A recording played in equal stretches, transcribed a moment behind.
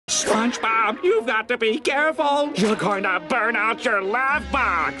SpongeBob, you've got to be careful. You're going to burn out your laugh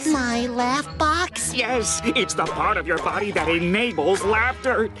box. My laugh box? Yes, it's the part of your body that enables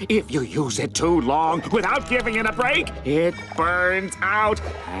laughter. If you use it too long without giving it a break, it burns out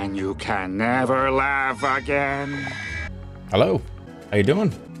and you can never laugh again. Hello, how you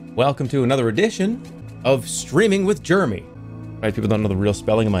doing? Welcome to another edition of Streaming with Jermy. Right, people don't know the real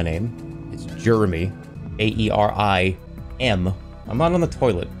spelling of my name. It's Jermy, A-E-R-I-M. I'm not on the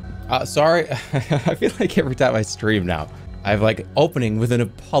toilet. Sorry, I feel like every time I stream now, I have like opening with an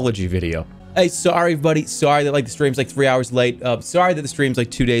apology video. Hey, sorry buddy, sorry that like the stream's like 3 hours late. Sorry that the stream's like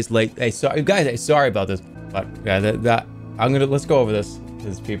 2 days late. Hey, sorry guys, hey, sorry about this. But yeah, let's go over this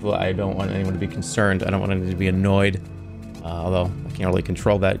because people, I don't want anyone to be concerned. I don't want anyone to be annoyed. Although I can't really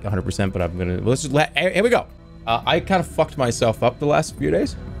control that 100%, but let's just here we go. I kind of fucked myself up the last few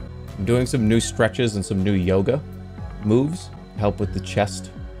days. I'm doing some new stretches and some new yoga moves to help with the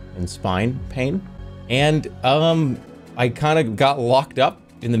chest and spine pain. And I kind of got locked up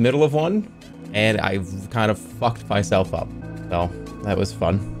in the middle of one and I kind of fucked myself up. So that was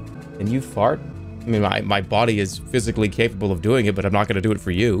fun. Can you fart? I mean, my body is physically capable of doing it, but I'm not going to do it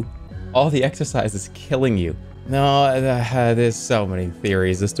for you. All the exercise is killing you. No, there's so many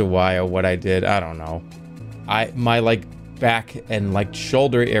theories as to why or what I did. I don't know. My like back and like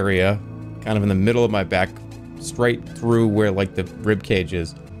shoulder area, kind of in the middle of my back, straight through where like the rib cage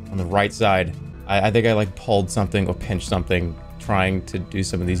is on the right side. I think I like pulled something or pinched something trying to do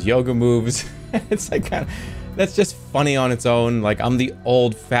some of these yoga moves. It's like kind of, that's just funny on its own. Like I'm the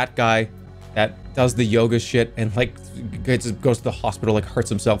old fat guy that does the yoga shit and like goes to the hospital, like hurts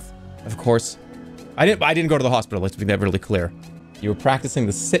himself. Of course. I didn't go to the hospital, let's make that really clear. You were practicing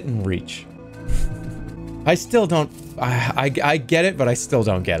the sit and reach. I still don't, I get it, but I still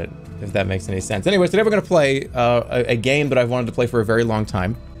don't get it, if that makes any sense. Anyways, today we're gonna play a game that I've wanted to play for a very long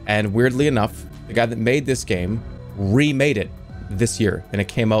time. And weirdly enough, the guy that made this game remade it this year, and it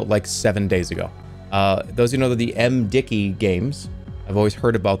came out like 7 days ago. Those of you know that the M. Dickey games, I've always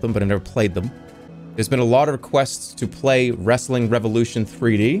heard about them, but I never played them. There's been a lot of requests to play Wrestling Revolution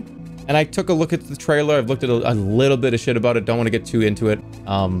 3D. And I took a look at the trailer. I've looked at a little bit of shit about it. Don't want to get too into it.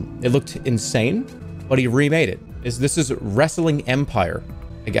 It looked insane, but he remade it. This is Wrestling Empire.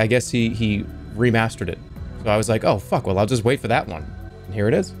 I guess he remastered it. So I was like, oh, fuck. Well, I'll just wait for that one. And here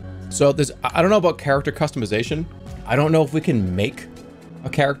it is. So I don't know about character customization. I don't know if we can make a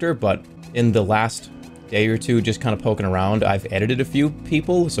character, but in the last day or two, just kind of poking around, I've edited a few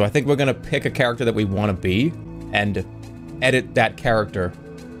people. So I think we're going to pick a character that we want to be and edit that character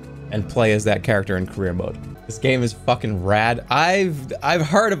and play as that character in career mode. This game is fucking rad. I've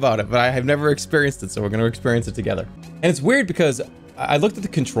heard about it, but I have never experienced it, so we're gonna experience it together. And it's weird because I looked at the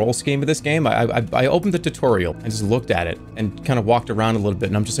control scheme of this game. I opened the tutorial and just looked at it and kind of walked around a little bit,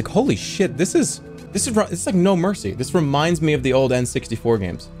 and I'm just like, holy shit, this is like No Mercy. This reminds me of the old N64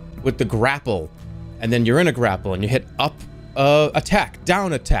 games with the grapple, and then you're in a grapple and you hit up attack,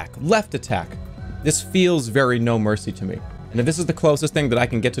 down attack, left attack. This feels very No Mercy to me. And if this is the closest thing that I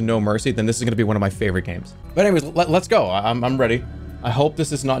can get to No Mercy, then this is going to be one of my favorite games. But anyways, let's go. I'm ready. I hope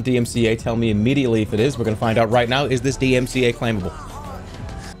this is not DMCA. Tell me immediately if it is. We're going to find out right now. Is this DMCA claimable?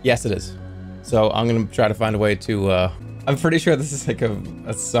 Yes, it is. So I'm going to try to find a way to... I'm pretty sure this is like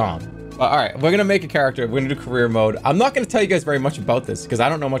a song. All right, we're going to make a character. We're going to do career mode. I'm not going to tell you guys very much about this because I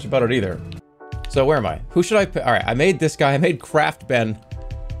don't know much about it either. So where am I? Who should I pick? All right, I made this guy. I made Craft Ben.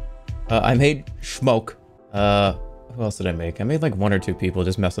 I made Shmoke. Who else did I make? I made like 1 or 2 people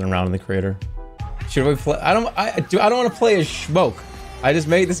just messing around in the creator. Should we play? I don't want to play as Shmoke. I just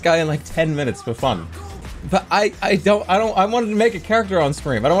made this guy in like 10 minutes for fun. But I wanted to make a character on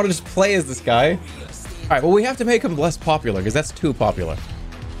stream. I don't want to just play as this guy. All right, well we have to make him less popular because that's too popular.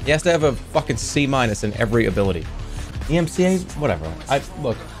 He has to have a fucking C- in every ability. EMCA, whatever.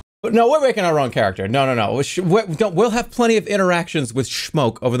 Look. But no, we're making our own character. No. We'll have plenty of interactions with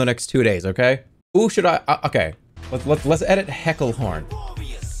Shmoke over the next 2 days, okay? Who should I? Okay. Let's edit Hecklehorn.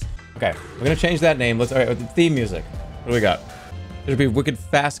 Okay, we're gonna change that name. All right, with the theme music. What do we got? There'll be wicked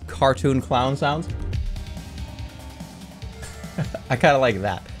fast cartoon clown sounds. I kind of like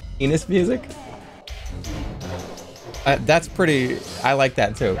that. Penis music. That's pretty. I like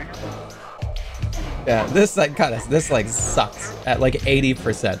that too. Yeah, this like sucks at like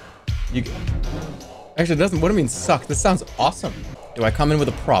 80%. Actually, it doesn't. What do you mean suck? This sounds awesome. Do I come in with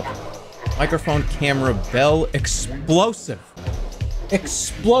a prop? Microphone, camera, bell, explosive.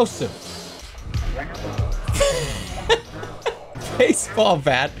 Explosive. Baseball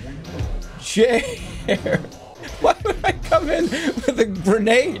bat. Chair. Why would I come in with a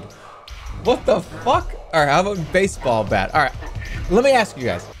grenade? What the fuck? All right, how about baseball bat? All right, let me ask you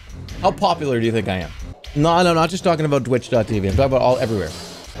guys. How popular do you think I am? No, no, not just talking about Twitch.tv. I'm talking about all everywhere.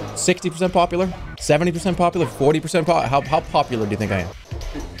 60% popular? 70% popular? 40% popular? How popular do you think I am?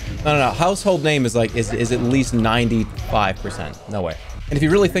 No, no, no. Household name is like, is at least 95%. No way. And if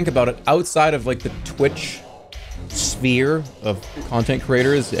you really think about it, outside of like the Twitch sphere of content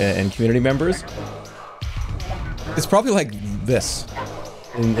creators and community members, it's probably like this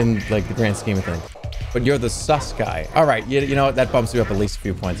in like the grand scheme of things. But you're the sus guy. All right, you know what? That bumps you up at least a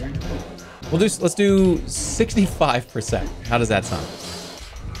few points. Let's do 65%. How does that sound?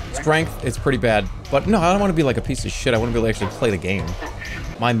 Strength, it's pretty bad. But no, I don't want to be like a piece of shit. I want to be able to actually play the game.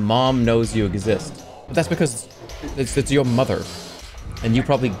 My mom knows you exist. But that's because it's your mother. And you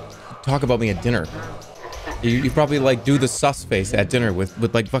probably talk about me at dinner. You probably like do the sus face at dinner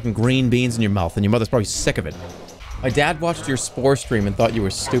with like fucking green beans in your mouth, and your mother's probably sick of it. My dad watched your Spore stream and thought you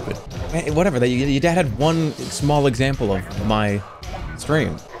were stupid. Man, whatever, your dad had one small example of my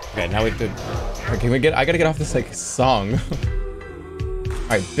stream. Okay, now we have to... Can we get... I gotta get off this, like, song.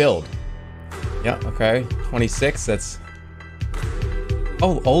 Alright, build. Yeah, okay. 26, that's...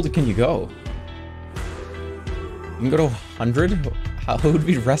 Oh, old can you go? You can go to 100? Who would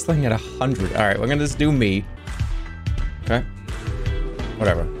be wrestling at 100? Alright, we're gonna just do me. Okay.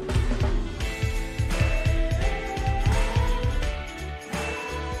 Whatever.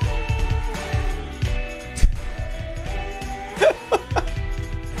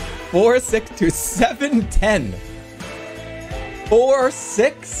 Four, 6 to 7, 10. 4,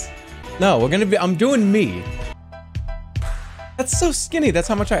 6? No, we're gonna be... I'm doing me. That's so skinny. That's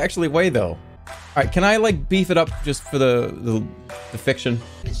how much I actually weigh, though. Alright, can I, like, beef it up just for the fiction?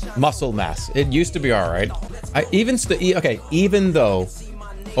 Muscle mass. It used to be alright. Even though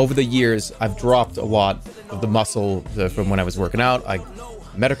over the years I've dropped a lot of the muscle from when I was working out,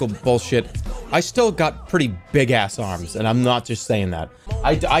 medical bullshit, I still got pretty big-ass arms, and I'm not just saying that.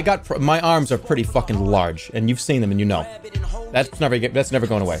 My arms are pretty fucking large, and you've seen them and you know. That's never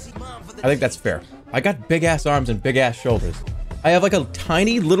going away. I think that's fair. I got big-ass arms and big-ass shoulders. I have like a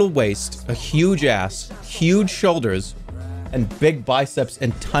tiny little waist, a huge ass, huge shoulders, and big biceps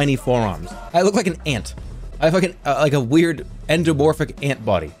and tiny forearms. I look like an ant. I have like a weird endomorphic ant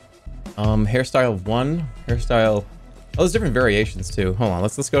body. Hairstyle 1, hairstyle... Oh, there's different variations too. Hold on,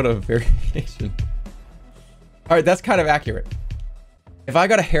 let's go to variation. All right, that's kind of accurate. If I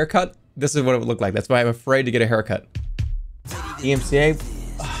got a haircut, this is what it would look like. That's why I'm afraid to get a haircut. EMCA?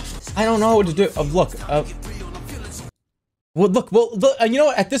 I don't know what to do. Look. You know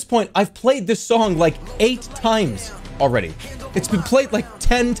what? At this point, I've played this song like 8 times already. It's been played like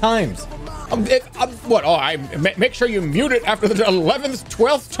 10 times. Make sure you mute it after the 11th,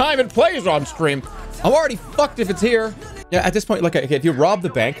 12th time it plays on stream. I'm already fucked if it's here. Yeah, at this point, like, okay, if you rob the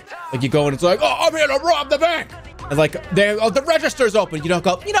bank, like, you go and it's like, oh, I'm here to rob the bank. And like, the register's open. You don't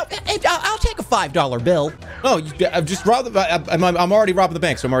go, you know, hey, I'll take a $5 bill. No, I've just robbed I'm already robbing the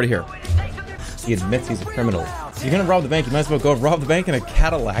bank, so I'm already here. He admits he's a criminal. If you're gonna rob the bank, you might as well go rob the bank in a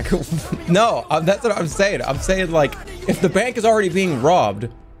Cadillac. No, that's what I'm saying. I'm saying, like, if the bank is already being robbed,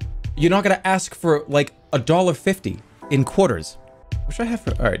 you're not gonna ask for, like, $1.50 in quarters. What should I have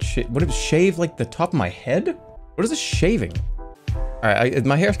for... Alright, what if it shave, like, the top of my head? What is this shaving? Alright,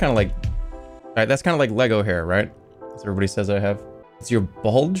 my hair's kind of like... Alright, that's kind of like Lego hair, right? As everybody says I have. It's your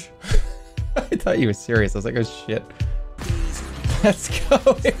bulge? I thought you were serious. I was like, oh, shit. Let's go.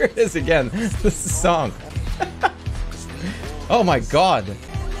 Here it is again. This is the song. Oh, my God.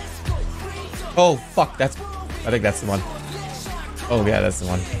 Oh, fuck. I think that's the one. Oh, yeah, that's the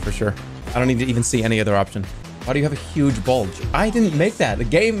one. For sure. I don't need to even see any other option. Why do you have a huge bulge? I didn't make that. The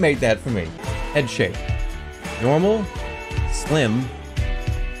game made that for me. Head shape. Normal. Slim.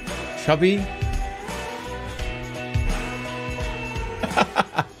 Chubby.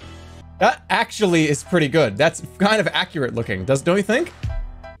 That actually is pretty good. That's kind of accurate looking. Don't you think?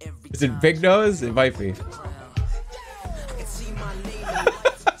 Is it big nose? It might be.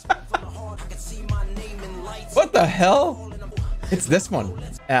 What the hell? It's this one.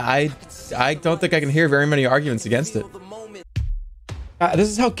 I don't think I can hear very many arguments against it. This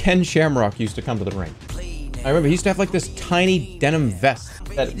is how Ken Shamrock used to come to the ring. I remember he used to have like this tiny denim vest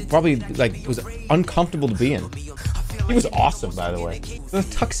that probably like was uncomfortable to be in. He was awesome, by the way. The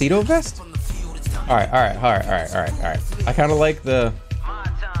tuxedo vest? Alright. I kind of like the...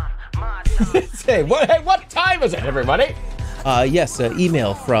 Hey, what time is it, everybody? Yes,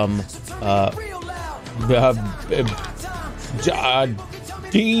 email from,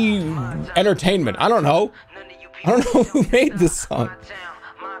 D Entertainment. I don't know who made this song.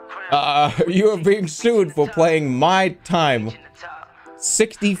 You are being sued for playing My Time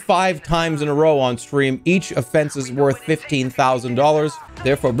 65 times in a row on stream. Each offense is worth $15,000.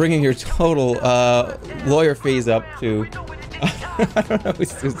 Therefore, bringing your total lawyer fees up to... I don't know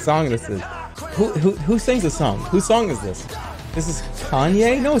whose song this is. Who sings the song? Whose song is this? This is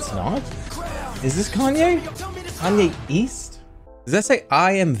Kanye? No, it's not. Is this Kanye? Kanye East? Does that say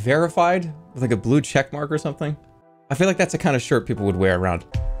I am verified? With like a blue check mark or something? I feel like that's the kind of shirt people would wear around.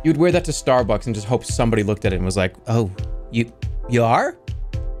 You'd wear that to Starbucks and just hope somebody looked at it and was like, oh, you are?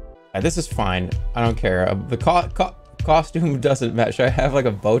 Yeah, this is fine. I don't care. The costume doesn't match. Should I have like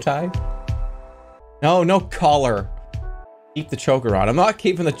a bow tie? No collar. Keep the choker on. I'm not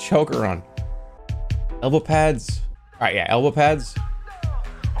keeping the choker on. Elbow pads. All right, yeah, elbow pads.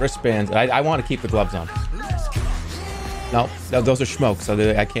 Wristbands. I want to keep the gloves on. No, those are Shmoke, so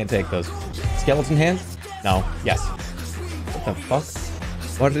I can't take those. Skeleton hands? No. Yes. What the fuck?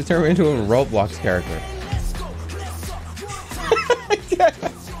 Why did it turn me into a Roblox character?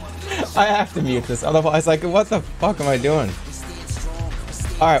 I have to mute this, otherwise, like, what the fuck am I doing?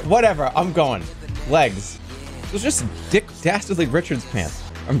 Alright, whatever, I'm going. Legs. It was just Dick Dastardly Richards pants.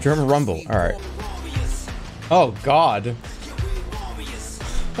 I'm Jerma Rumble. Alright. Oh, God.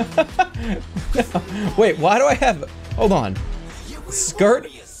 Wait, why do I have... Hold on. Skirt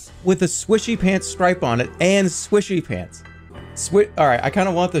with a swishy pants stripe on it and swishy pants. Alright, I kind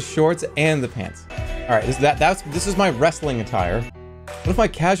of want the shorts and the pants. Alright, this is my wrestling attire. What if my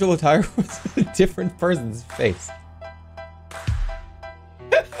casual attire was a different person's face?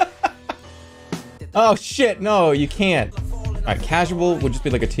 Oh shit, no, you can't. Alright, casual would just be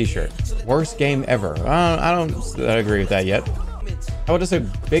like a t-shirt. Worst game ever. I don't agree with that yet. How about just a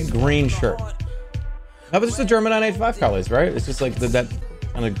big green shirt? How about just the Jerma 985 colors, right? It's just like that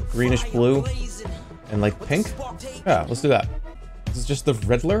kind of greenish blue and like pink. Yeah, let's do that. This is just the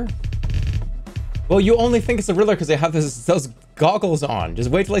Riddler. Well, you only think it's the Riddler because they have those goggles on. Just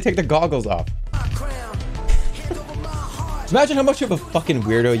wait till I take the goggles off. Imagine how much of a fucking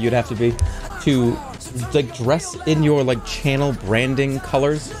weirdo you'd have to be to like dress in your like channel branding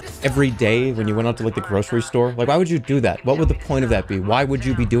colors every day when you went out to like the grocery store. Like, why would you do that? What would the point of that be? Why would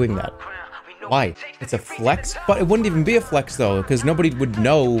you be doing that? Why? It's a flex? But it wouldn't even be a flex though, because nobody would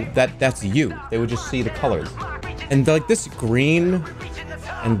know that that's you. They would just see the colors. And like this green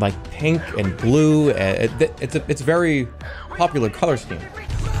and like pink and blue, it's a very popular color scheme.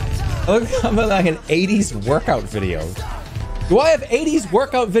 I'm like an 80s workout video. Do I have 80s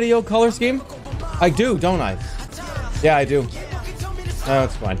workout video color scheme? I do, don't I? Yeah, I do. Oh,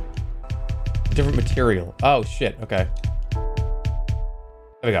 it's fine. Different material. Oh, shit. Okay. There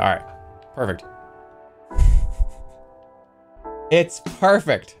we go. All right. Perfect. It's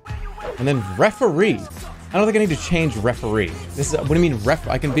perfect. And then referee. I don't think I need to change referee. This is, what do you mean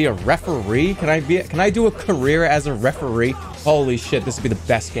I can be a referee? Can I do a career as a referee? Holy shit, this would be the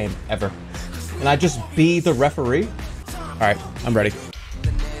best game ever. Can I just be the referee? All right, I'm ready.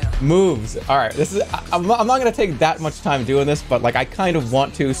 Moves. All right, this is, I'm not gonna take that much time doing this, but like I kind of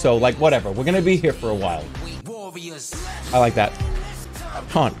want to, so like whatever. We're gonna be here for a while. I like that.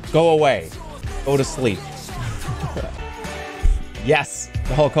 Taunt, go away. Go to sleep. Yes,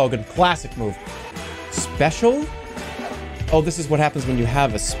 the Hulk Hogan classic move. Special? Oh, this is what happens when you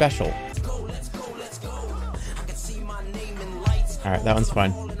have a special. Alright, that one's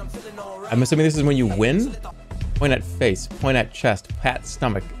fine. I'm assuming this is when you win? Point at face, point at chest, pat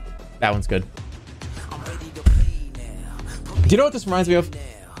stomach. That one's good. Do you know what this reminds me of?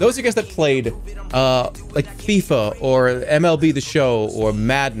 Those of you guys that played, like FIFA or MLB The Show or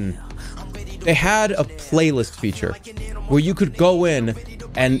Madden, they had a playlist feature where you could go in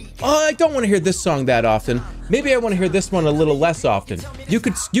and, oh, I don't want to hear this song that often. Maybe I want to hear this one a little less often. You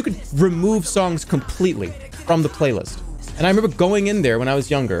could remove songs completely from the playlist. And I remember going in there when I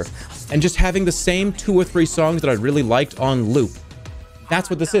was younger and just having the same 2 or 3 songs that I really liked on loop. That's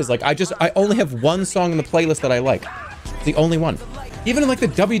what this is. Like, I only have one song in the playlist that I like. It's the only one. Even in like the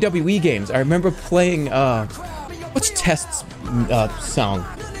WWE games, I remember playing, what's Test's song?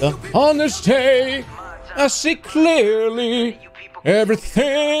 On this day, I see clearly,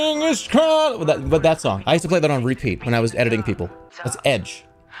 everything is gone. But that song, I used to play that on repeat when I was editing people. That's Edge.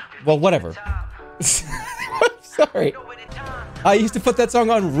 Well, whatever. Sorry. I used to put that song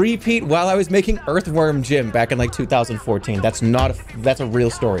on repeat while I was making Earthworm Jim back in like 2014. That's a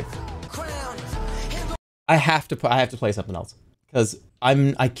real story. I have to play something else because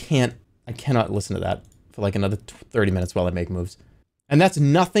I cannot listen to that for like another 30 minutes while I make moves. And that's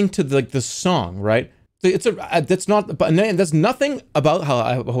nothing to the song, right? That's nothing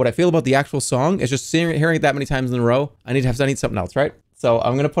about what I feel about the actual song. It's just hearing it that many times in a row. I need something else, right? So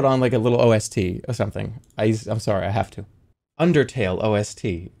I'm gonna put on like a little OST or something. I'm sorry, I have to. Undertale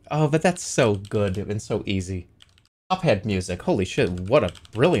OST. Oh, but that's so good and so easy. Cuphead music. Holy shit, what a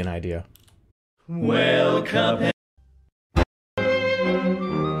brilliant idea. Well, Cuphead. How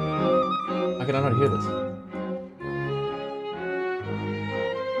can I not hear this?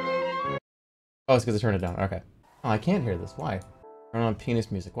 Oh, it's because I turned it down. Okay. Oh, I can't hear this. Why? Turn on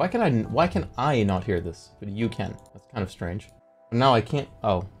penis music. Why can I not hear this? But you can. That's kind of strange. But now I can't.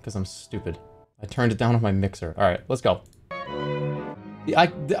 Oh, because I'm stupid. I turned it down on my mixer. All right, let's go.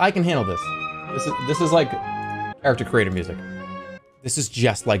 I can handle this. This is like character creator music. This is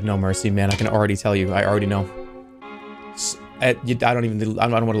just like No Mercy, man. I can already tell you. I already know. I don't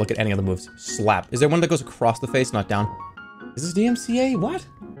want to look at any other moves. Slap. Is there one that goes across the face, not down? Is this DMCA? What?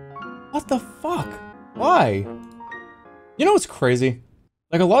 What the fuck? Why? You know what's crazy?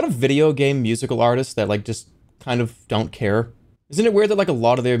 Like a lot of video game musical artists that like just kind of don't care. Isn't it weird that like a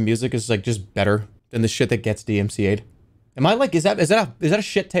lot of their music is like just better than the shit that gets DMCA'd? Am I like, is that a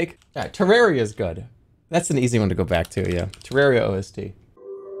shit take? Yeah, Terraria is good. That's an easy one to go back to, yeah. Terraria OST.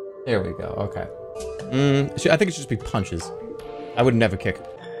 There we go, okay. I think it should just be punches. I would never kick.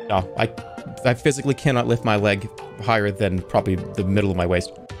 No, I physically cannot lift my leg higher than probably the middle of my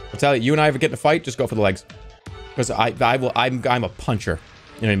waist. I'll tell you, you and I ever get in a fight, just go for the legs. Because I'm a puncher.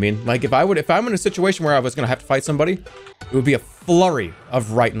 You know what I mean? Like if I'm in a situation where I was gonna have to fight somebody, it would be a flurry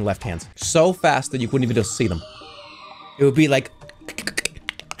of right and left hands. So fast that you wouldn't even just see them. It would be like...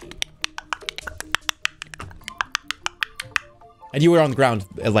 And you were on the ground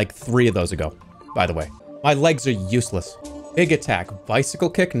like 3 of those ago, by the way. My legs are useless. Big attack.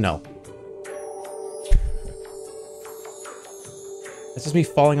 Bicycle kick? No. That's just me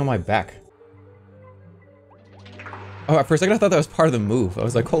falling on my back. Oh, for a second I thought that was part of the move. I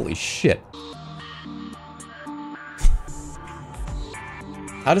was like, holy shit.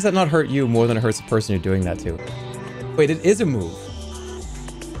 How does that not hurt you more than it hurts the person you're doing that to? Wait, it is a move.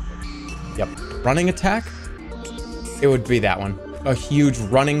 Yep. Running attack? It would be that one. A huge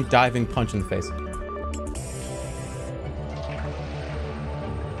running, diving punch in the face.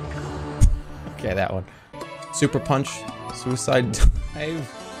 Okay, that one. Super punch. Suicide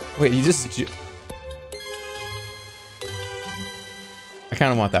dive. Wait, you just... I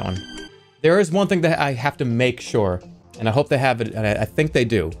kind of want that one. There is one thing that I have to make sure, and I hope they have it, and I think they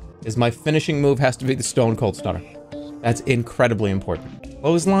do, is my finishing move has to be the Stone Cold Stunner. That's incredibly important.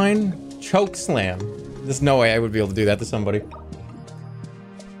 Clothesline, choke slam. There's no way I would be able to do that to somebody.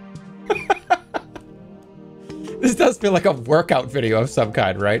 This does feel like a workout video of some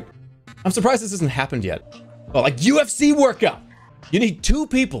kind, right? I'm surprised this hasn't happened yet. Oh, like UFC workout. You need 2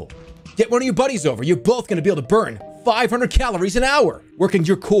 people. Get one of your buddies over. You're both gonna be able to burn 500 calories an hour, working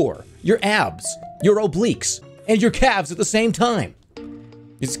your core, your abs, your obliques, and your calves at the same time.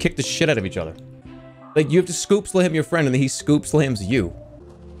 You just kick the shit out of each other. Like, you have to scoop slam your friend, and then he scoop slams you.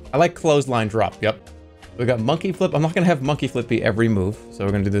 I like clothesline drop, yep. We got monkey flip. I'm not gonna have monkey flip be every move, so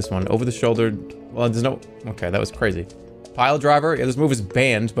we're gonna do this one. Over the shoulder. Well, there's no... Okay, that was crazy. Pile driver. Yeah, this move is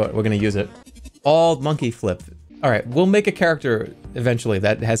banned, but we're gonna use it. All monkey flip. All right, we'll make a character eventually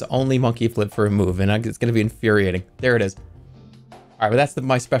that has only monkey flip for a move, and it's gonna be infuriating. There it is. All right, but that's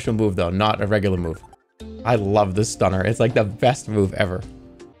my special move, though, not a regular move. I love this stunner. It's like the best move ever.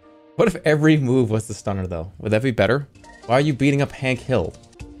 What if every move was the stunner, though? Would that be better? Why are you beating up Hank Hill?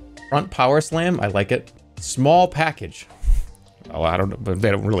 Front power slam? I like it. Small package. Oh, I don't know, but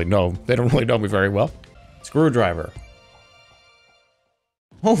they don't really know. They don't really know me very well. Screwdriver.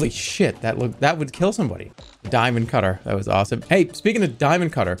 Holy shit, that would kill somebody. Diamond cutter. That was awesome. Hey, speaking of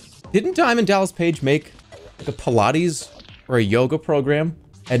diamond cutter, didn't Diamond Dallas Page make like a Pilates or a yoga program?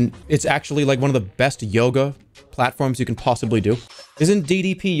 And it's actually like one of the best yoga platforms you can possibly do. Isn't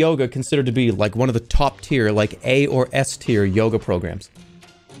DDP yoga considered to be like one of the top tier, like A or S tier yoga programs?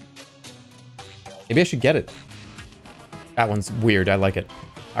 Maybe I should get it. That one's weird. I like it.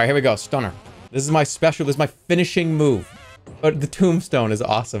 All right, here we go. Stunner. This is my special. This is my finishing move. But the tombstone is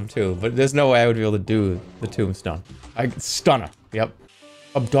awesome too. But there's no way I would be able to do the tombstone. Stunner. Yep.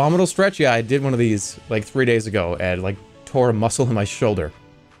 Abdominal stretch. Yeah, I did one of these like 3 days ago and like tore a muscle in my shoulder.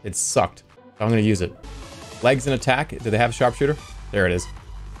 It sucked. So I'm gonna use it. Legs and attack. Do they have a sharpshooter? There it is.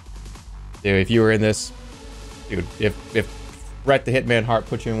 Dude, if you were in this, dude, if Brett the Hitman Hart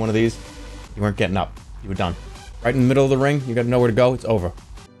put you in one of these, you weren't getting up. You were done. Right in the middle of the ring, you got nowhere to go, it's over.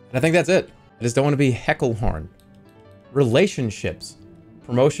 And I think that's it. I just don't want to be Hecklehorn. Relationships.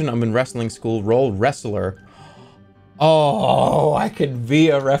 Promotion, I'm in wrestling school, role wrestler. Oh, I could be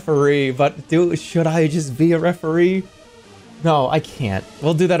a referee, but should I just be a referee? No, I can't.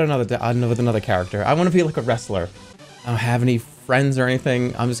 We'll do that with another character. I want to be like a wrestler. I don't have any friends or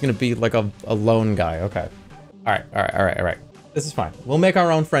anything. I'm just going to be like a lone guy. Okay. All right. This is fine. We'll make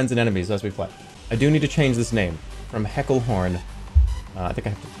our own friends and enemies as we play. I do need to change this name from Hecklehorn. I think I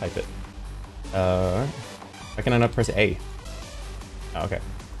have to type it. Why can I not press A? Oh, okay.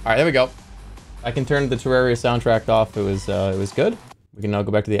 All right, there we go. I can turn the Terraria soundtrack off. It was good. We can now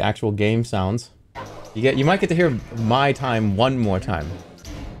go back to the actual game sounds. You might get to hear my time one more time.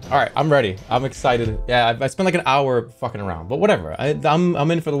 All right, I'm ready. I'm excited. Yeah, I spent like an hour fucking around, but whatever.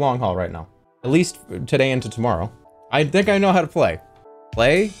 I'm in for the long haul right now. At least today into tomorrow. I think I know how to play.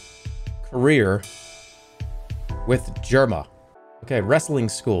 Play career with Jerma. Okay, wrestling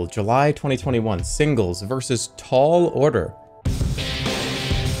school, July 2021. Singles versus Tall Order.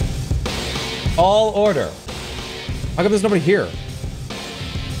 Tall Order. How come there's nobody here?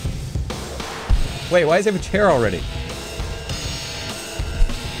 Wait, why does he have a chair already?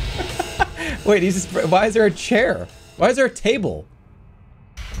 Wait, why is there a chair? Why is there a table?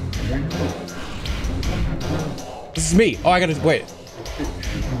 This is me. Oh, I gotta, wait.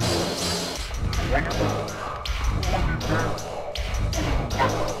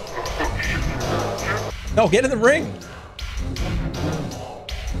 No, get in the ring.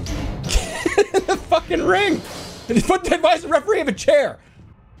 Get in the fucking ring. Why does the referee have a chair?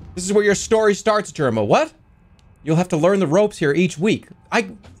 This is where your story starts, Jerma. What? You'll have to learn the ropes here each week.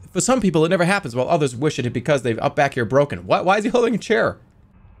 For some people, it never happens, while others wish it because they've Outback here broken. Why is he holding a chair?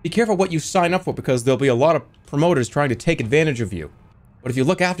 Be careful what you sign up for, because there'll be a lot of promoters trying to take advantage of you. But if you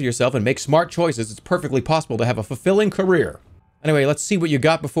look after yourself and make smart choices, it's perfectly possible to have a fulfilling career. Anyway, let's see what you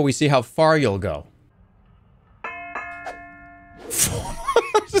got before we see how far you'll go.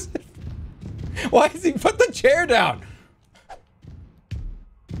 Why does he put the chair down?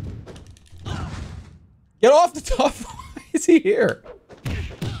 Get off the top. Why is he here?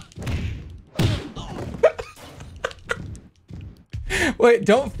 Wait,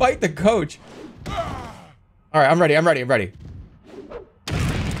 don't fight the coach. Alright, I'm ready.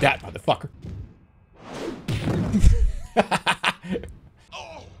 That motherfucker.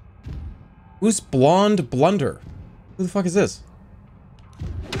 Who's Blonde Blunder? Who the fuck is this?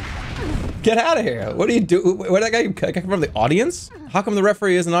 Get out of here. What do you do? What, that guy kick from the audience? How come the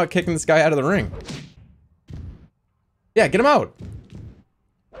referee is not kicking this guy out of the ring? Yeah, get him out.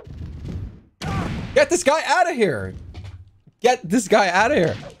 Get this guy out of here. Get this guy out of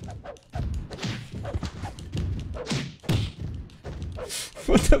here.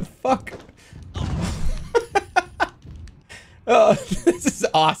 What the fuck? Oh, this is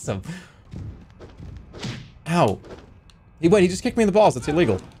awesome. Ow. Wait, he just kicked me in the balls. That's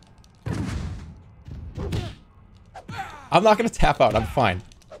illegal. I'm not gonna tap out. I'm fine.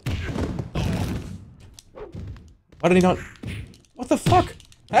 Why did he not? What the fuck?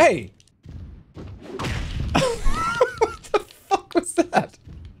 Hey! What the fuck was that?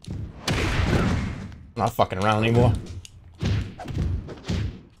 I'm not fucking around anymore.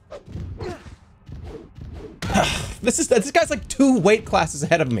 This guy's like 2 weight classes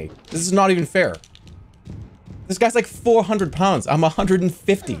ahead of me. This is not even fair. This guy's like 400 pounds. I'm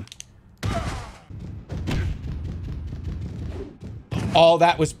 150. Oh,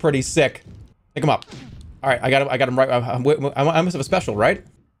 that was pretty sick. Pick him up. All right, I got him right. I must have a special, right?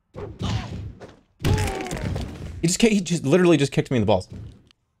 He just literally just kicked me in the balls.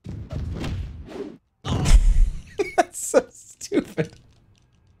 That's so stupid.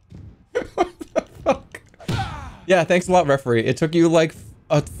 What the fuck? Yeah, thanks a lot, referee. It took you like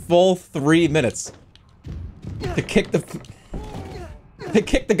a full 3 minutes to kick the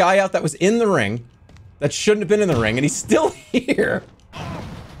guy out that was in the ring, that shouldn't have been in the ring, and he's still here.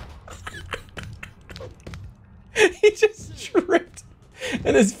 He just tripped,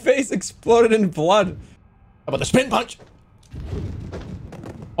 and his face exploded in blood. How about the spin punch?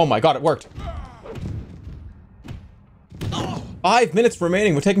 Oh my god, it worked. 5 minutes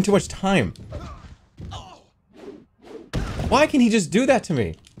remaining. We're taking too much time. Why can he just do that to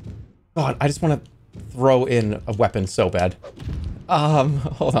me? God, I just want to throw in a weapon so bad.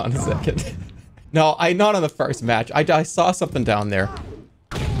 Hold on a second. No, not on the first match. I saw something down there.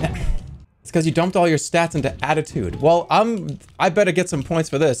 It's because you dumped all your stats into attitude. Well, I better get some points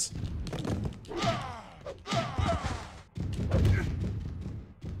for this.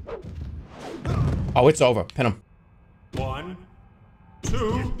 Oh, it's over. Pin him. 1,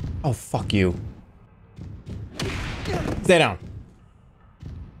 2. Oh, fuck you. Stay down.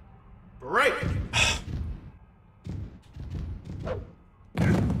 Break.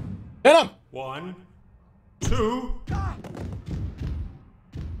 Pin him. 1, 2.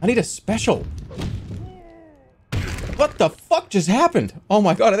 I need a special. What the fuck just happened? Oh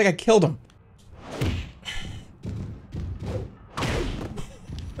my god, I think I killed him.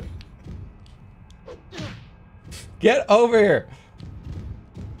 Get over here.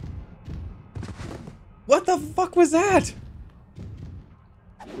 What the fuck was that?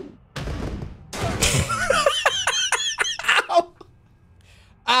 Ow.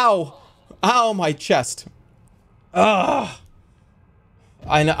 Ow. Ow, my chest. Ugh.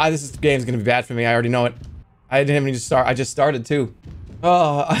 I know this game's gonna be bad for me. I already know it. I didn't even start. I just started too.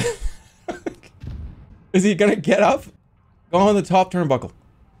 Oh. Is he gonna get up? Go on the top turnbuckle.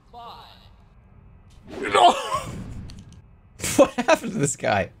 5. No. What happened to this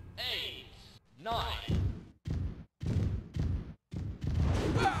guy? 8, 9.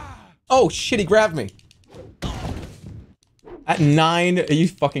 Oh shit, he grabbed me. At 9? Are you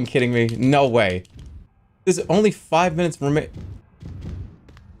fucking kidding me? No way. There's only 5 minutes remaining.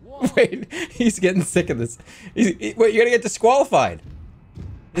 Wait, he's getting sick of this. Wait, you're gonna get disqualified.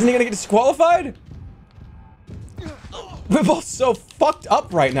 Isn't he gonna get disqualified? We're both so fucked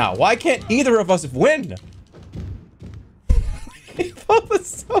up right now. Why can't either of us win? We both are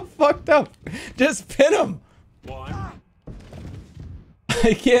so fucked up. Just pin him. 1.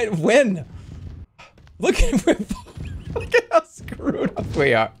 I can't win. Look at how screwed up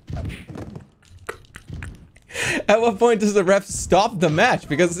we are. At what point does the ref stop the match?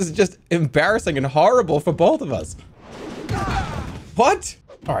 Because this is just embarrassing and horrible for both of us. What?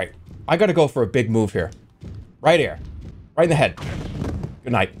 All right, I gotta go for a big move here. Right here. Right in the head.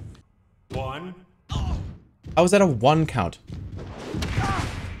 Good night. 1. I was at a 1 count.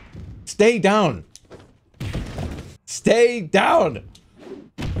 Stay down. Stay down.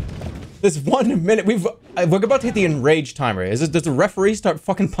 This 1 minute, we're about to hit the enrage timer. Does the referee start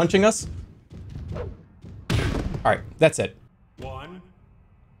fucking punching us? All right, that's it. 1,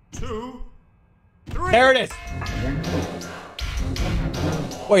 2, 3. There it is.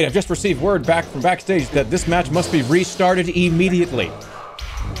 Wait, I've just received word back from backstage that this match must be restarted immediately.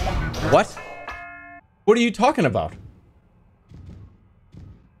 What? What are you talking about?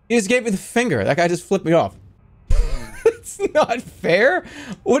 He just gave me the finger. That guy just flipped me off. It's not fair.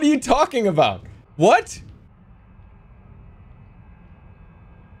 What are you talking about? What?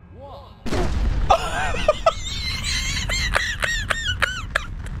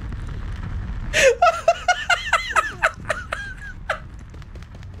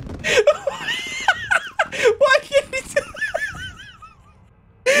 Why can't he do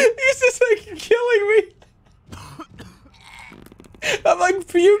He's just like killing me. I'm like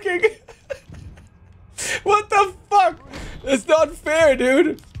puking. What the fuck? It's not fair,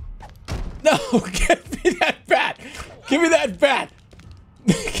 dude. No, give me that bat. Give me that bat.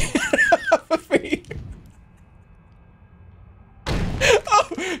 Get off of me. Oh,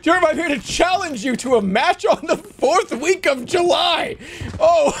 Jerma, I'm here to challenge you to a match on the 4th week of July.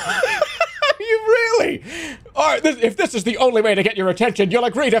 Oh, are you really? All right, if this is the only way to get your attention, you'll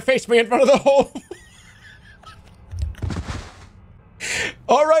agree to face me in front of the whole...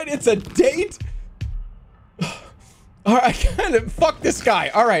 All right, it's a date. All right, I kind of... Fuck this guy.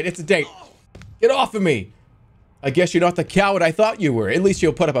 All right, it's a date. Get off of me. I guess you're not the coward I thought you were. At least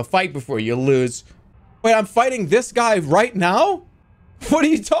you'll put up a fight before you lose. Wait, I'm fighting this guy right now? What are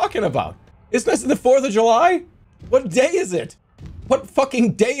you talking about? Isn't this the 4th of July? What day is it? What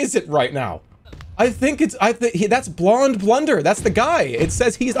fucking day is it right now? I think it's... that's Blunder. That's the guy. It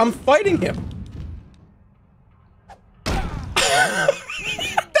says I'm fighting him.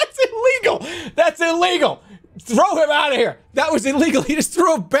 That's illegal. That's illegal. Throw him out of here. That was illegal. He just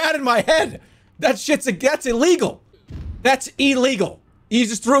threw a bat in my head. That's illegal. That's illegal. He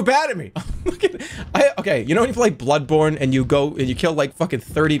just threw a bat at me. Okay, you know when you play Bloodborne and you go and you kill like fucking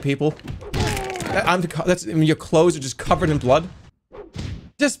 30 people? Your clothes are just covered in blood?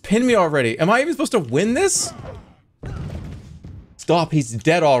 Just pin me already. Am I even supposed to win this? Stop, he's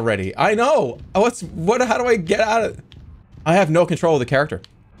dead already. I know. How do I get out of... I have no control of the character.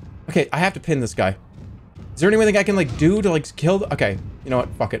 Okay, I have to pin this guy. Is there anything I can like do to like kill? Okay, you know what?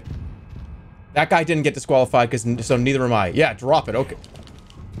 Fuck it. That guy didn't get disqualified so neither am I. Yeah, drop it. Okay.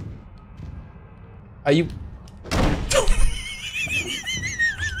 Are you...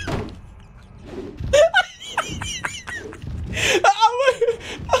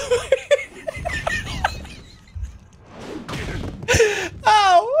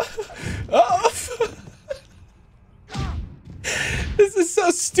 Ow! Oh. This is so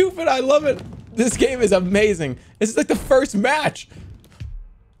stupid. I love it. This game is amazing. This is like the first match.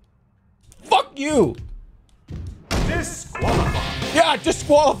 Fuck you. Disqualified. Yeah,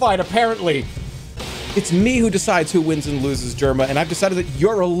 disqualified, apparently. It's me who decides who wins and loses, Jerma, and I've decided that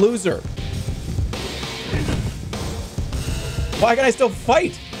you're a loser. Why can I still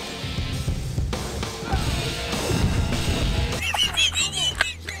fight?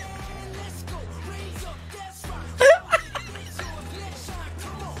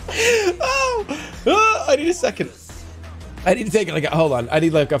 I need a second. I need to take like a, hold on. I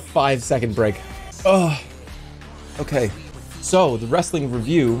need like a 5-second break. Oh, okay. So the wrestling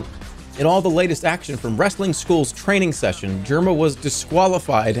review. In all the latest action from Wrestling School's training session, Jerma was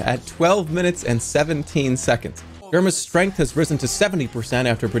disqualified at 12 minutes and 17 seconds. Jerma's strength has risen to 70%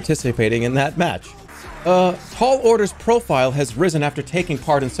 after participating in that match. Tall Order's profile has risen after taking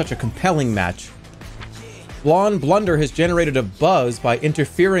part in such a compelling match. Blunder has generated a buzz by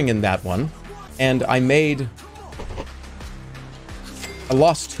interfering in that one, and I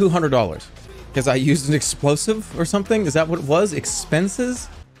lost $200 because I used an explosive or something. Is that what it was? Expenses?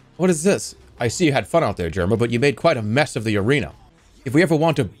 What is this? I see you had fun out there, Jerma, but you made quite a mess of the arena. If we ever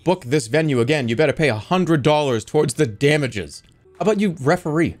want to book this venue again, you better pay $100 towards the damages. How about you,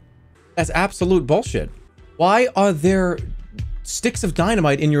 referee? That's absolute bullshit. Why are there sticks of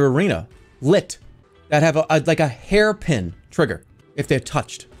dynamite in your arena, lit, that have like a hairpin trigger if they're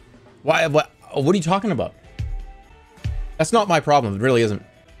touched? Why? What are you talking about? That's not my problem. It really isn't.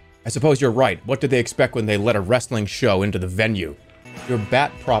 I suppose you're right. What did they expect when they let a wrestling show into the venue? Your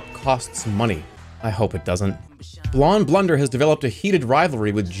bat prop costs money. I hope it doesn't. Blunder has developed a heated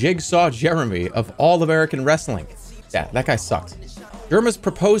rivalry with Jigsaw Jeremy of All American Wrestling. Yeah, that guy sucks. Jerma's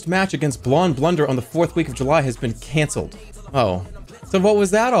proposed match against Blunder on the 4th week of July has been cancelled. Oh, so what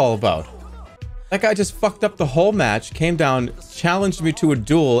was that all about? That guy just fucked up the whole match, came down, challenged me to a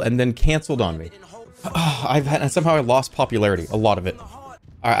duel, and then canceled on me. Somehow I lost popularity, a lot of it. All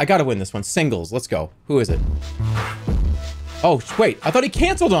right, I gotta win this one. Singles, let's go. Who is it? Oh, wait, I thought he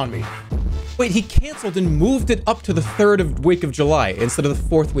canceled on me. Wait, he canceled and moved it up to the 3rd week of July instead of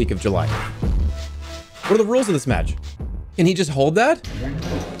the 4th week of July. What are the rules of this match? Can he just hold that?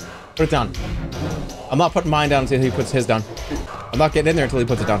 Put it down. I'm not putting mine down until he puts his down. I'm not getting in there until he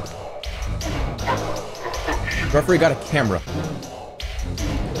puts it down. Referee got a camera.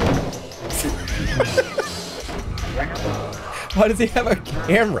 Why does he have a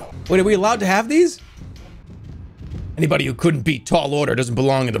camera? Wait, are we allowed to have these? Anybody who couldn't beat Tall Order doesn't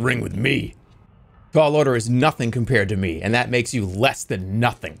belong in the ring with me. Tall Order is nothing compared to me, and that makes you less than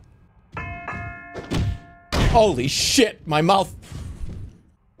nothing. Holy shit, my mouth.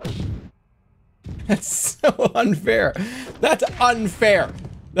 That's so unfair. That's unfair.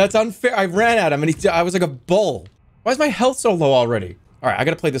 That's unfair. I ran at him and I was like a bull. Why is my health so low already? All right, I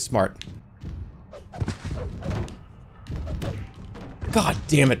gotta play this smart. God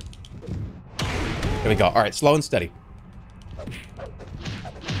damn it. There we go. All right, slow and steady.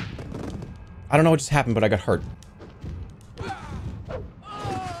 I don't know what just happened, but I got hurt.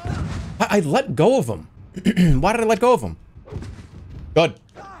 I let go of him. Why did I let go of him? Good.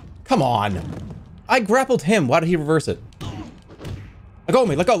 Come on. I grappled him. Why did he reverse it? Let go of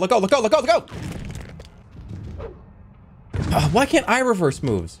me. Let go, let go, let go, let go, let go! Why can't I reverse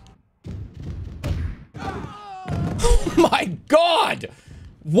moves? Oh my god!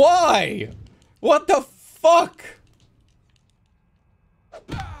 Why? What the fuck?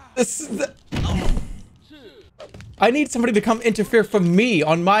 This is the... I need somebody to come interfere for me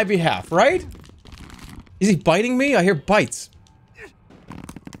on my behalf, right? Is he biting me? I hear bites.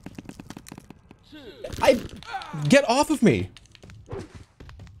 Get off of me.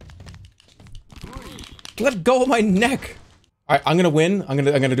 Let go of my neck. All right, I'm gonna win. I'm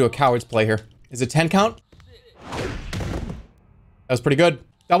gonna do a coward's play here. Is it 10 count? That was pretty good.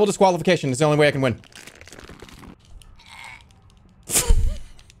 Double disqualification is the only way I can win.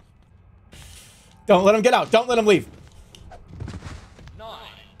 Don't let him get out. Don't let him leave. 9.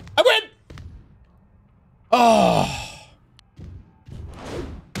 I win! Oh.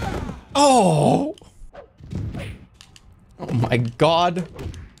 Oh. Oh my god.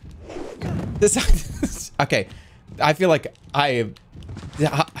 This... Okay. I feel like I...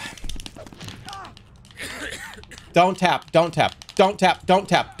 Don't tap. Don't tap. Don't tap. Don't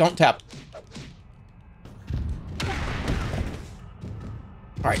tap. Don't tap.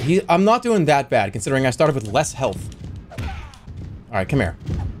 Alright, I'm not doing that bad, considering I started with less health. Alright, come here.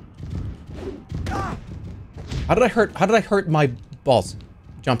 How did I hurt my balls?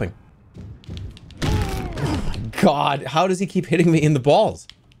 Jumping. Oh my god, how does he keep hitting me in the balls?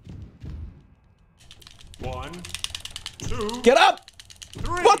 1, 2, Get up!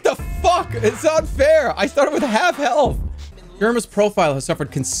 3. What the fuck? It's unfair! I started with half health! Jerma's profile has suffered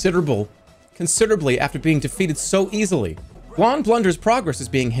considerably after being defeated so easily. Blunder's progress is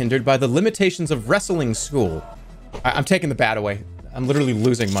being hindered by the limitations of Wrestling School. I'm taking the bat away. I'm literally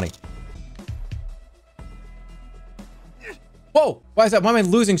losing money. Whoa! Why is that? Why am I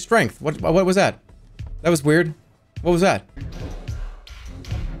losing strength? What was that? That was weird. What was that?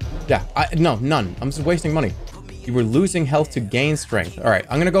 Yeah, no, none. I'm just wasting money. You were losing health to gain strength. Alright,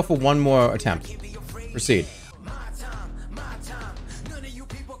 I'm gonna go for one more attempt. Proceed.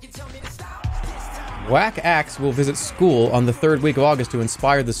 Whack Axe will visit school on the 3rd week of August to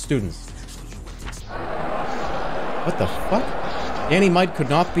inspire the students. What the fuck? Danny Might could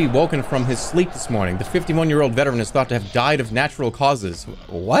not be woken from his sleep this morning. The 51-year-old veteran is thought to have died of natural causes.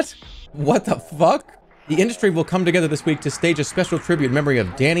 What? What the fuck? The industry will come together this week to stage a special tribute in memory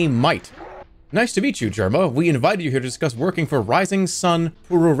of Danny Might. Nice to meet you, Jerma. We invited you here to discuss working for Rising Sun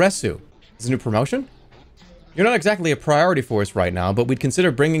Puroresu. Is it a new promotion? You're not exactly a priority for us right now, but we'd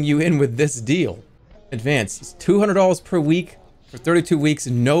consider bringing you in with this deal. Advance, $200 per week for 32 weeks,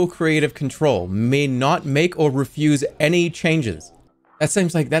 no creative control. May not make or refuse any changes. That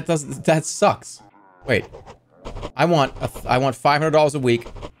seems like that sucks. Wait. I want $500 a week.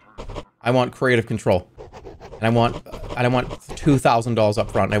 I want creative control. And I want $2,000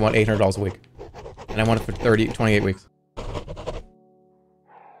 up front. And I want $800 a week. And I want it for 28 weeks.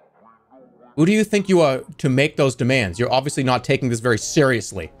 Who do you think you are to make those demands? You're obviously not taking this very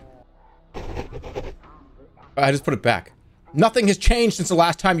seriously. I just put it back. Nothing has changed since the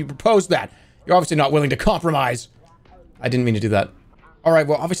last time you proposed that. You're obviously not willing to compromise. I didn't mean to do that. Alright,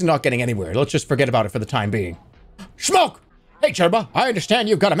 we're obviously not getting anywhere. Let's just forget about it for the time being. Shmoke! Hey, Jerma, I understand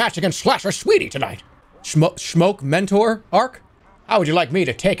you've got a match against Slasher Sweeny tonight. Shmoke mentor arc? How would you like me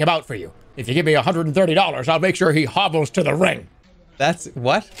to take him out for you? If you give me $130, I'll make sure he hobbles to the ring. That's...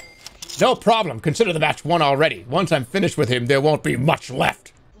 what? No problem. Consider the match won already. Once I'm finished with him, there won't be much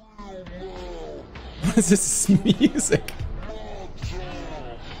left. What is this music?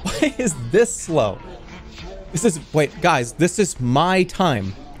 Why is this slow? This is... wait, guys, this is my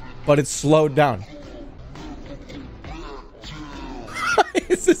time, but it's slowed down. Why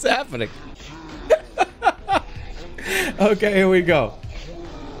is this happening? Okay, here we go.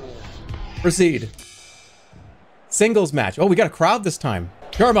 Proceed. Singles match. Oh, we got a crowd this time.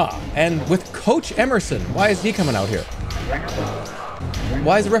 Jerma, and with Coach Emerson. Why is he coming out here?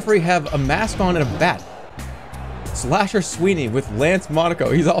 Why does the referee have a mask on and a bat? Slasher Sweeny with Lance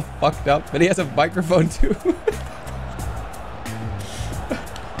Monaco. He's all fucked up, but he has a microphone too.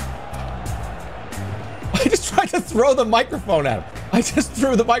 I just tried to throw the microphone at him. I just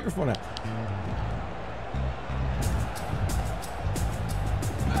threw the microphone at him.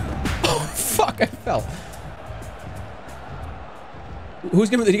 Oh, fuck, I fell.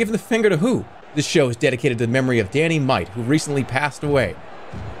 Who's giving, did he give the finger to who? This show is dedicated to the memory of Danny Might, who recently passed away.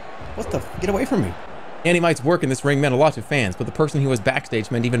 What the f- get away from me. Danny Might's work in this ring meant a lot to fans, but the person who was backstage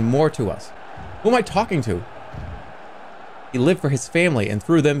meant even more to us. Who am I talking to? He lived for his family, and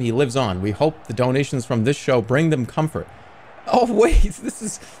through them, he lives on. We hope the donations from this show bring them comfort. Oh, wait, this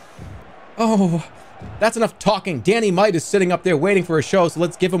is... oh, that's enough talking. Danny Might is sitting up there waiting for a show, so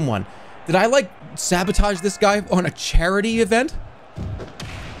let's give him one. Did I, like, sabotage this guy on a charity event?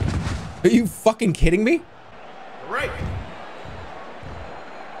 Are you fucking kidding me? Right.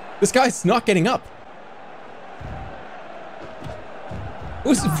 This guy's not getting up.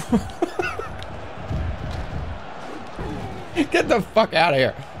 Who's... get the fuck out of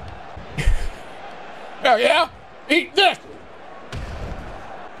here. Oh yeah? Eat this!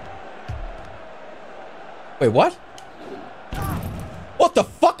 Wait, what? What the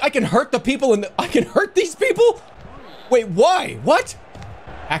fuck? I can hurt the people in the... I can hurt these people? Wait, why? What?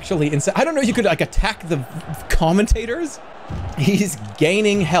 Actually, I don't know if you could, like, attack the commentators? He's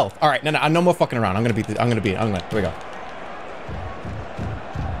gaining health. All right, no more fucking around. I'm gonna, here we go.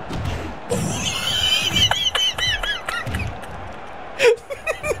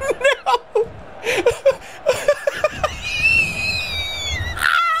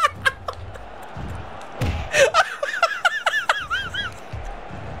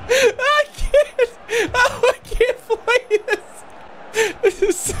 No! I can't play this. This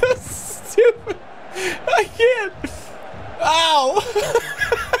is so stupid. I can't. Ow!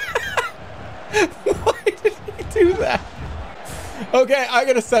 Why did he do that? Okay, I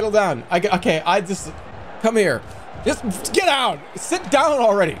gotta settle down. Okay, I just... come here. Just get down. Sit down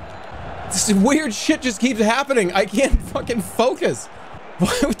already. This weird shit just keeps happening. I can't fucking focus.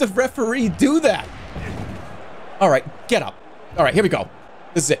 Why would the referee do that? All right, get up. All right, here we go.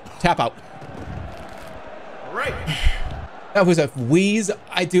 This is it. Tap out. All right. That was a wheeze.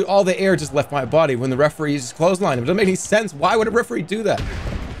 All the air just left my body when the referee's clothesline. It doesn't make any sense. Why would a referee do that?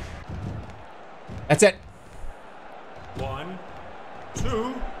 That's it. 1,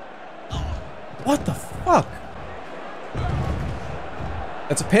 2. What the fuck?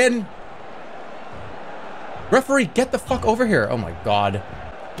 That's a pin. Referee, get the fuck over here. Oh my god.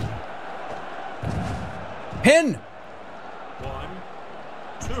 Pin. 1,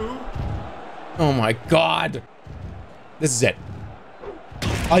 2. Oh my god. This is it.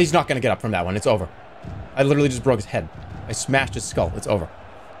 Oh, he's not gonna get up from that one. It's over. I literally just broke his head. I smashed his skull. It's over.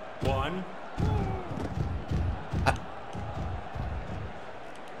 1.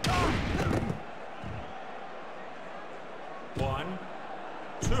 One,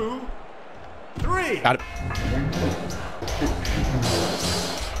 2, 3. Got it.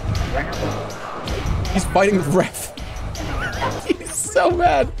 He's fighting the ref. He's so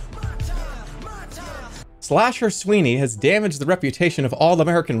mad. Slasher Sweeny has damaged the reputation of All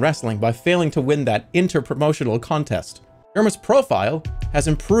American Wrestling by failing to win that inter-promotional contest. Jerma's profile has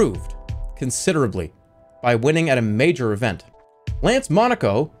improved considerably by winning at a major event. Lance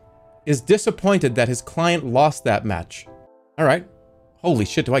Monaco is disappointed that his client lost that match. All right. Holy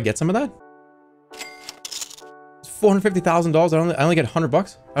shit, do I get some of that? It's $450,000. I only get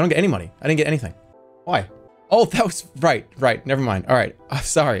 $100. I don't get any money. I didn't get anything. Why? Oh, that was right. Never mind. All right. I'm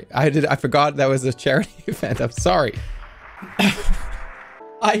sorry. I forgot that was a charity event. I'm sorry.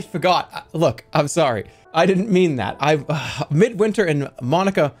 I forgot. Look, I'm sorry. I didn't mean that. Midwinter and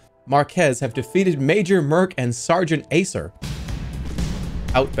Monica Marquez have defeated Major Merc and Sergeant Acer.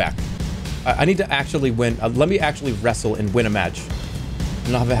 Outback. I need to actually win. Let me actually wrestle and win a match.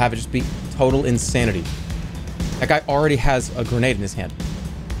 And not have it just be total insanity. That guy already has a grenade in his hand.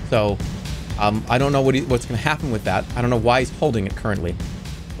 So, I don't know what's going to happen with that. I don't know why he's holding it currently.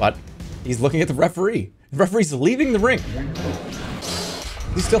 But he's looking at the referee. The referee's leaving the ring.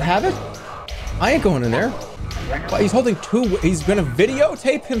 Does he still have it? I ain't going in there. Well, he's holding two. He's going to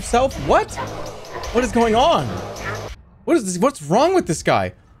videotape himself? What? What is going on? What is this? What's wrong with this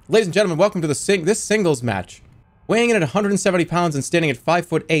guy? Ladies and gentlemen, welcome to this singles match. Weighing in at 170 pounds and standing at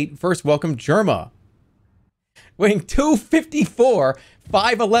 5'8", first welcome Jerma. Weighing 254,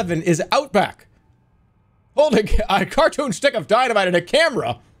 5'11" is Outback. Holding a cartoon stick of dynamite and a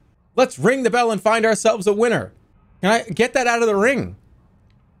camera. Let's ring the bell and find ourselves a winner. Can I get that out of the ring?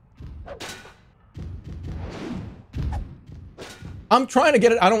 I'm trying to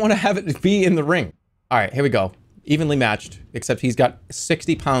get it. I don't want to have it be in the ring. All right, here we go. Evenly matched, except he's got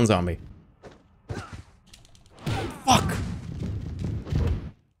 60 pounds on me. Fuck.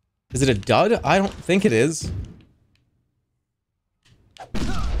 Is it a dud? I don't think it is.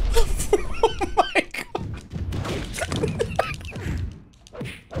 Oh my god.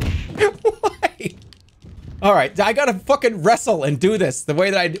 Why? All right, I gotta fucking wrestle and do this the way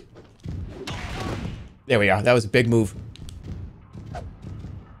that I do. There we are. That was a big move.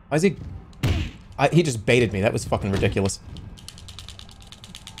 Why is he... he just baited me. That was fucking ridiculous.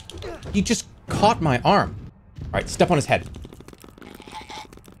 He just caught my arm. All right, step on his head.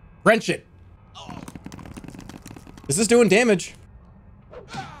 Wrench it. This is doing damage.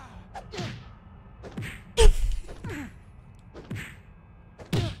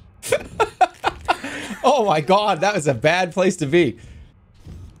 Oh my god, that was a bad place to be.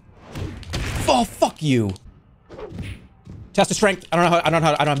 Oh, fuck you. Test of strength. I don't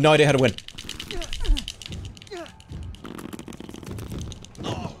have no idea how to win.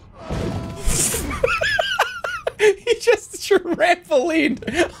 He just trampolined.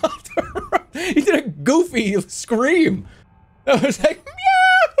 He did a goofy scream. I was like,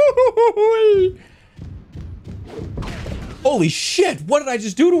 meow. Holy shit, what did I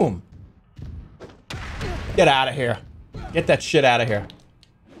just do to him? Get out of here. Get that shit out of here.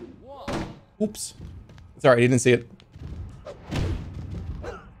 Oops. Sorry, he didn't see it.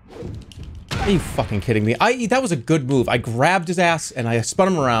 Are you fucking kidding me? That was a good move. I grabbed his ass and I spun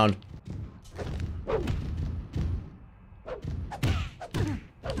him around.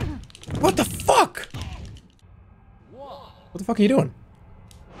 What the fuck? What the fuck are you doing?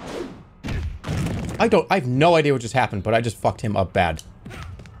 I have no idea what just happened, but I just fucked him up bad.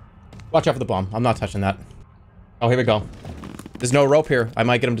 Watch out for the bomb. I'm not touching that. Oh, here we go. There's no rope here. I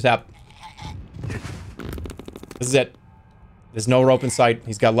might get him to tap. This is it. There's no rope in sight.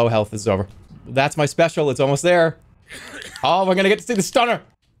 He's got low health. This is over. That's my special. It's almost there. Oh, we're gonna get to see the stunner.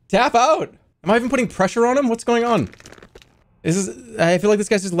 Tap out. Am I even putting pressure on him? What's going on? I feel like this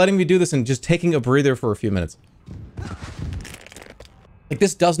guy's just letting me do this and just taking a breather for a few minutes. Like,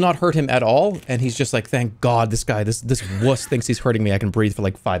 this does not hurt him at all, and he's just like, thank God, this guy, this wuss thinks he's hurting me. I can breathe for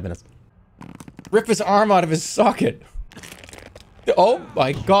like 5 minutes. Rip his arm out of his socket. Oh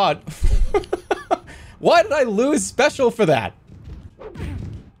my God. Why did I lose special for that?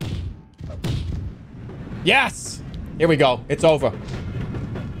 Yes! Here we go. It's over.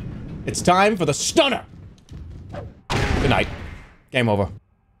 It's time for the stunner. Good night. Game over.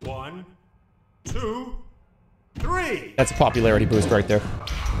 1, 2, 3. That's a popularity boost right there.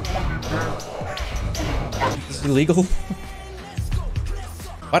 Is it illegal?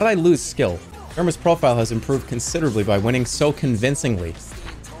 Why did I lose skill? Jerma's profile has improved considerably by winning so convincingly.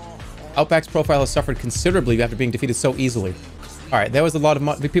 Outback's profile has suffered considerably after being defeated so easily. Alright, there was a lot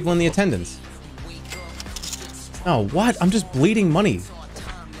of people in the attendance. Oh, what? I'm just bleeding money.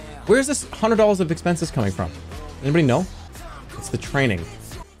 Where's this $100 of expenses coming from? Anybody know? It's the training.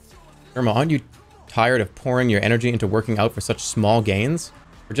 Jerma, aren't you tired of pouring your energy into working out for such small gains?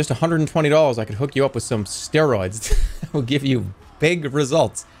 For just $120, I could hook you up with some steroids that will give you big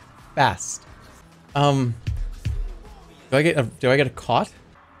results fast. Do I get a caught?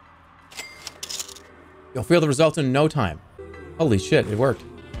 You'll feel the results in no time. Holy shit, it worked.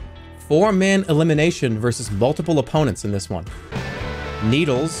 4-man elimination versus multiple opponents in this one.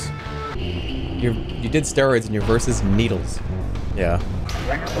 Needles. You did steroids and you're versus needles. Yeah.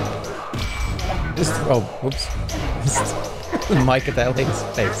 Oh, whoops. The mic at that lady's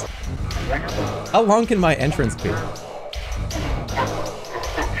face. How long can my entrance be?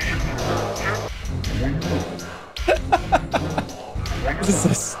 This is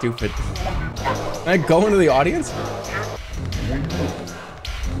so stupid. Can I go into the audience?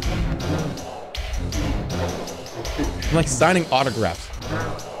 I'm like signing autographs.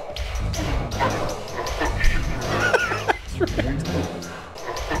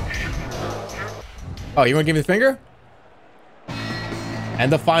 Oh, you want to give me the finger?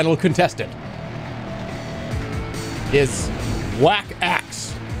 And the final contestant is Whack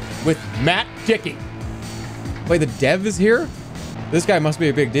Axe with Matt Dickey. Wait, the dev is here? This guy must be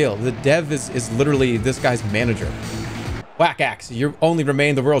a big deal. The dev is literally this guy's manager. Whack Axe, you only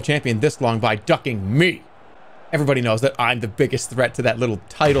remained the world champion this long by ducking me. Everybody knows that I'm the biggest threat to that little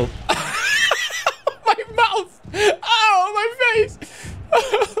title. My mouth! Ow, my face!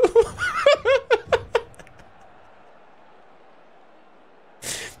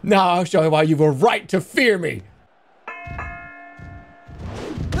 Now I'll show you why you were right to fear me.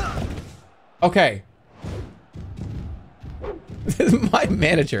 Okay. My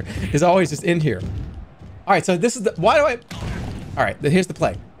manager is always just in here. All right, so this is the, why do I, all right, here's the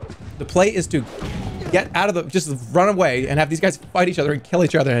play. The play is to get out of the, just run away and have these guys fight each other and kill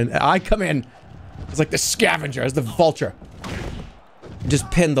each other. And I come in as like the scavenger, as the vulture. Just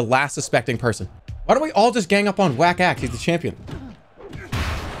pin the last suspecting person. Why don't we all just gang up on Whack Axe? He's the champion.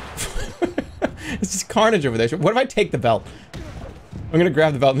 It's just carnage over there. What if I take the belt? I'm gonna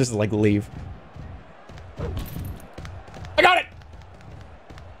grab the belt and just like leave. I got it!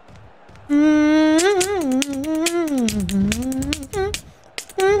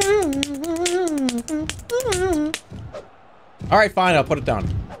 All right, fine, I'll put it down.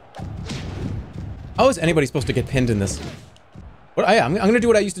 How is anybody supposed to get pinned in this? What? Oh, yeah, I'm gonna do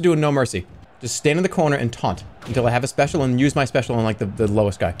what I used to do in No Mercy. Just stand in the corner and taunt until I have a special and use my special on like the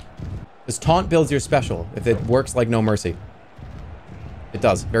lowest guy. This taunt builds your special if it works like No Mercy. It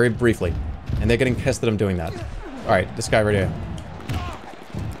does, very briefly. And they're getting pissed that I'm doing that. All right, this guy right here.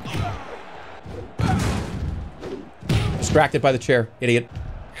 Distracted by the chair, idiot.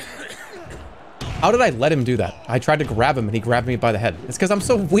 How did I let him do that? I tried to grab him and he grabbed me by the head. It's because I'm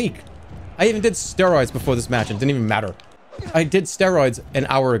so weak. I even did steroids before this match and it didn't even matter. I did steroids an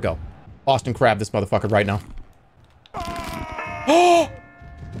hour ago. Austin Crab this motherfucker right now. Oh!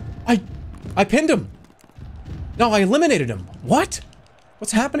 I pinned him. No, I eliminated him. What?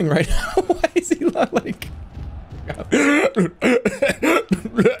 What's happening right now? Why is he like...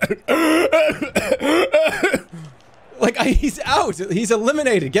 Like, he's out. He's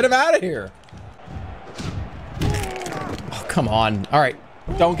eliminated. Get him out of here. Oh, come on. All right.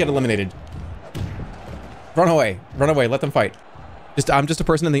 Don't get eliminated. Run away. Run away. Let them fight. I'm just a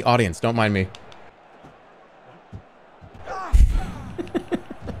person in the audience. Don't mind me.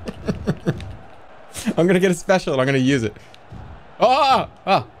 I'm gonna get a special and I'm gonna use it. Ah!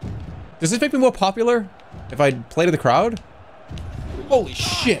 Ah! Does this make me more popular if I play to the crowd? Holy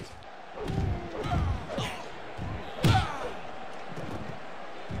shit!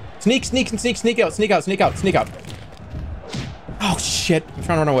 Sneak, sneak, and sneak, sneak out, sneak out, sneak out, sneak out. Oh shit! I'm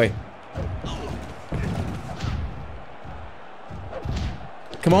trying to run away.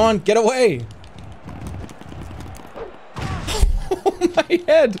 Come on, get away! Oh, my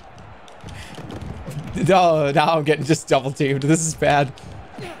head! No, now I'm getting just double teamed. This is bad.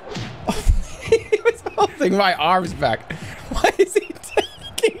 He was holding my arms back. Why is he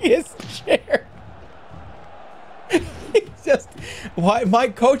taking his chair? He just... Why? My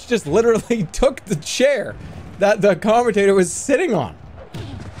coach just literally took the chair that the commentator was sitting on.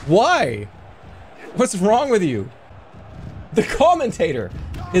 Why? What's wrong with you? The commentator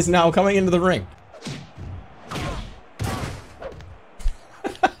is now coming into the ring.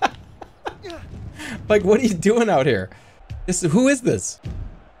 Like, what are you doing out here? Who is this?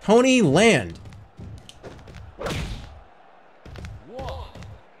 Tony Land.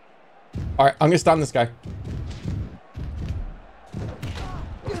 All right, I'm gonna stun this guy.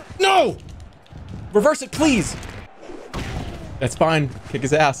 No! Reverse it, please. That's fine. Kick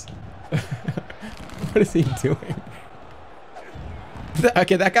his ass. What is he doing?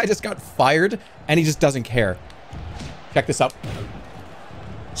 Okay, that guy just got fired, and he just doesn't care. Check this out.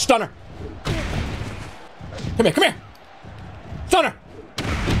 Stunner. Come here, come here. Stunner.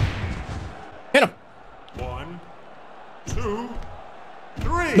 Hit him. 1, 2,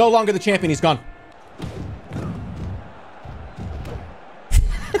 3. No longer the champion, he's gone.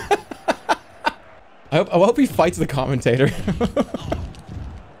 I hope he fights the commentator.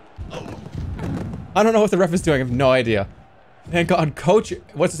 I don't know what the ref is doing. I have no idea. Thank God, Coach...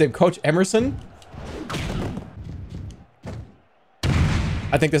 What's his name? Coach Emerson?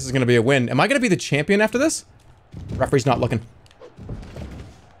 I think this is going to be a win. Am I going to be the champion after this? Referee's not looking.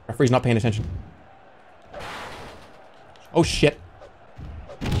 Referee's not paying attention. Oh, shit.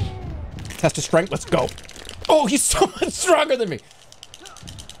 Test of strength. Let's go. Oh, he's so much stronger than me.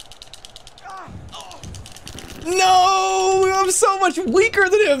 No! I'm so much weaker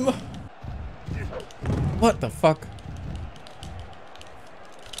than him! What the fuck?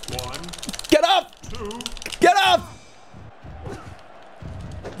 1, Get up! 2, Get up!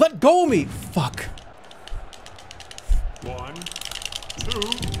 Let go of me! Fuck. 1, 2.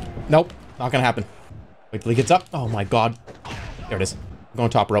 Nope. Not gonna happen. Wait till he gets up. Oh my god. There it is. I'm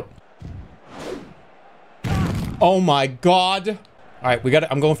going top rope. Oh my god. Alright, we got it.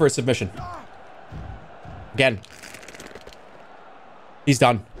 I'm going for a submission. Again. He's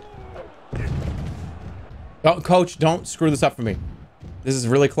done. Oh, Coach, don't screw this up for me. This is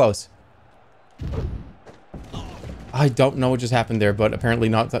really close. I don't know what just happened there, but apparently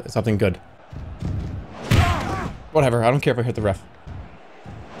not something good. Whatever, I don't care if I hit the ref.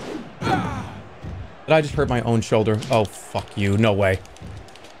 Did I just hurt my own shoulder? Oh, fuck you. No way.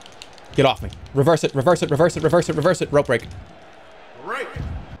 Get off me. Reverse it, reverse it, reverse it, reverse it, reverse it. Rope break. Break.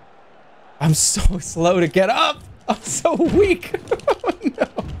 I'm so slow to get up. I'm so weak. Oh, no.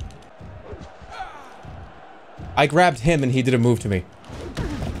 I grabbed him and he did a move to me.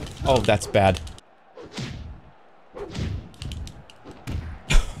 Oh, that's bad.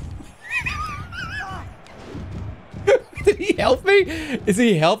 Did he help me? Is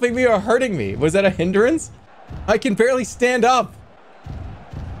he helping me or hurting me? Was that a hindrance? I can barely stand up.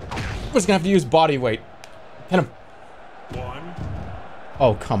 I'm just gonna have to use body weight. Hit him. 1,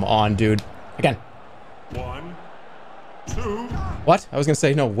 Oh, come on, dude. Again. 1, 2. What? I was gonna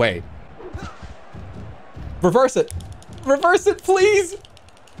say, no way. Reverse it. Reverse it, please.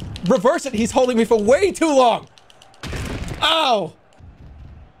 Reverse it. He's holding me for way too long. Ow.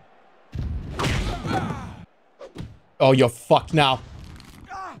 Oh, you're fucked now.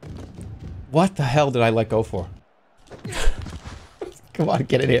 What the hell did I let go for? Come on,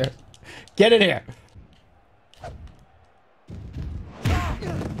 get in here. Get in here.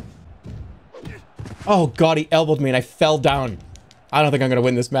 Oh, God, he elbowed me and I fell down. I don't think I'm going to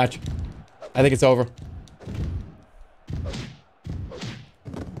win this match. I think it's over.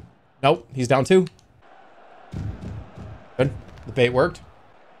 Nope, he's down too. Good. The bait worked.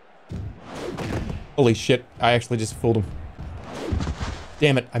 Holy shit, I actually just fooled him.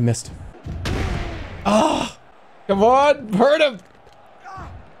 Damn it, I missed. Ah! Come on, hurt him!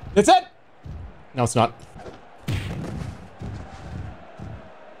 That's it! No, it's not.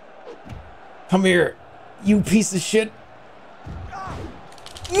 Come here, you piece of shit.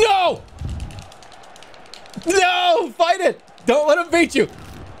 No! No! Fight it! Don't let him beat you!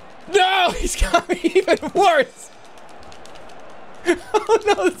 No! He's got me even worse! Oh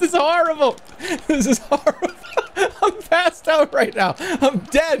no, this is horrible! This is horrible! I'm passed out right now! I'm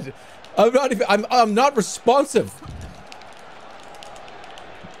dead! I'm not even- I'm not responsive!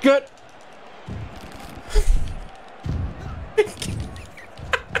 Good!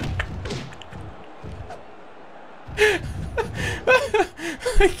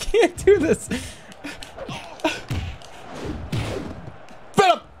 I can't do this! Fit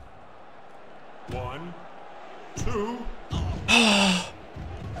him! 1, 2.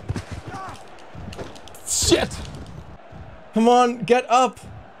 Shit! Come on, get up!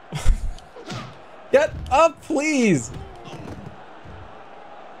 Get up, please!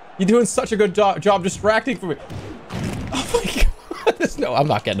 You're doing such a good job distracting for me. Oh my god! No, I'm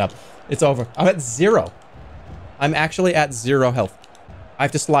not getting up. It's over. I'm at 0. I'm actually at 0 health. I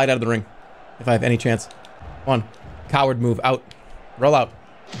have to slide out of the ring if I have any chance. Come on. Coward move. Out. Roll out.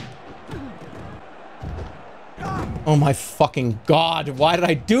 Oh my fucking god. Why did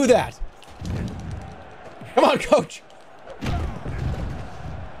I do that? Come on, coach.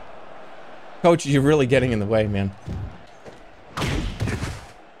 Coach, you're really getting in the way, man.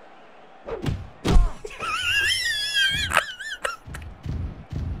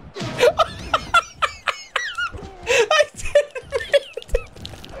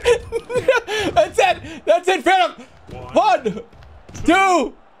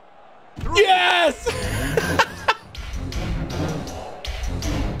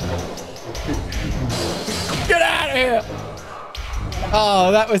 Yeah.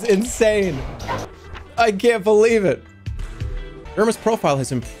 Oh, that was insane. I can't believe it. Jerma's profile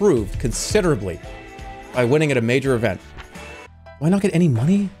has improved considerably by winning at a major event. Do I not get any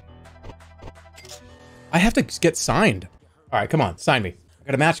money? I have to get signed. All right, come on, sign me. I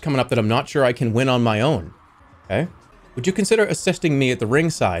got a match coming up that I'm not sure I can win on my own. Okay. Would you consider assisting me at the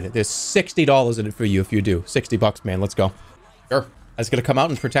ringside? There's $60 in it for you if you do. 60 bucks, man. Let's go. Sure. I was gonna come out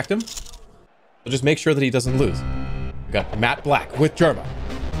and protect him. So just make sure that he doesn't lose. We got Matt Black with Jerma.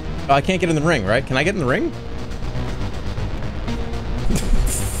 Oh, I can't get in the ring, right? Can I get in the ring?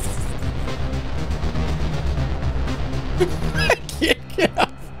 I can't get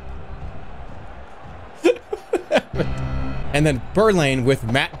up. And then Berlaine with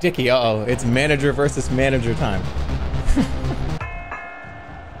Matt Dickey. Uh-oh, it's manager versus manager time.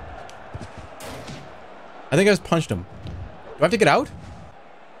 I think I just punched him. Do I have to get out?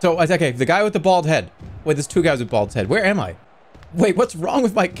 So, okay, the guy with the bald head. Wait, there's two guys with bald head. Where am I? Wait, what's wrong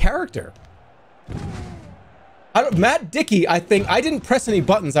with my character? Matt Dickey, I think, I didn't press any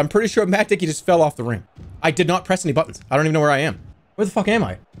buttons. I'm pretty sure Matt Dickey just fell off the ring. I did not press any buttons. I don't even know where I am. Where the fuck am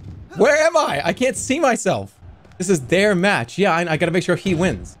I? Where am I? I can't see myself. This is their match. Yeah, I gotta make sure he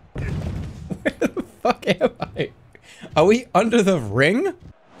wins. Where the fuck am I? Are we under the ring?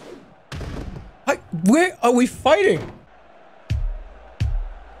 Where are we fighting?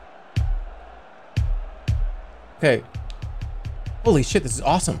 Okay. Holy shit, this is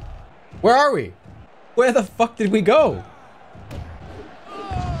awesome. Where are we? Where the fuck did we go?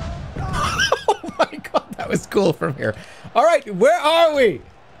 Oh my god, that was cool from here. All right, where are we?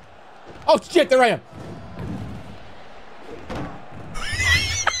 Oh shit, there I am.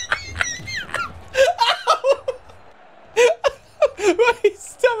 My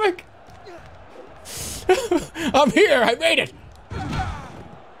stomach. I'm here, I made it.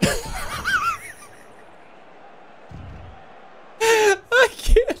 I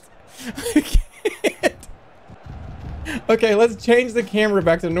can't. Okay, let's change the camera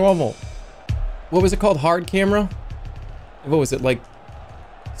back to normal. What was it called? Hard camera? What was it, like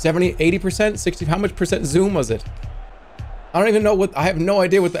 70, 80%, 60? How much percent zoom was it? I don't even know what, I have no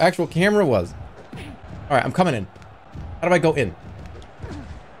idea what the actual camera was. All right, I'm coming in. How do I go in?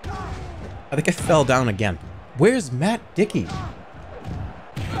 I think I fell down again. Where's Matt Dickey?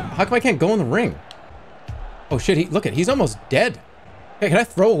 How come I can't go in the ring? Oh shit, look at, he's almost dead. Hey, can I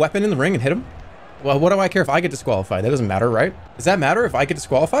throw a weapon in the ring and hit him? Well, what do I care if I get disqualified? That doesn't matter, right? Does that matter if I get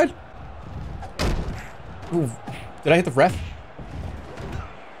disqualified? Ooh, did I hit the ref?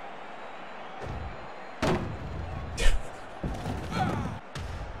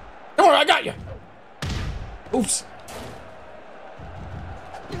 Don't worry, I got you. Oops.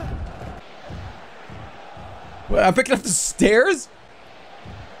 What, I'm picking up the stairs?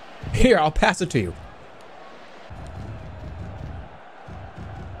 Here, I'll pass it to you.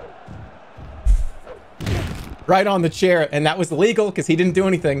 Right on the chair, and that was illegal because he didn't do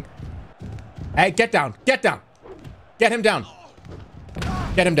anything. Hey, get down, get down. Get him down.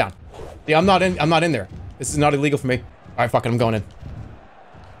 Get him down. Yeah, I'm not in there. This is not illegal for me. All right, fuck it, I'm going in.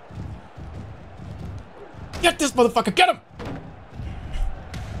 Get this motherfucker, get him!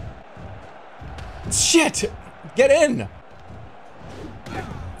 Shit! Get in!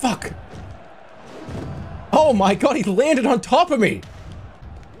 Fuck. Oh my god, he landed on top of me!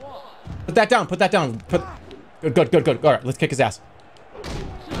 Put that down, put that down. Good. All right, let's kick his ass.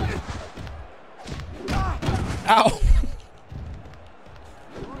 Ow!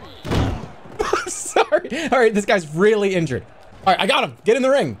 Sorry. All right, this guy's really injured. All right, I got him. Get in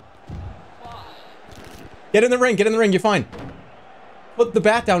the ring. Get in the ring. Get in the ring. You're fine. Put the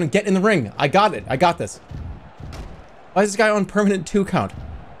bat down and get in the ring. I got it. I got this. Why is this guy on permanent 2 count?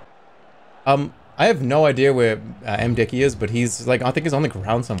 I have no idea where M. Dickey is, but he's like, I think he's on the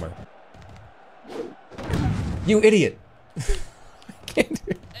ground somewhere. You idiot. I can't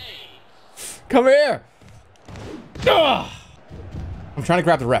do it. Come here. Ugh. I'm trying to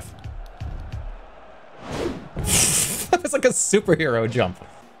grab the ref. That's like a superhero jump.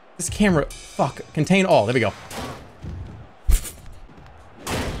 This camera, fuck, contain all. There we go.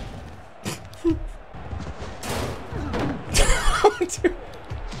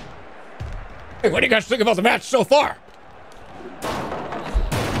 Hey, what do you guys think about the match so far?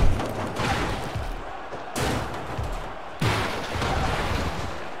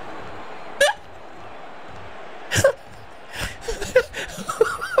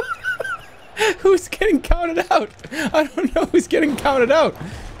 Who's getting counted out? I don't know who's getting counted out.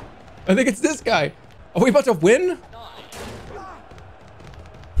 I think it's this guy. Are we about to win?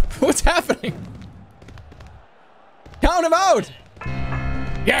 What's happening? Count him out!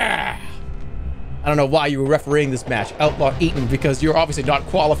 Yeah! I don't know why you were refereeing this match. Outlaw Eaton, because you're obviously not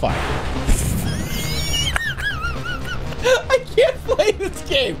qualified. I can't play this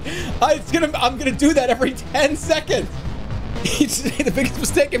game. I'm gonna do that every 10 seconds. It's the biggest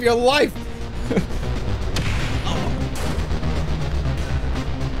mistake of your life.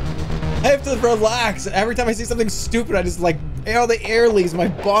 I have to relax. Every time I see something stupid, I just like, all the air leaves my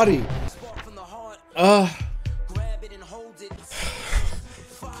body.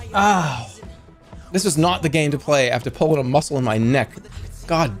 Ow. This is not the game to play after pulling a muscle in my neck.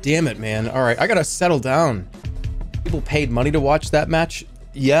 God damn it, man. All right, I gotta settle down. People paid money to watch that match.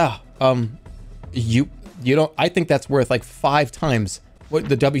 Yeah. You don't. I think that's worth like 5 times what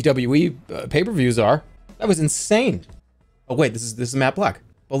the WWE pay-per-views are. That was insane. Oh wait, this is Matt Black.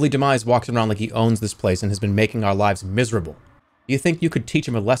 Bully Demise walks around like he owns this place and has been making our lives miserable. Do you think you could teach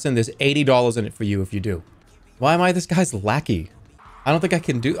him a lesson? There's $80 in it for you if you do. Why am I this guy's lackey? I don't think I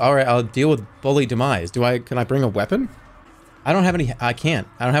can do. All right, I'll deal with Bully Demise. Can I bring a weapon? I don't have any. I can't.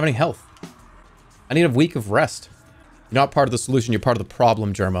 I don't have any health. I need a week of rest. You're not part of the solution. You're part of the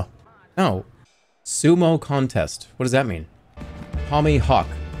problem, Jerma. No. Sumo contest. What does that mean? Tommy Hawk.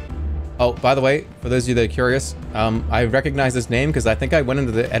 Oh, by the way, for those of you that are curious, I recognize this name because I think I went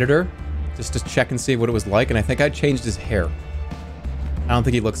into the editor just to check and see what it was like, and I think I changed his hair. I don't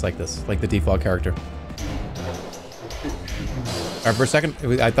think he looks like this, like the default character. For a second,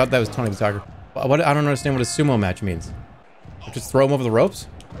 I thought that was Tony the Tiger. What? I don't understand what a sumo match means. Just throw him over the ropes?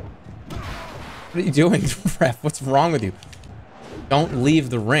 What are you doing, ref? What's wrong with you? Don't leave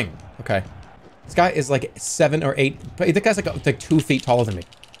the ring. Okay. This guy is like 7 or 8. That guy's like 2 feet taller than me.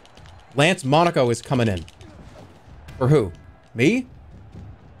 Lance Monaco is coming in. For who? Me?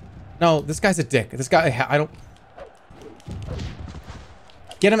 No, this guy's a dick. This guy, I don't...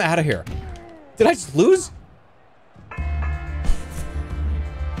 Get him out of here. Did I just lose?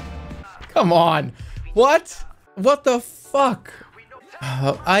 Come on. What? What the fuck?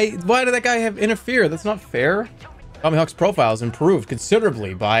 Why did that guy have interfere? That's not fair. Tommy Hawk's profile is improved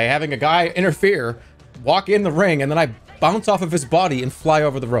considerably by having a guy interfere, walk in the ring, and then I bounce off of his body and fly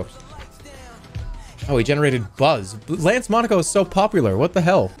over the ropes. Oh, he generated buzz. Lance Monaco is so popular. What the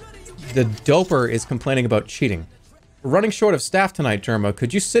hell? The doper is complaining about cheating. We're running short of staff tonight, Jerma.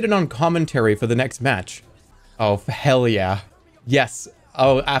 Could you sit in on commentary for the next match? Oh, hell yeah. Yes.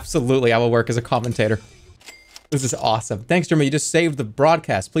 Oh, absolutely. I will work as a commentator. This is awesome. Thanks, Jerma. You just saved the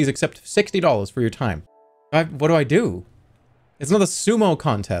broadcast. Please accept $60 for your time. What do I do? It's another sumo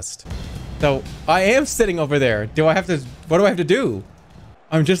contest. So, I am sitting over there. What do I have to do?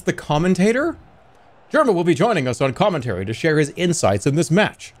 I'm just the commentator? Jerma will be joining us on commentary to share his insights in this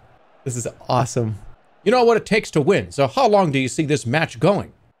match. This is awesome. You know what it takes to win, so how long do you see this match going?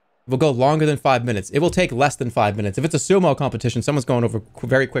 It will go longer than 5 minutes. It will take less than 5 minutes. If it's a sumo competition, someone's going over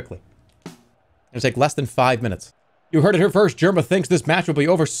very quickly. It'll take less than 5 minutes. You heard it here first. Jerma thinks this match will be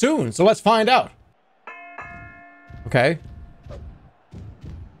over soon, so let's find out. Okay.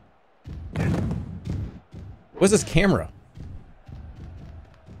 What's this camera?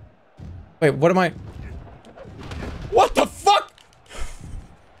 Wait, what am I... What the fuck?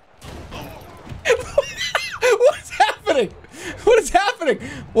 What is happening? What is happening?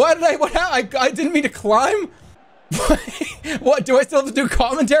 Why did I didn't mean to climb? What, do I still have to do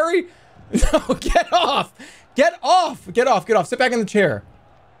commentary? No, get off! Get off! Get off, get off. Sit back in the chair.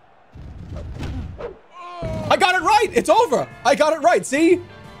 I got it right! It's over! I got it right, see?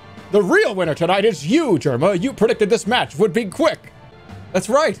 The real winner tonight is you, Jerma. You predicted this match would be quick. That's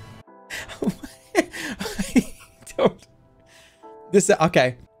right. Don't.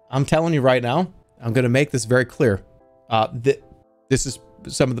 Okay. I'm telling you right now. I'm gonna make this very clear. This is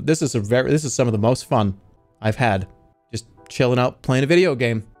some of the most fun I've had. Just chilling out, playing a video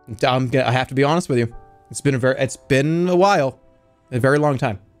game. I have to be honest with you. It's been a while, a very long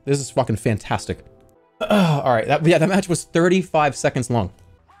time. This is fucking fantastic. All right. That match was 35 seconds long.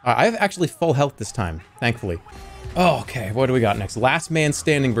 I have actually full health this time, thankfully. Oh, okay, what do we got next? Last Man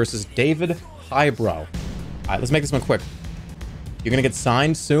Standing versus David Hybrow. All right, let's make this one quick. You're gonna get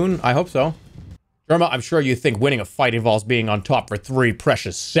signed soon? I hope so. Jerma, I'm sure you think winning a fight involves being on top for 3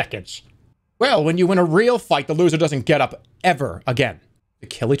 precious seconds. Well, when you win a real fight, the loser doesn't get up ever again. To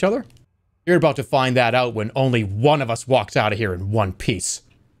kill each other? You're about to find that out when only one of us walks out of here in one piece.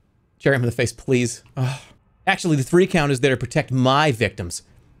 Cherry him in the face, please. Ugh. Actually, the 3 count is there to protect my victims.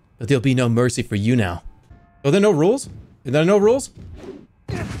 But there'll be no mercy for you now. Are there no rules? Are there no rules?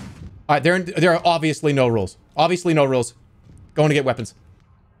 Alright, there are obviously no rules. Obviously no rules. Going to get weapons.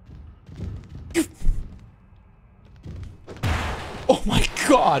 Oh my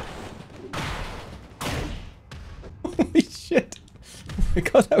god! Holy shit. Oh my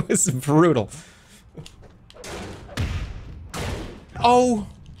god, that was brutal.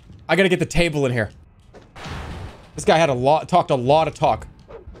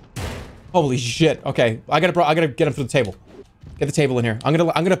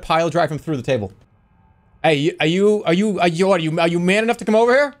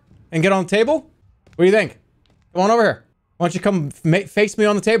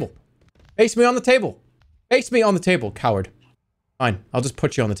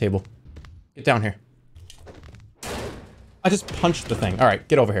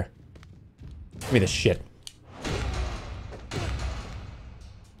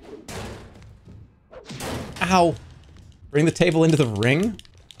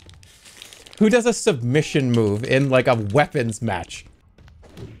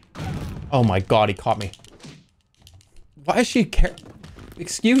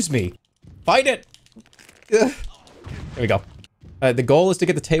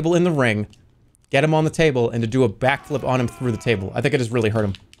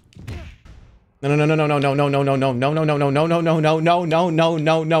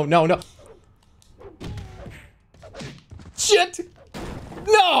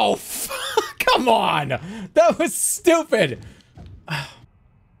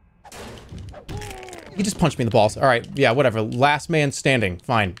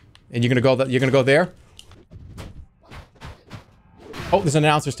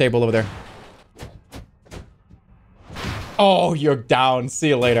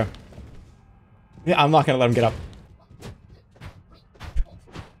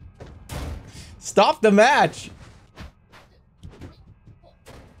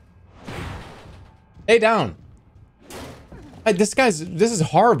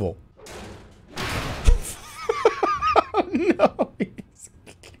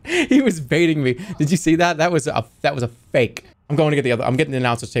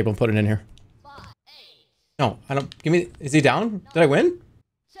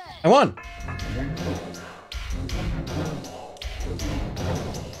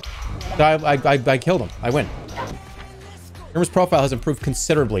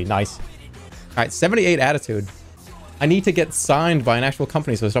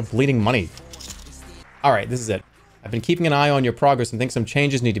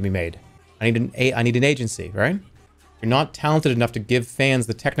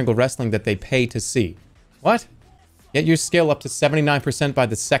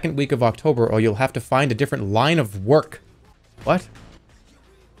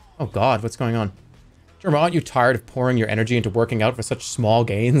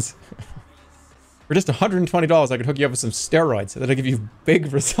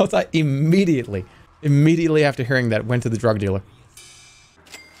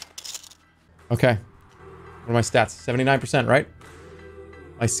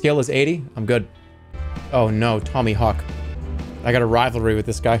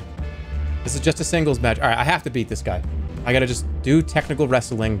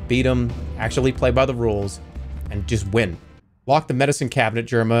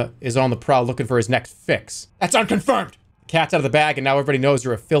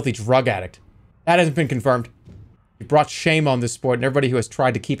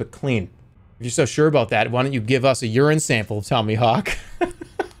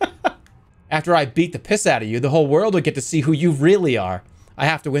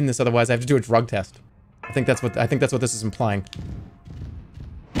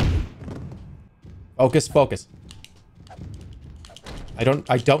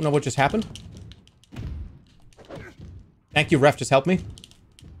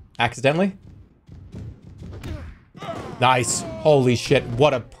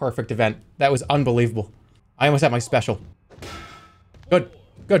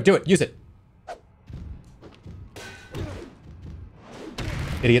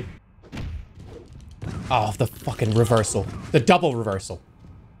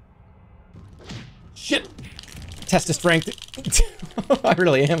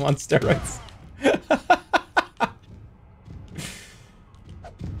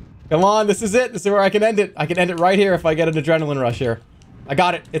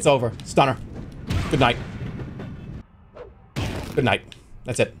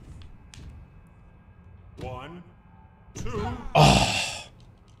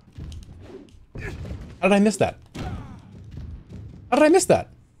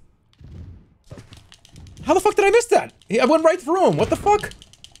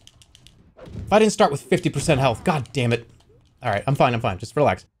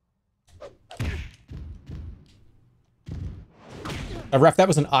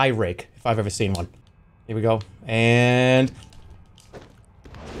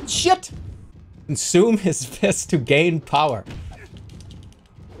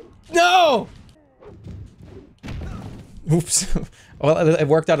 No! Oops. Well, it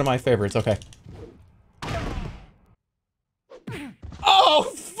worked out in my favor. It's okay. Oh,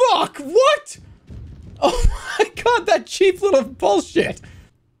 fuck! What? Oh my god, that cheap little bullshit!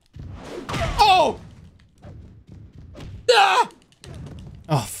 Oh! Ah!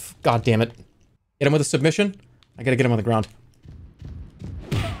 Oh, god damn it. Get him with a submission? I gotta get him on the ground.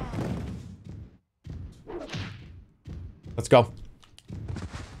 Let's go.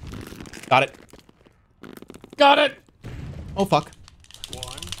 Got it. Got it! Oh, fuck.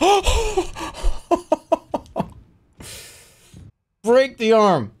 Break the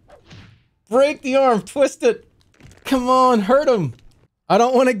arm. Break the arm. Twist it. Come on, hurt him. I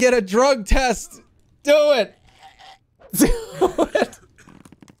don't want to get a drug test. Do it. Do it.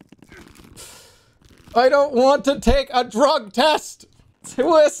 I don't want to take a drug test.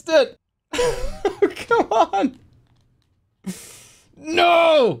 Twist it. Come on.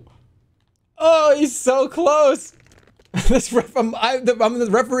 No. Oh, he's so close. This I'm the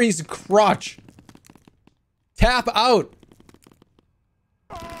referee's crotch. Tap out.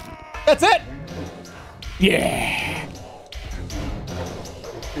 That's it. Yeah.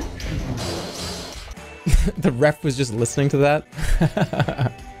 The ref was just listening to that.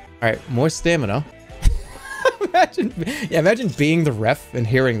 All right, more stamina. Imagine being the ref and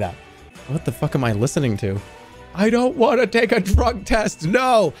hearing that. What the fuck am I listening to? I don't want to take a drug test.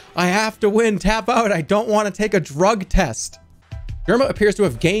 No, I have to win. Tap out. I don't want to take a drug test. Jerma appears to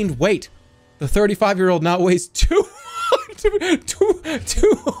have gained weight. The 35-year-old now weighs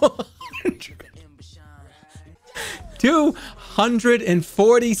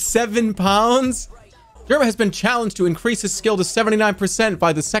 247 pounds. Jerma has been challenged to increase his skill to 79%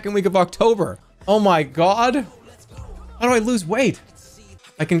 by the second week of October. Oh my god. How do I lose weight?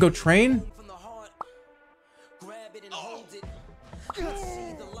 I can go train?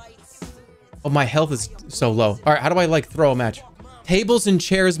 Oh, my health is so low. All right, how do I, like, throw a match? Tables and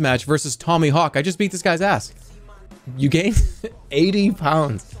chairs match versus Tommy Hawk. I just beat this guy's ass. You gained 80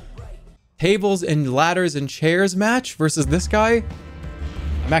 pounds. Tables and ladders and chairs match versus this guy?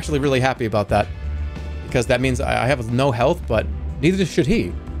 I'm actually really happy about that. Because that means I have no health, but neither should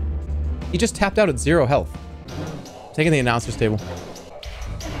he. He just tapped out at 0 health. Taking the announcer's table.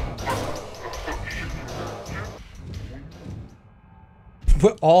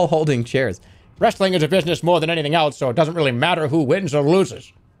 We're all holding chairs. Wrestling is a business more than anything else, so it doesn't really matter who wins or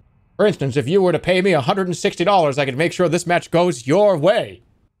loses. For instance, if you were to pay me $160, I could make sure this match goes your way.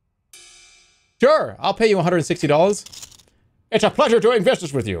 Sure, I'll pay you $160. It's a pleasure doing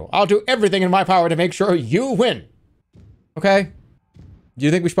business with you. I'll do everything in my power to make sure you win. Okay. Do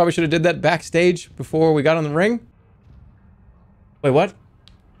you think we probably should have did that backstage before we got on the ring? Wait, what?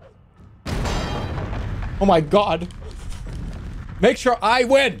 Oh my god. Make sure I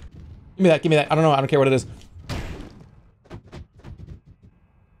win. Give me that. Give me that. I don't know. I don't care what it is.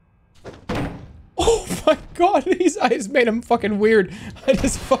 Oh my god. These eyes made him fucking weird. I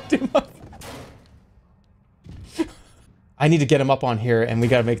just fucked him up. I need to get him up on here, and we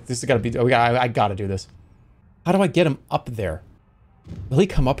gotta make this. Gotta be. I gotta do this. How do I get him up there? Will he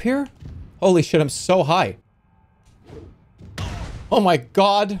come up here? Holy shit! I'm so high. Oh my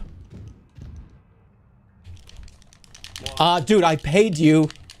god. Dude, I paid you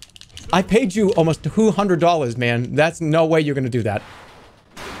almost $200, man. That's no way you're gonna do that.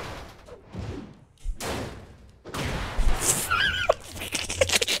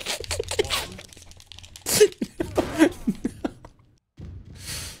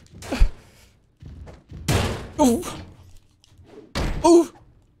 Ooh. Ooh.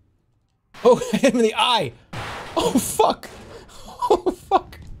 Oh, hit him in the eye. Oh, fuck. Oh,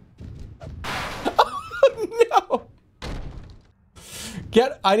 fuck. Oh, no.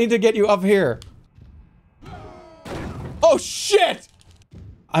 I need to get you up here. Oh, shit.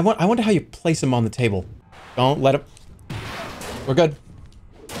 I wonder how you place him on the table. Don't let him. We're good.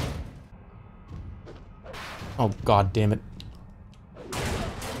 Oh, god damn it. I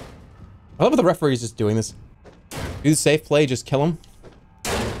love how the referee's just doing this. Do the safe play, just kill him.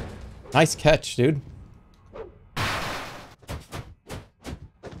 Nice catch, dude.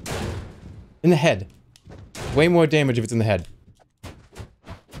 In the head. Way more damage if it's in the head.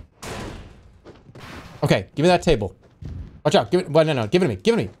 Okay, give me that table. Watch out. Give it. Well, no. Give it to me.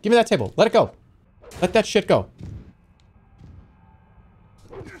 Give it to me. Give me that table. Let it go. Let that shit go.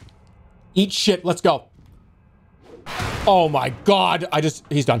 Eat shit. Let's go. Oh my god.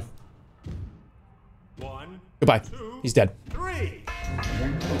 He's done. Goodbye. 2, He's dead. 3.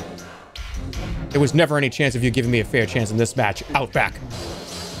 There was never any chance of you giving me a fair chance in this match. Outback.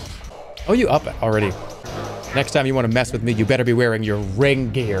 Oh, you up already. Next time you want to mess with me, you better be wearing your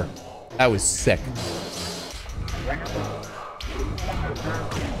ring gear. That was sick.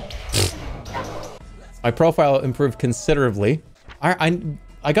 My profile improved considerably.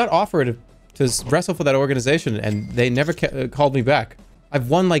 I got offered to wrestle for that organization, and they never called me back. I've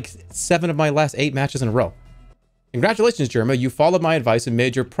won like 7 of my last 8 matches in a row. Congratulations, Jerma. You followed my advice and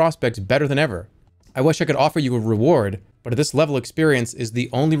made your prospects better than ever. I wish I could offer you a reward, but at this level, experience is the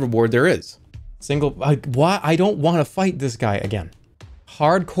only reward there is. Why? I don't want to fight this guy again.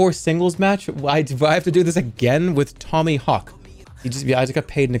 Hardcore singles match? Do I have to do this again with Tommy Hawk? I just got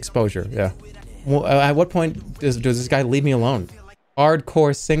paid an exposure. Yeah. Well, at what point does this guy leave me alone?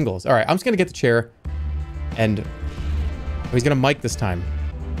 Hardcore singles. All right, I'm just gonna get the chair, and he's gonna mic this time.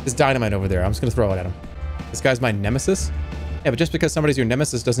 There's dynamite over there. I'm just gonna throw it at him. This guy's my nemesis. Yeah, but just because somebody's your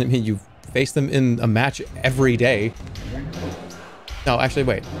nemesis doesn't mean you face them in a match every day. No, actually,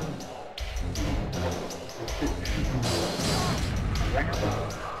 wait.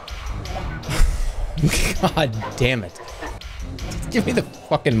 God damn it. Give me the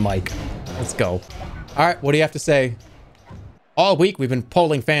fucking mic. Let's go. All right, what do you have to say? All week, we've been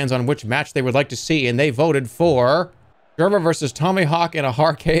polling fans on which match they would like to see, and they voted for Jerma versus Tommy Hawk in a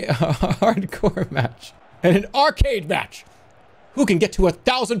hardcore match. And an arcade match. Who can get to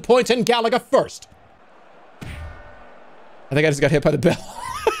 1,000 points in Galaga first? I think I just got hit by the bell.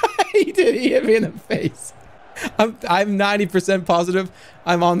 He did. He hit me in the face. I'm 90% positive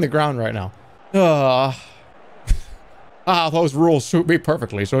I'm on the ground right now. Those rules suit me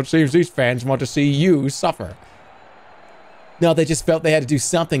perfectly, so it seems these fans want to see you suffer. No, they just felt they had to do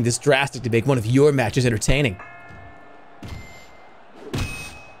something this drastic to make one of your matches entertaining.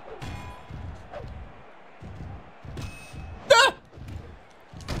 Ah!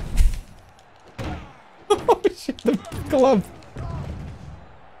 Oh shit, the glove.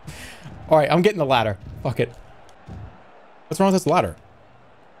 Alright, I'm getting the ladder. Fuck it. What's wrong with this ladder?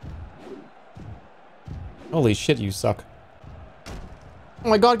 Holy shit, you suck. Oh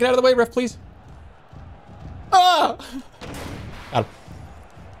my god, get out of the way, ref, please. Ah! Got him.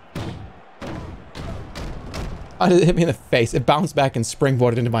 Oh, it hit me in the face. It bounced back and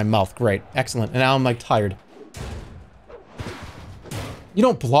springboarded into my mouth. Great. Excellent. And now I'm like tired. You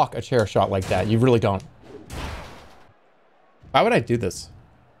don't block a chair shot like that. You really don't. Why would I do this?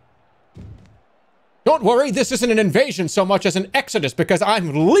 Don't worry, this isn't an invasion so much as an exodus because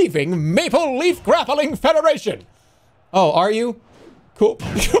I'm leaving Maple Leaf Grappling Federation. Oh, are you? Cool.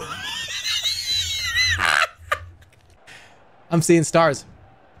 I'm seeing stars.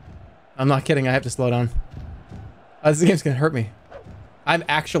 I'm not kidding. I have to slow down. This game's gonna hurt me. I'm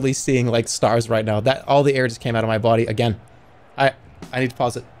actually seeing like stars right now. That all the air just came out of my body again. I need to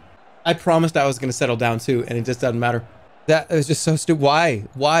pause it. I promised I was gonna settle down too, and it just doesn't matter. That was just so stupid. Why?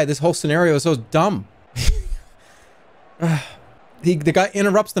 Why? This whole scenario is so dumb. The guy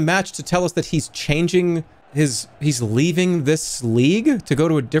interrupts the match to tell us that he's changing he's leaving this league to go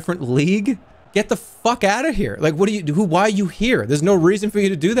to a different league. Get the fuck out of here. Like, what do you do? Why are you here? There's no reason for you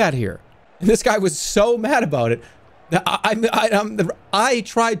to do that here. And this guy was so mad about it. I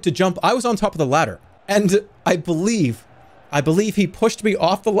tried to jump. I was on top of the ladder. And I believe he pushed me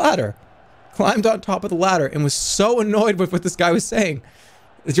off the ladder, climbed on top of the ladder, and was so annoyed with what this guy was saying.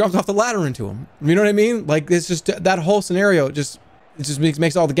 It jumped off the ladder into him. You know what I mean? Like, it's just, that whole scenario just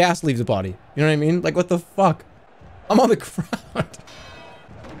makes all the gas leave the body. You know what I mean? Like, what the fuck? I'm on the ground.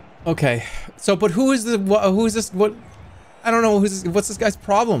 Okay. So, but who is this, what? I don't know, what's this guy's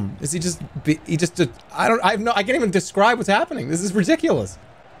problem? Is I can't even describe what's happening. This is ridiculous.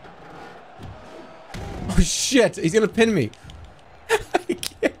 Oh shit, he's gonna pin me.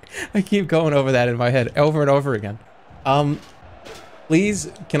 I keep going over that in my head over and over again.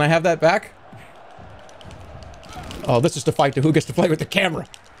 Please, can I have that back? Oh, this is the fight to who gets to play with the camera.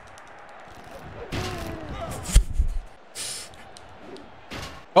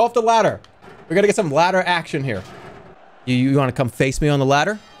 Go off the ladder. We gotta get some ladder action here. You want to come face me on the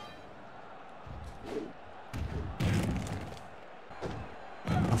ladder?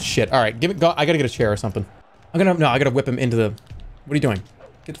 Oh shit! All right, give it. Go. I gotta get a chair or something. I gotta whip him into the. What are you doing?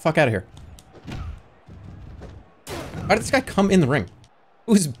 Get the fuck out of here! Why did this guy come in the ring?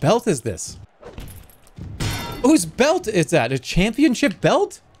 Whose belt is this? Whose belt is that? A championship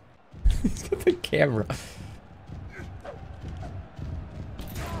belt? He's got the camera.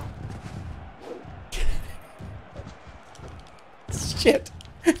 Shit.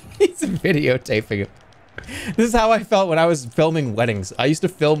 He's videotaping it. This is how I felt when I was filming weddings. I used to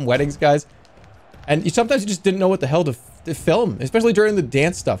film weddings, guys. And sometimes you just didn't know what the hell to film, especially during the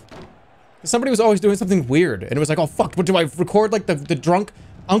dance stuff. Somebody was always doing something weird, and it was like, oh fuck, what do I record, like the drunk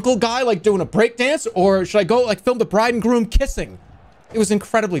uncle guy like doing a break dance, or should I go like film the bride and groom kissing? It was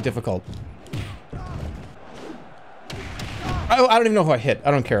incredibly difficult. I don't even know who I hit.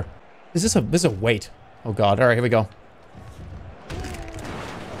 I don't care. This is a weight. Oh god. All right, here we go.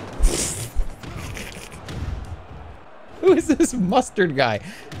 Who is this mustard guy?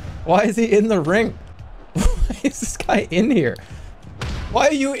 Why is he in the ring? Why is this guy in here? Why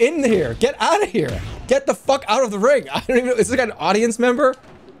are you in here? Get out of here. Get the fuck out of the ring. I don't even know. Is this guy an audience member?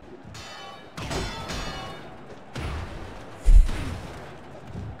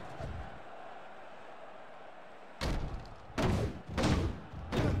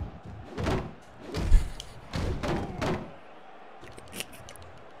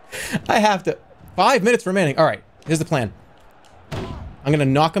 I have to. 5 minutes remaining. All right, here's the plan. I'm gonna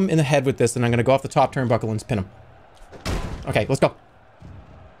knock him in the head with this, and I'm gonna go off the top turnbuckle and spin him. Okay, let's go.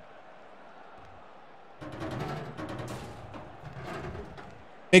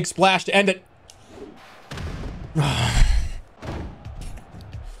 Big splash to end it. Yeah.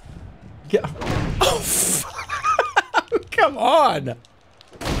 Oh, come on.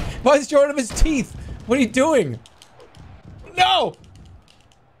 Why is he showing him his teeth? What are you doing? No!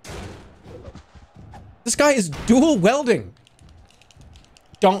 This guy is dual welding.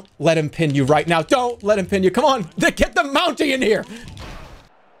 Don't let him pin you right now. Don't let him pin you. Come on. Get the Mountie in here.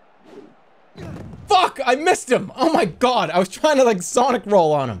 Fuck. I missed him. Oh my god. I was trying to like Sonic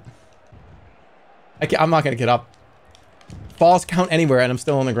roll on him. I'm not going to get up. Falls count anywhere and I'm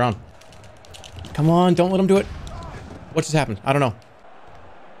still on the ground. Come on. Don't let him do it. What just happened? I don't know.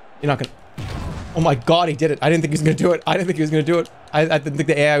 You're not going to. Oh my god. He did it. I didn't think he was going to do it. I didn't think he was going to do it. I didn't think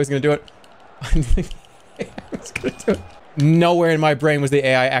the AI was going to do it. I didn't think the AI was going to do it. Nowhere in my brain was the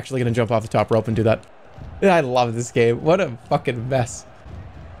AI actually going to jump off the top rope and do that. I love this game. What a fucking mess.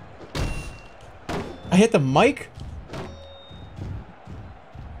 I hit the mic?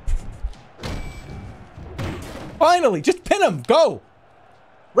 Finally! Just pin him! Go!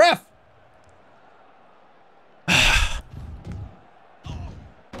 Ref!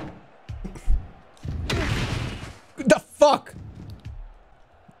 The fuck?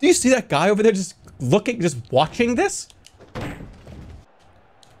 Do you see that guy over there just looking, just watching this?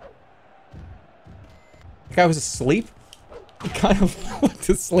 The guy was asleep? He kind of went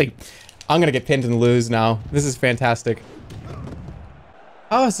to sleep. I'm gonna get pinned and lose now. This is fantastic.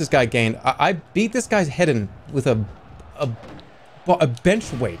 How has this guy gained? I beat this guy's head in with a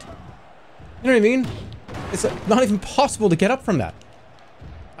bench weight. You know what I mean? It's not even possible to get up from that.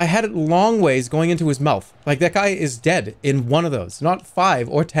 I had it long ways going into his mouth. Like, that guy is dead in one of those. Not 5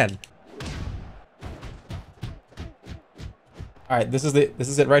 or 10. Alright, this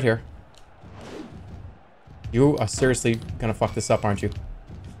is it right here. You are seriously gonna fuck this up, aren't you?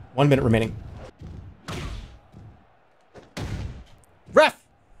 1 minute remaining. Ref!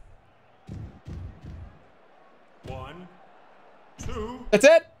 1, 2. That's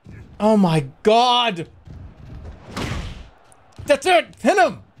it? Oh my god! That's it! Pin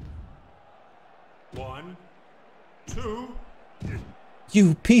him! 1, 2.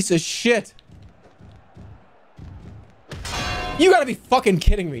 You piece of shit! You gotta be fucking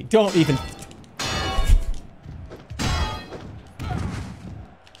kidding me. Don't even...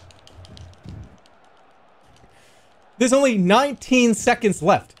 There's only 19 seconds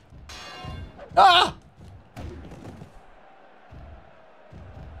left. Ah!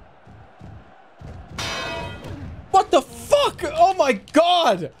 What the fuck? Oh my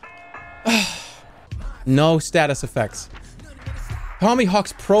god! No status effects. Tommy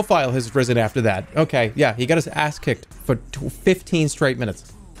Hawk's profile has risen after that. Okay, yeah, he got his ass kicked for 15 straight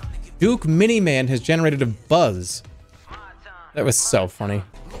minutes. Duke Miniman has generated a buzz. That was so funny.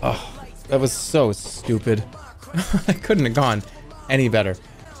 Oh, that was so stupid. I couldn't have gone any better.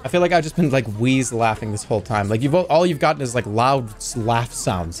 I feel like I've just been like wheeze laughing this whole time. Like all you've gotten is like loud laugh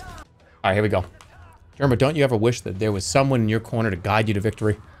sounds. All right, here we go. Jerma, don't you ever wish that there was someone in your corner to guide you to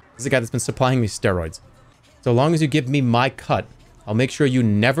victory? This is the guy that's been supplying me steroids. So long as you give me my cut, I'll make sure you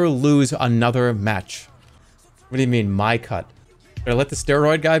never lose another match. What do you mean, my cut? Should I let the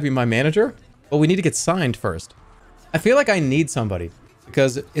steroid guy be my manager? Well, we need to get signed first. I feel like I need somebody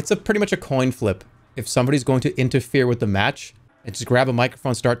because it's pretty much a coin flip. If somebody's going to interfere with the match and just grab a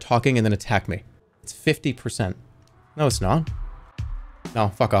microphone, start talking, and then attack me. It's 50%. No, it's not. No,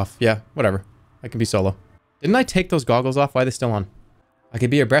 fuck off. Yeah, whatever. I can be solo. Didn't I take those goggles off? Why are they still on? I could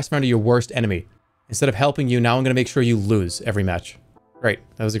be your best friend or your worst enemy. Instead of helping you, now I'm going to make sure you lose every match. Great.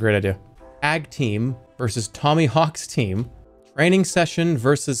 That was a great idea. Ag team versus Tommy Hawk's team. Training session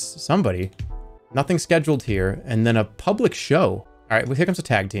versus somebody. Nothing scheduled here. And then a public show. All right, well, here comes a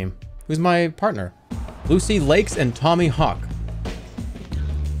tag team. Who's my partner? Lucy Lakes and Tommy Hawk.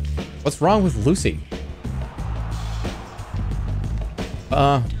 What's wrong with Lucy?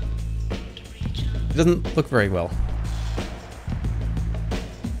 It doesn't look very well.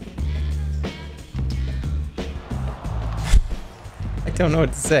 I don't know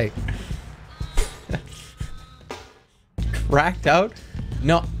what to say. Cracked out?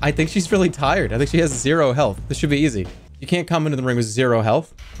 No, I think she's really tired. I think she has 0 health. This should be easy. You can't come into the ring with 0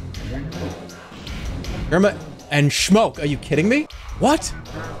 health. Jerma and Shmoke. Are you kidding me? What?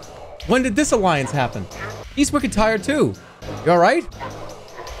 When did this alliance happen? He's wicked tired too. You alright?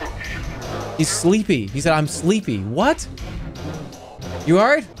 He's sleepy. He said, I'm sleepy. What? You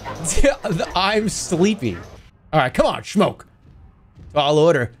alright? I'm sleepy. Alright, come on, Shmoke. All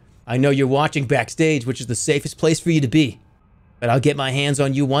order. I know you're watching backstage, which is the safest place for you to be. But I'll get my hands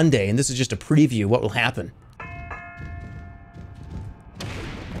on you one day, and this is just a preview of what will happen.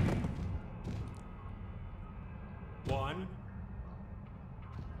 One,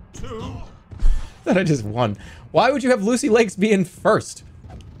 two. That I just won. Why would you have Lucy Lakes be in first?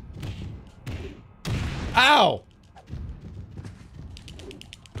 Ow!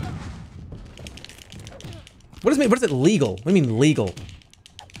 What is it legal? What do you mean legal?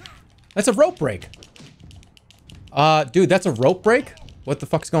 That's a rope break. Dude, that's a rope break? What the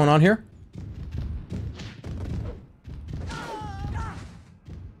fuck's going on here?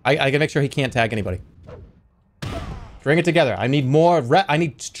 I gotta make sure he can't tag anybody. Bring it together. I need more I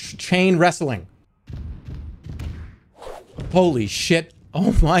need chain wrestling. Holy shit.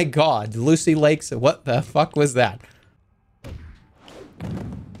 Oh my god. Lucy Lakes, what the fuck was that?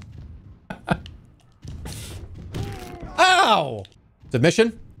 Ow!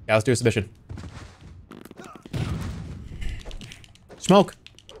 Submission? Yeah, let's do a submission. Smoke!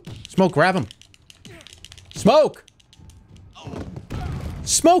 Smoke, grab him! Smoke!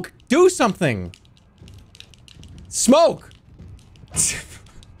 Smoke, do something! Smoke!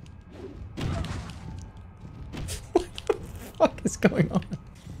 What the fuck is going on?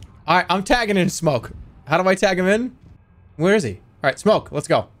 Alright, I'm tagging in Smoke. How do I tag him in? Where is he? Alright, Smoke, let's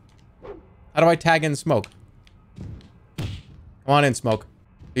go. How do I tag in Smoke? Come on in, Smoke.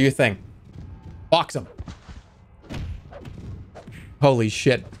 Do your thing. Box him. Holy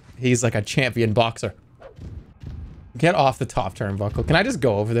shit. He's like a champion boxer. Get off the top turnbuckle. Can I just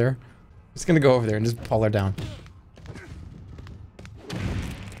go over there? I'm just gonna go over there and just pull her down.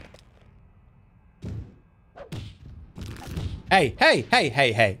 Hey, hey, hey,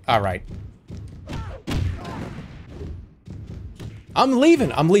 hey, hey. All right. I'm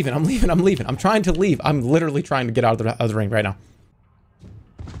leaving. I'm leaving. I'm leaving. I'm leaving. I'm trying to leave. I'm literally trying to get out of the ring right now.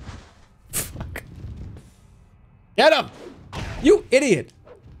 Fuck. Get him! You idiot!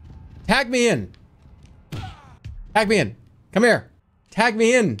 Tag me in. Tag me in. Come here. Tag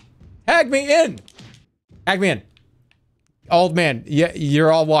me in. Tag me in. Tag me in. Old man, yeah,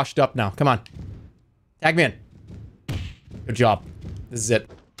 you're all washed up now. Come on. Tag me in. Good job. This is it.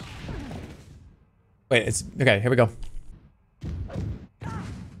 Wait, it's... Okay, here we go.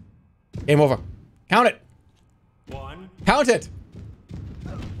 Game over. Count it. One. Count it.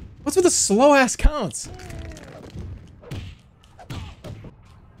 What's with the slow-ass counts?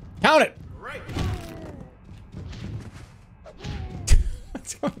 Count it. Right.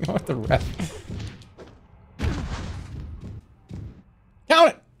 What's going on with the ref? Count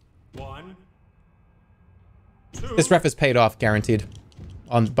it. One. Two. This ref is paid off, guaranteed,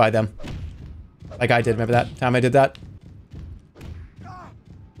 by them. Like I did. Remember that time I did that?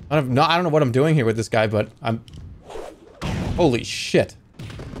 I don't know what I'm doing here with this guy, but I'm... Holy shit.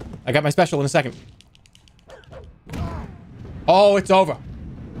 I got my special in a second. Oh, it's over.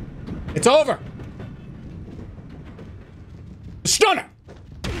 It's over. Stunner.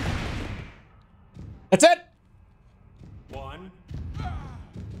 That's it. One.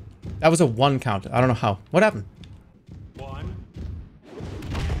 That was a 1 count. I don't know how. What happened? One.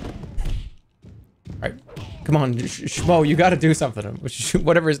 Alright. Come on, Shmo, you gotta do something.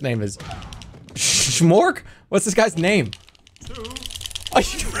 Whatever his name is. Shmork? What's this guy's name? Two. What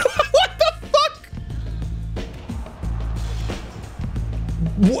the fuck?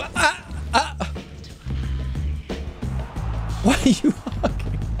 What? Why are you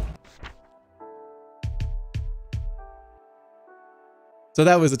hugging? So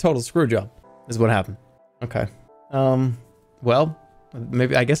that was a total screw job, is what happened. Okay. Well,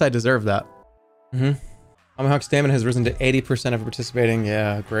 maybe, I guess I deserve that. Tomahawk stamina has risen to 80% of participating.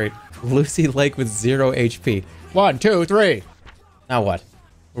 Yeah, great. Lucy Lake with 0 HP. 1, 2, 3. Now what?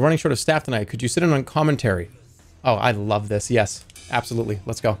 We're running short of staff tonight. Could you sit in on commentary? Oh, I love this. Yes, absolutely.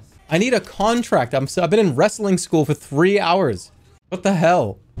 Let's go. I need a contract. I've been in wrestling school for 3 hours. What the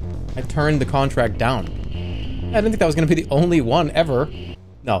hell? I turned the contract down. I didn't think that was going to be the only one ever.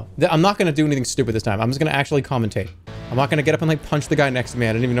 No, I'm not going to do anything stupid this time. I'm just going to actually commentate. I'm not gonna get up and like punch the guy next to me.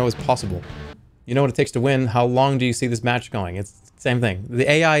 I didn't even know it was possible. You know what it takes to win. How long do you see this match going? It's the same thing. The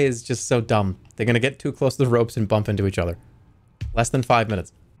AI is just so dumb. They're gonna get too close to the ropes and bump into each other. Less than 5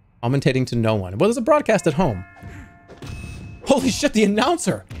 minutes. Commentating to no one. Well, there's a broadcast at home. Holy shit, the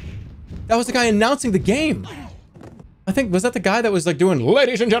announcer! That was the guy announcing the game. I think, was that the guy that was like doing,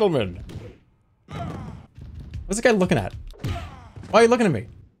 ladies and gentlemen? What's the guy looking at? Why are you looking at me?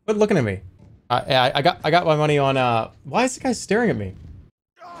 Quit looking at me. I got my money on, why is the guy staring at me?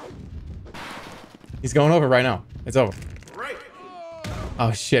 He's going over right now. It's over.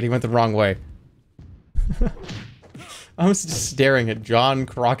 Oh shit, he went the wrong way. I'm just staring at John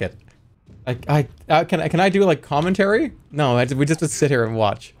Crockett. Can I do like commentary? No, we just have to sit here and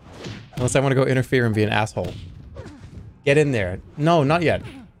watch. Unless I want to go interfere and be an asshole. Get in there. No, not yet.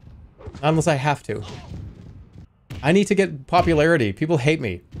 Not unless I have to. I need to get popularity. People hate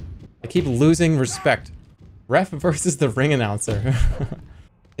me. I keep losing respect. Ref versus the ring announcer.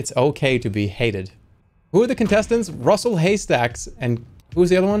 It's okay to be hated. Who are the contestants? Russell Haystacks and who's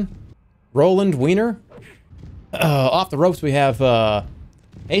the other one? Roland Wiener? Off the ropes we have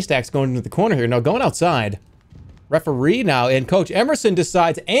Haystacks going into the corner here. Now going outside. Referee now and Coach Emerson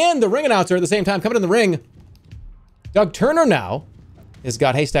decides, and the ring announcer at the same time coming in the ring. Doug Turner now has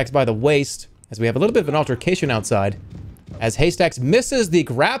got Haystacks by the waist as we have a little bit of an altercation outside. As Haystacks misses the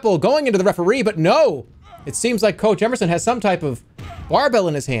grapple going into the referee, but no! It seems like Coach Emerson has some type of barbell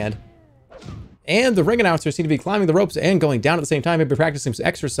in his hand. And the ring announcer seems to be climbing the ropes and going down at the same time, maybe practicing some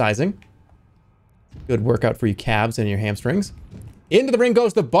exercising. Good workout for you calves and your hamstrings. Into the ring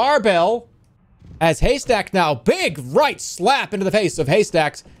goes the barbell. As Haystacks now, big right slap into the face of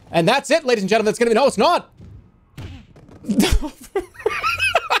Haystacks. And that's it, ladies and gentlemen. It's going to be, no, it's not.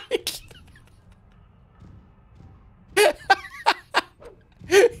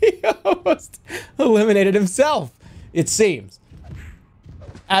 He almost eliminated himself, it seems.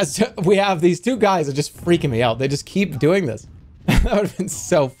 As we have these two guys that are just freaking me out. They just keep doing this. That would have been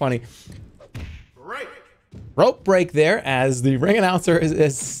so funny. Rope break there as the ring announcer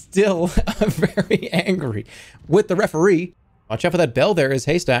is still very angry with the referee. Watch out for that bell there as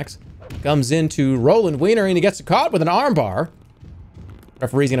Haystacks comes into Roland Wiener and he gets caught with an armbar.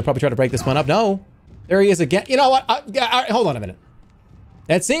 Referee's gonna probably try to break this one up. No, there he is again. You know what? Hold on a minute.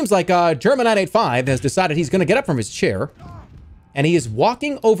 It seems like Jerma 985 has decided he's gonna get up from his chair and he is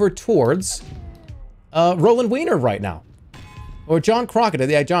walking over towards Roland Wiener right now. Or John Crockett.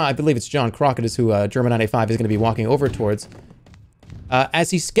 Yeah, I believe it's John Crockett is who Jerma 985 is going to be walking over towards.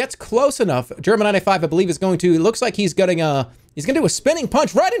 As he gets close enough, Jerma 985, I believe, is going to... It looks like he's going to do a spinning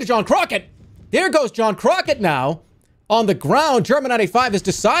punch right into John Crockett. There goes John Crockett now. On the ground, Jerma 985 has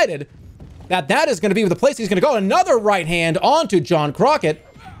decided that that is going to be the place he's going to go. Another right hand onto John Crockett.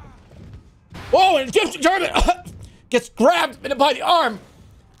 Oh, and Jerma gets grabbed by the arm.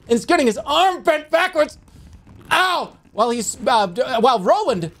 And is getting his arm bent backwards. Ow! While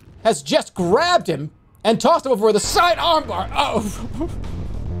Roland has just grabbed him and tossed him over with a side armbar. Oh,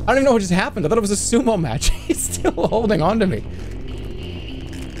 I don't even know what just happened. I thought it was a sumo match. He's still holding on to me.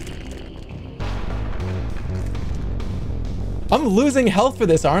 I'm losing health for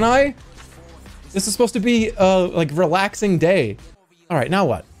this, aren't I? This is supposed to be like relaxing day. All right, now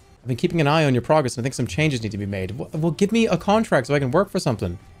what? I've been keeping an eye on your progress and I think some changes need to be made. Well, give me a contract so I can work for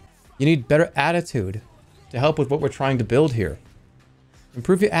something. You need better attitude to help with what we're trying to build here.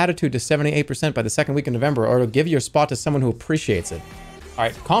 Improve your attitude to 78% by the second week in November, or it'll give your spot to someone who appreciates it. All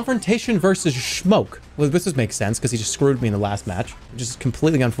right, Confrontation versus Shmoke. Well, this does make sense, because he just screwed me in the last match, which is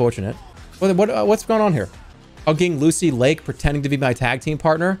completely unfortunate. What's going on here? Hugging Lucy Lake, pretending to be my tag team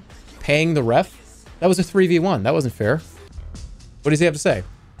partner, paying the ref? That was a 3v1. That wasn't fair. What does he have to say?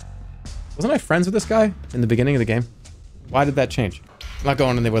 Wasn't I friends with this guy in the beginning of the game? Why did that change? I'm not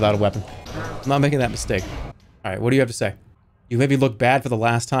going in there without a weapon. I'm not making that mistake. All right, what do you have to say? You made me look bad for the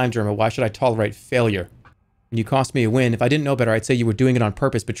last time, Jerma. Why should I tolerate failure? When you cost me a win, if I didn't know better, I'd say you were doing it on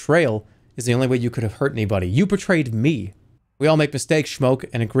purpose. Betrayal is the only way you could have hurt anybody. You betrayed me. We all make mistakes, Shmoke,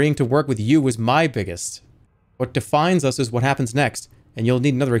 and agreeing to work with you was my biggest. What defines us is what happens next, and you'll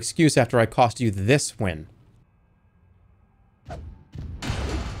need another excuse after I cost you this win.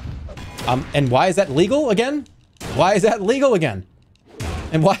 And why is that legal again? Why is that legal again?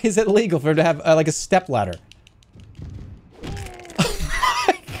 And why is it legal for him to have like a step ladder?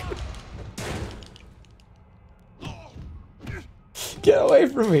 Get away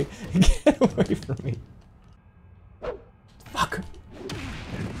from me! Get away from me! Fuck!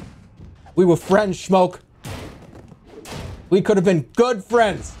 We were friends, Shmoke. We could have been good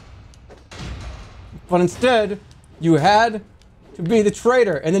friends. But instead, you had to be the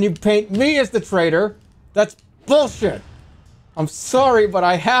traitor, and then you paint me as the traitor. That's bullshit. I'm sorry, but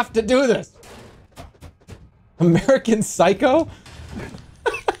I have to do this. American Psycho?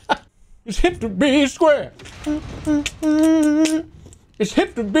 It's hip to be square. It's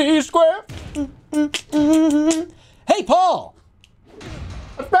hip to be square. Hey, Paul!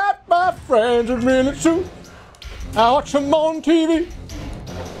 I've got my friends a minute soon. I watch them on TV.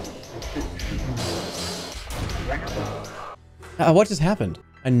 What just happened?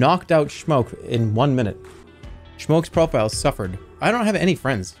 I knocked out Shmoke in 1 minute. Shmoke's profile suffered. I don't have any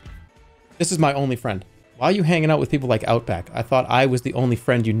friends. This is my only friend. Why are you hanging out with people like Outback? I thought I was the only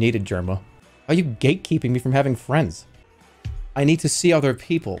friend you needed, Jerma. Why are you gatekeeping me from having friends? I need to see other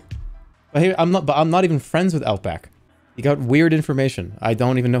people. But hey, I'm not even friends with Outback. You got weird information. I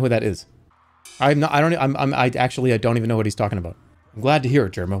don't even know who that is. I don't even know what he's talking about. I'm glad to hear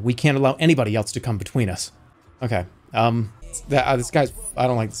it, Jerma. We can't allow anybody else to come between us. Okay. This guy's... I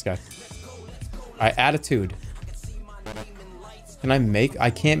don't like this guy. Alright, attitude. I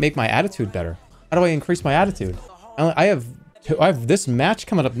can't make my attitude better. How do I increase my attitude? I have this match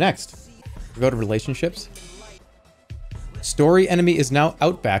coming up next. We go to relationships. Story enemy is now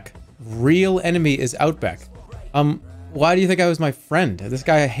Outback. Real enemy is Outback. Why do you think I was my friend? This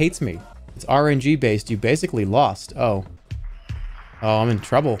guy hates me. It's RNG based. You basically lost. Oh. Oh, I'm in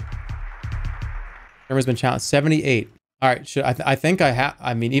trouble. Jerma's been challenged. 78. All right. I think I have.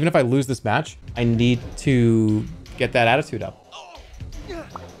 I mean, even if I lose this match, I need to get that attitude up.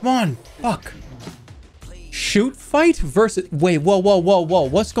 Come on. Fuck. Shoot fight versus... Wait, whoa.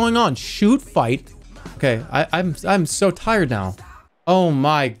 What's going on? Shoot fight? Okay, I'm so tired now. Oh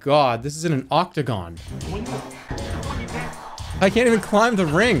my god, this is in an octagon. I can't even climb the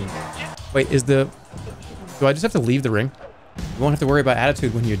ring. Wait, do I just have to leave the ring? You won't have to worry about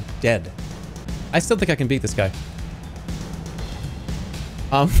attitude when you're dead. I still think I can beat this guy.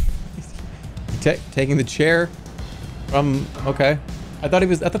 Taking the chair from... Okay. I thought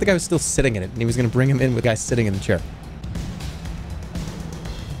the guy was still sitting in it, and he was gonna bring him in with the guy sitting in the chair.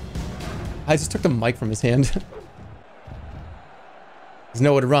 I just took the mic from his hand. There's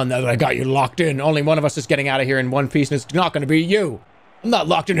nowhere to run now that I got you locked in. Only one of us is getting out of here in one piece, and it's not gonna be you. I'm not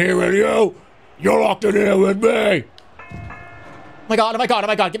locked in here with you. You're locked in here with me. Oh my god, oh my god, oh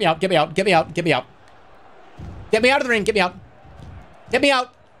my god. Get me out, get me out, get me out, get me out. Get me out of the ring, get me out. Get me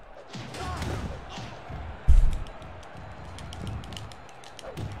out.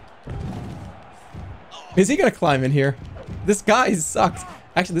 Is he gonna climb in here? This guy sucks.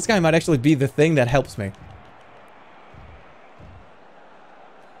 Actually, this guy might actually be the thing that helps me.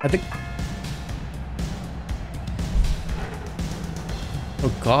 I think...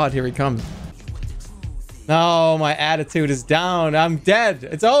 Oh god, here he comes. No, my attitude is down. I'm dead.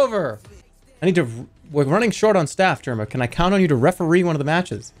 It's over. I need to... We're running short on staff, Jerma. Can I count on you to referee one of the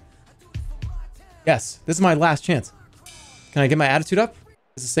matches? Yes, this is my last chance. Can I get my attitude up?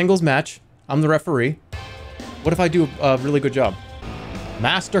 It's a singles match. I'm the referee. What if I do a really good job?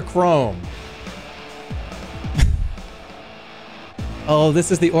 Master Chrome. Oh,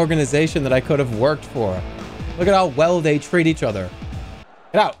 this is the organization that I could have worked for. Look at how well they treat each other.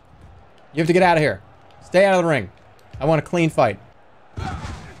 Get out. You have to get out of here. Stay out of the ring. I want a clean fight.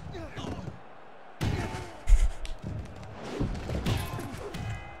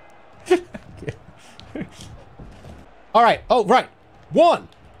 All right. Oh, right. 1,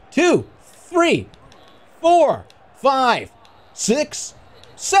 2, 3, 4, 5, 6,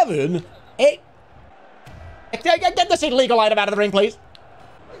 7, 8. Get this illegal item out of the ring, please.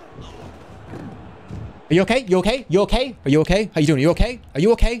 Are you okay? You okay? You okay? Are you okay? How you doing? You okay? Are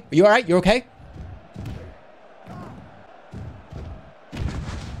you okay? Are you all right? You okay?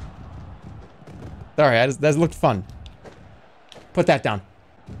 Sorry, that looked fun. Put that down.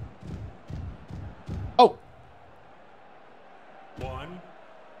 Oh. 1,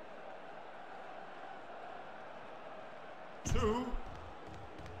 2.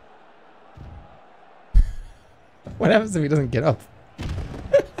 What happens if he doesn't get up?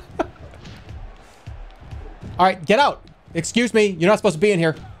 All right, get out. Excuse me, you're not supposed to be in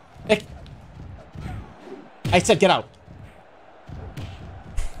here. I said get out.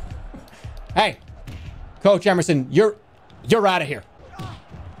 Hey, Coach Emerson, you're out of here.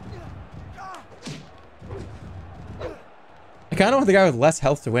 I kind of want the guy with less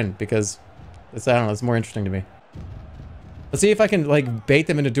health to win because it's, I don't know, it's more interesting to me. Let's see if I can like bait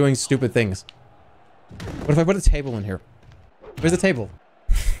them into doing stupid things. What if I put a table in here? Where's the table?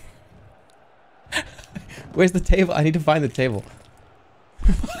 Where's the table? I need to find the table.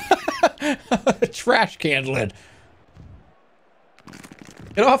 Trash can lid.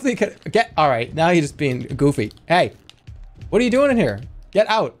 Get off the... Get... Alright, now you're just being goofy. Hey, what are you doing in here? Get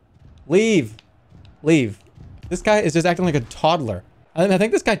out. Leave. Leave. This guy is just acting like a toddler. I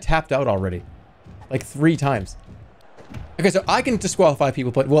think this guy tapped out already. Like 3 times. Okay, so I can disqualify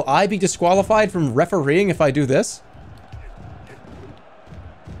people, but will I be disqualified from refereeing if I do this?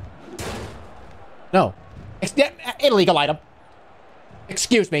 No. Illegal item.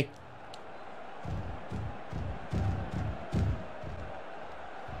 Excuse me.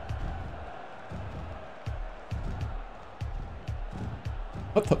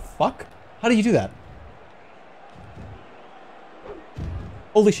 What the fuck? How do you do that?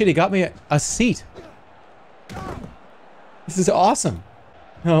 Holy shit, he got me a seat. This is awesome.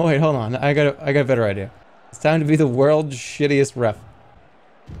 Oh, wait, hold on. I got a better idea. It's time to be the world's shittiest ref.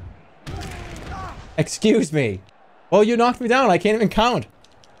 Excuse me. Well, you knocked me down. I can't even count.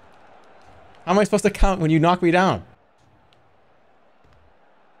 How am I supposed to count when you knock me down?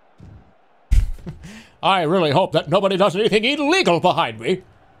 I really hope that nobody does anything illegal behind me.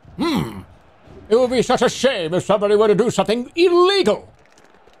 It would be such a shame if somebody were to do something illegal.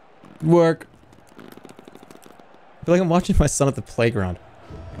 Work. I feel like I'm watching my son at the playground.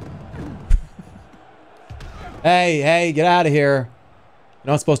 Hey, get out of here.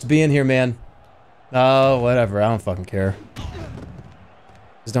 You're not supposed to be in here, man. Oh, whatever. I don't fucking care.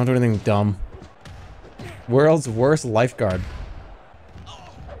 Just don't do anything dumb. World's worst lifeguard.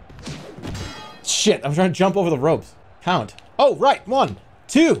 Shit, I'm trying to jump over the ropes. Count. Oh, right. 1,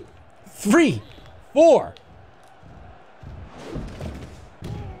 2, 3, 4.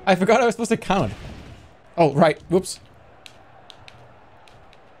 I forgot I was supposed to count. Oh, right. Whoops.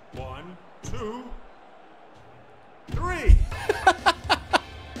 1, 2, 3.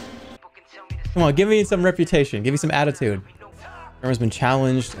 Come on, give me some reputation. Give me some attitude. Jerma's been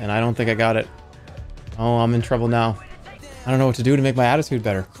challenged, and I don't think I got it. Oh, I'm in trouble now. I don't know what to do to make my attitude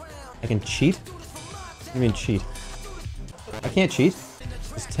better. I can cheat? What do you mean cheat? I can't cheat.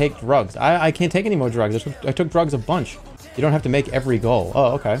 Just take drugs. I can't take any more drugs. I took drugs a bunch. You don't have to make every goal.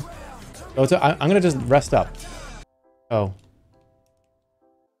 Oh, okay. So I'm gonna just rest up. Oh.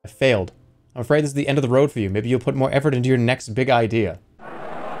 I failed. I'm afraid this is the end of the road for you. Maybe you'll put more effort into your next big idea.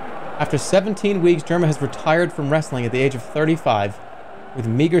 After 17 weeks, Jerma has retired from wrestling at the age of 35 with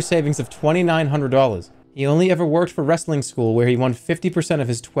meager savings of $2,900. He only ever worked for wrestling school where he won 50% of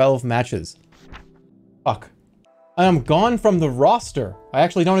his 12 matches. Fuck. I am gone from the roster. I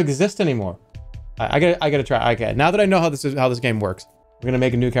actually don't exist anymore. I gotta try. Okay, now that I know how this game works, we're gonna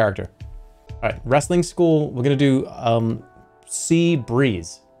make a new character. All right, wrestling school. We're gonna do Sea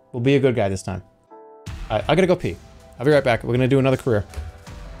Breeze. We'll be a good guy this time. All right, I gotta go pee. I'll be right back. We're gonna do another career.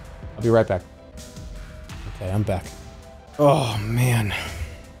 I'll be right back. Okay, I'm back. Oh man,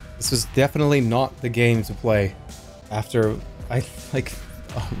 this was definitely not the game to play after I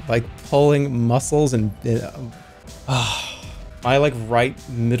like pulling muscles and my like right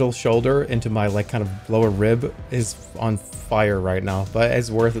middle shoulder into my like kind of lower rib is on fire right now, but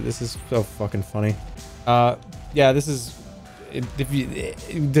it's worth it. This is so fucking funny. Yeah, this is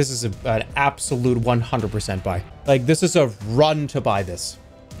an absolute 100% buy. Like, this is a run to buy this,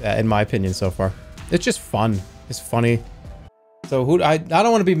 in my opinion so far. It's just fun. It's funny. So I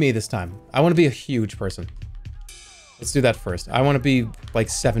don't want to be me this time. I want to be a huge person. Let's do that first. I want to be like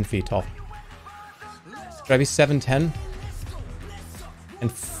 7 feet tall. Should I be 7'10"?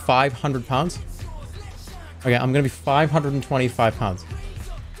 And 500 pounds? Okay, I'm gonna be 525 pounds.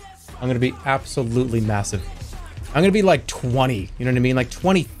 I'm gonna be absolutely massive. I'm gonna be like 20, you know what I mean? Like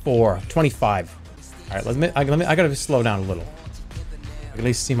 24, 25. All right, I gotta slow down a little. I can at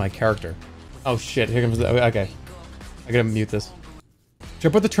least see my character. Oh shit, here comes the, okay. I gotta mute this.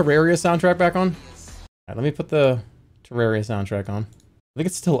 Should I put the Terraria soundtrack back on? All right, let me put the Terraria soundtrack on. I think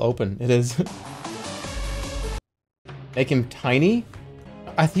it's still open. It is. Make him tiny?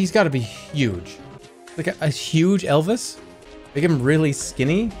 I think he's gotta be huge. Like a huge Elvis? Make him really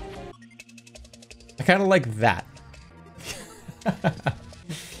skinny? I kinda like that.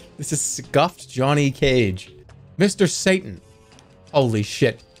 This is scuffed Johnny Cage. Mr. Satan. Holy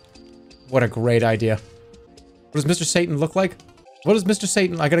shit. What a great idea. What does Mr. Satan look like? What does Mr.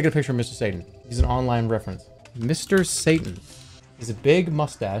 Satan... I gotta get a picture of Mr. Satan. He's an online reference. Mr. Satan. He's a big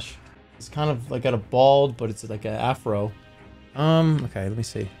mustache. He's kind of like got a bald, but it's like an afro. Okay, let me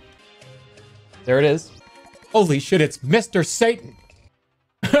see. There it is. Holy shit, it's Mr. Satan.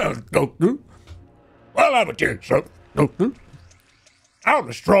 Goku. Well, I'm a tell you something, Goku. I'm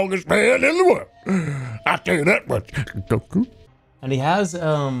the strongest man in the world. I tell you that much, Goku. And he has,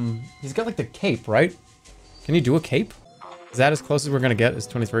 he's got like the cape, right? Can you do a cape? Is that as close as we're gonna get? Is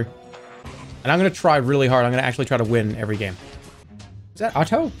 23? And I'm gonna try really hard. I'm gonna actually try to win every game. Is that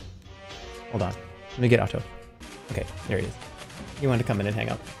Otto? Hold on. Let me get Otto. Okay, there he is. You want to come in and hang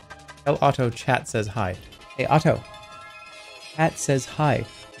out. El Otto chat says hi. Hey, Otto. Cat says hi.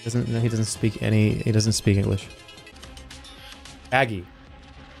 He doesn't speak English. Baggy.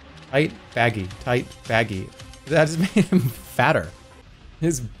 Tight, baggy. Tight, baggy. That just made him fatter.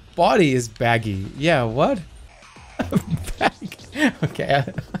 His body is baggy. Yeah, what? Okay.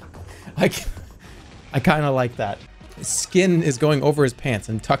 I kind of like that. His skin is going over his pants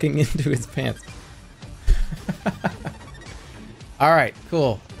and tucking into his pants. All right,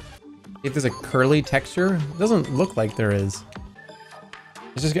 cool. If there's a curly texture, it doesn't look like there is.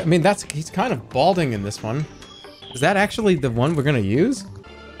 It's just, I mean, he's kind of balding in this one. Is that actually the one we're gonna use?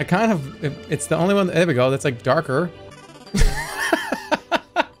 It's the only one, there we go, that's like darker.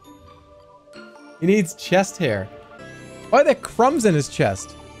 He needs chest hair. Why are there crumbs in his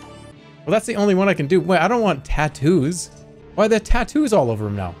chest? Well, that's the only one I can do. Wait, I don't want tattoos. Why are there tattoos all over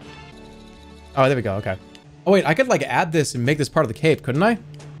him now? Oh, there we go, okay. Oh wait, I could like add this and make this part of the cape, couldn't I?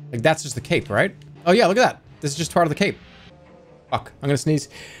 Like that's just the cape, right? Oh yeah, look at that. This is just part of the cape. Fuck, I'm gonna sneeze.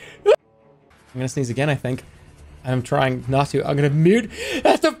 I'm gonna sneeze again, I think. I'm trying not to. I'm gonna mute.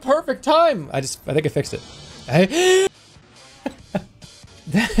 That's the perfect time. I think I fixed it.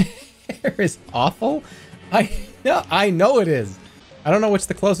 That hair is awful. I know it is. I don't know which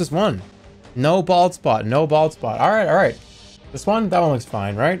the closest one. No bald spot. No bald spot. All right, all right. This one? That one looks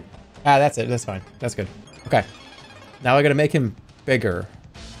fine, right? Ah, that's it. That's fine. That's good. Okay. Now I gotta make him bigger.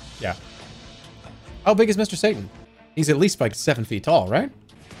 Yeah. How big is Mr. Satan? He's at least like 7 feet tall, right?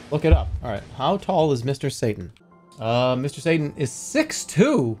 Look it up. All right. How tall is Mr. Satan? Mr. Satan is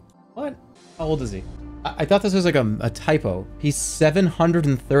 6'2". What? How old is he? I thought this was like a typo. He's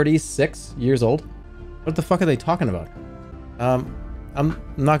 736 years old. What the fuck are they talking about? I'm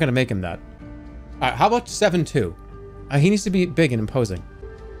not gonna make him that. All right, how about 7'2"? He needs to be big and imposing.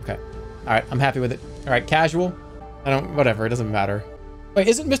 Okay. All right, I'm happy with it. All right, casual. Whatever, it doesn't matter. Wait,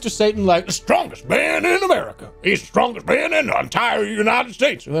 isn't Mr. Satan like The strongest man in America. He's the strongest man in the entire United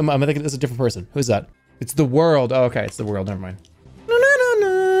States. I'm thinking it's a different person. Who's that? It's the world. Oh, okay, it's the world. Never mind.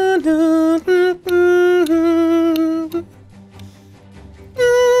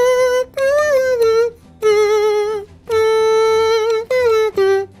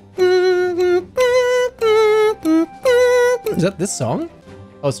 Is that this song?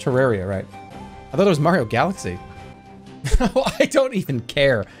 Oh, it's Terraria, right? I thought it was Mario Galaxy. I don't even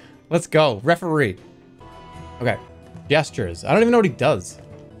care. Let's go. Referee. Okay. Gestures. I don't even know what he does.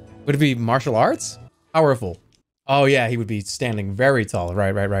 Would it be martial arts? Powerful. Oh yeah, he would be standing very tall.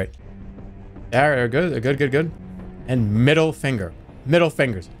 Right. Yeah, good. And middle finger. Middle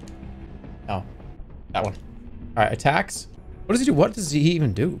fingers. Oh, that one. All right, attacks. What does he do? What does he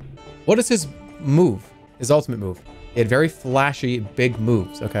even do? What is his move? His ultimate move? He had very flashy, big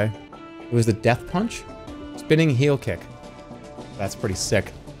moves, okay? It was the death punch. Spinning heel kick. That's pretty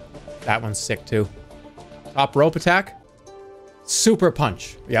sick. That one's sick too. Top rope attack. Super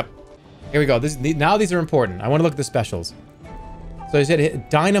punch. Yep. Here we go. Now these are important. I want to look at the specials. So he said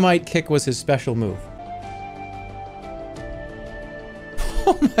dynamite kick was his special move.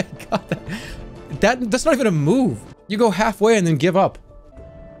 Oh my god. That's not even a move. You go halfway and then give up.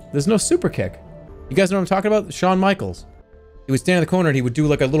 There's no super kick. You guys know what I'm talking about? Shawn Michaels. He would stand in the corner and he would do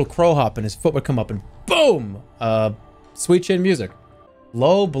like a little crow hop and his foot would come up and boom! Sweet chin music.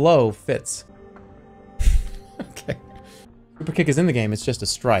 Low blow fits. Okay. Super kick is in the game. It's just a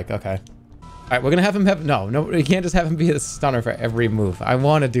strike. Okay. All right, we're gonna have him have no. You can't just have him be a stunner for every move. I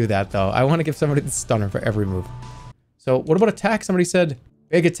want to do that though. I want to give somebody the stunner for every move. So what about attack? Somebody said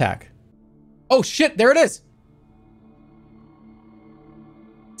big attack. Oh shit! There it is.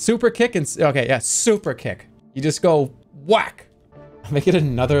 Super kick and okay, yeah, super kick. You just go whack. Make it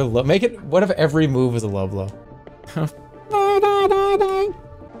another low. Make it. What if every move is a low blow?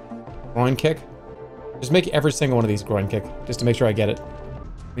 Groin kick. Just make every single one of these groin kick, just to make sure I get it.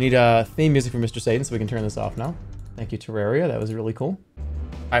 We need theme music for Mr. Satan, so we can turn this off now. Thank you, Terraria. That was really cool. All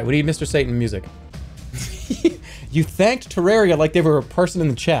right, we need Mr. Satan music. You thanked Terraria like they were a person in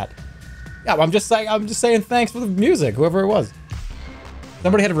the chat. Yeah, I'm just saying thanks for the music, whoever it was.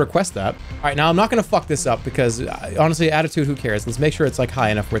 Somebody had to request that. All right, now I'm not gonna fuck this up because honestly, attitude, who cares? Let's make sure it's like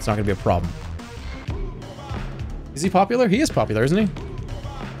high enough where it's not gonna be a problem. Is he popular? He is popular, isn't he?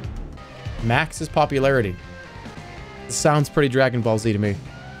 Max his popularity. This sounds pretty Dragon Ball Z to me.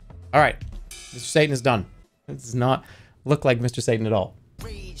 All right, Mr. Satan is done. It does not look like Mr. Satan at all.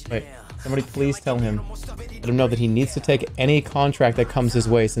 Wait, somebody please tell him, let him know that he needs to take any contract that comes his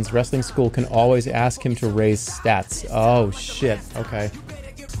way since wrestling school can always ask him to raise stats. Oh shit, okay.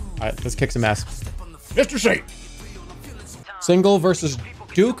 All right, let's kick some ass. Mr. Satan. Single versus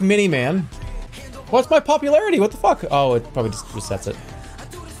Duke Miniman. What's my popularity? What the fuck? Oh, it probably just resets it.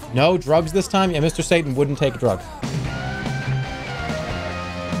 No drugs this time? Yeah, Mr. Satan wouldn't take drugs.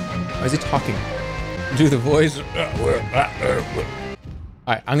 Why is he talking? Do the voice.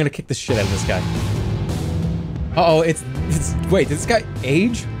 Alright, I'm gonna kick the shit out of this guy. Uh-oh, it's... Wait, did this guy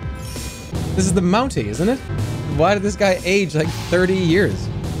age? This is the Mountie, isn't it? Why did this guy age like 30 years?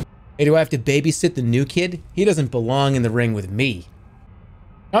 Hey, do I have to babysit the new kid? He doesn't belong in the ring with me.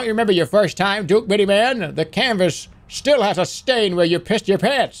 Don't you remember your first time, Duke Bitty Man? The canvas still has a stain where you pissed your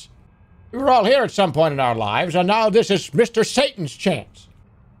pants. We were all here at some point in our lives, and now this is Mr. Satan's chance.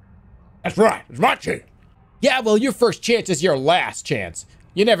 That's right. It's my chance. Yeah, well, your first chance is your last chance.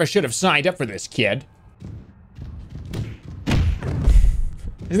 You never should have signed up for this, kid.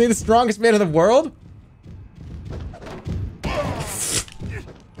 Isn't he the strongest man in the world?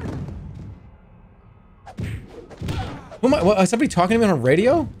 Who am I? What, is somebody talking to me on a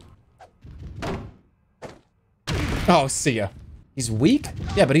radio? Oh, see ya. He's weak?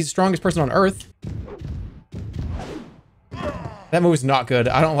 Yeah, but he's the strongest person on Earth. That move's not good.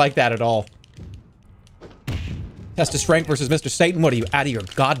 I don't like that at all. Test of strength versus Mr. Satan. What are you, out of your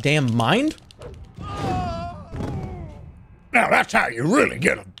goddamn mind? Now that's how you really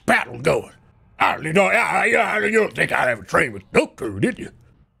get a battle going. You don't think I'd ever train with Goku, did you?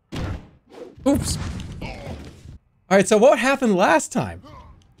 Oops. Alright, so what happened last time?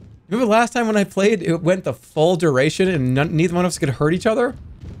 Remember last time when I played, it went the full duration and neither one of us could hurt each other?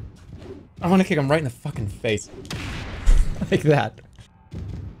 I want to kick him right in the fucking face. Like that.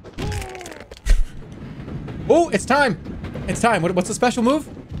 Oh, it's time! It's time. What's the special move?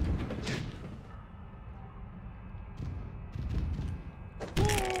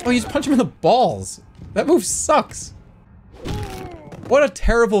 Oh, you just punch him in the balls. That move sucks. What a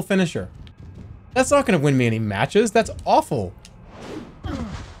terrible finisher. That's not gonna win me any matches. That's awful.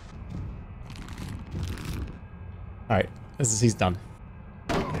 Alright, he's done.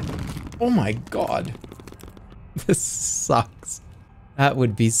 Oh my god. This sucks. That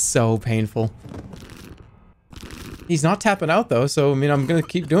would be so painful. He's not tapping out though, so I mean, I'm gonna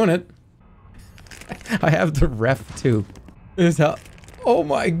keep doing it. I have the ref too. This is how. Oh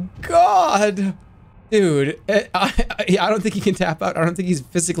my god! Dude, I don't think he can tap out. I don't think he's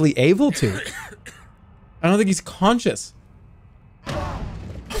physically able to. I don't think he's conscious.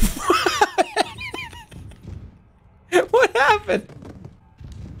 What happened?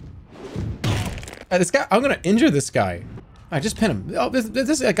 This guy, I'm gonna injure this guy. I just pin him. Oh,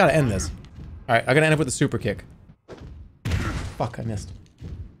 this I gotta end this. Alright, I'm gonna end up with a super kick. Fuck, I missed.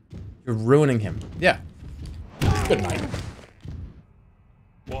 You're ruining him. Yeah. Good night.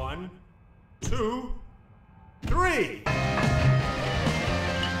 1, 2, 3.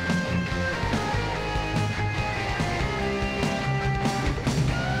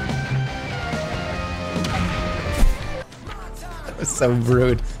 That was so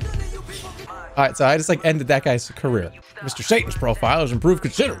rude. Alright, so I just like ended that guy's career. Mr. Satan's profile has improved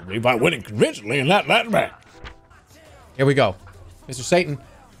considerably by winning convincingly in that last match. Here we go. Mr. Satan,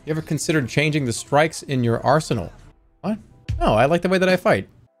 you ever considered changing the strikes in your arsenal? What? No, I like the way that I fight.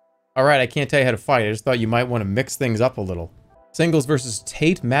 Alright, I can't tell you how to fight. I just thought you might want to mix things up a little. Singles versus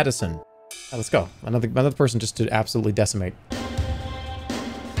Tate Madison. Let's go. Another person just to absolutely decimate.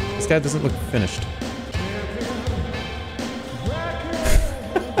 This guy doesn't look finished.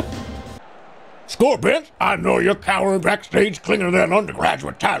 Scorpion, I know you're cowering backstage clinging to that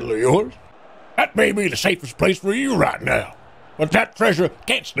undergraduate title of yours. That may be the safest place for you right now, but that treasure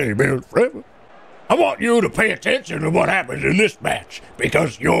can't stay buried forever. I want you to pay attention to what happens in this match,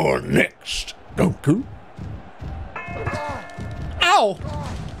 because you're next, Goku. Ow!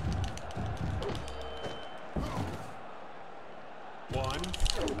 1.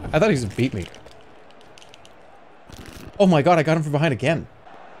 I thought he was gonna beat me. Oh my god, I got him from behind again.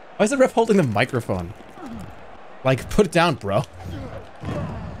 Why is the ref holding the microphone? Like, put it down, bro.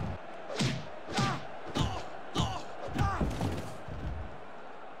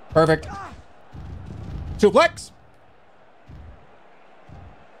 Perfect. Suplex.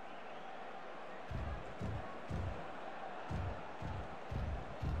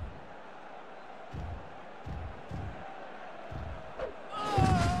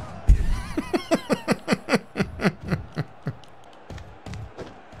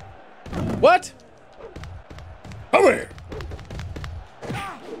 What? Come here.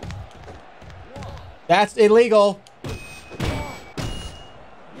 That's illegal.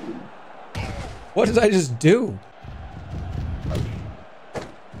 What did I just do?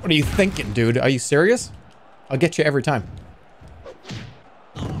 What are you thinking, dude? Are you serious? I'll get you every time.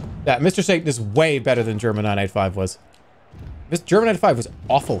 Yeah, Mr. Satan is way better than Jerma 985 was. Jerma 985 was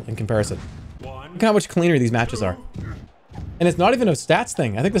awful in comparison. Look how much cleaner these matches are. And it's not even a stats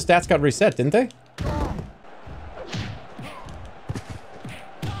thing. I think the stats got reset, didn't they?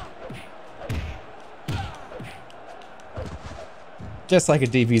 Just like a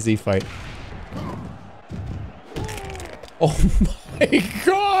DBZ fight. Oh my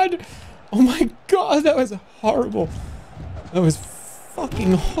god! Oh my god, that was horrible. That was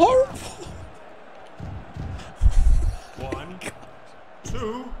fucking horrible. 1,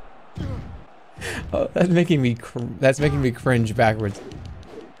 2. Oh, that's making me cringe backwards.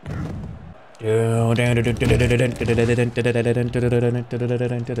 Alright,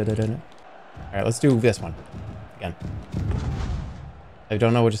 let's do this one again. I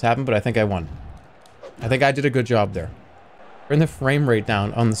don't know what just happened, but I think I won. I think I did a good job there. Turn the frame rate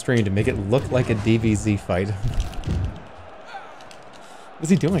down on the stream to make it look like a DBZ fight. What's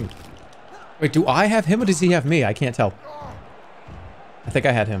he doing? Wait, do I have him or does he have me? I can't tell. I think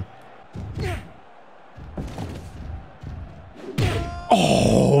I had him.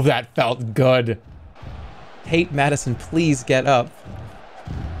 Oh, that felt good. Tate Madison, please get up.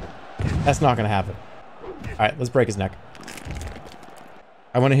 That's not gonna happen. Alright, let's break his neck.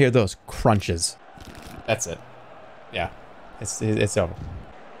 I want to hear those crunches. That's it. Yeah. It's over.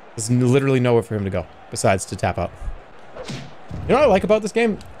 There's literally nowhere for him to go besides to tap out. You know what I like about this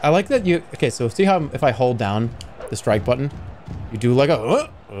game? I like that you... Okay, so see how if I hold down the strike button, you do like a...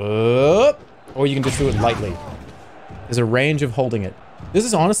 or you can just do it lightly. There's a range of holding it. This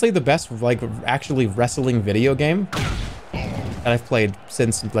is honestly the best, like, actually wrestling video game that I've played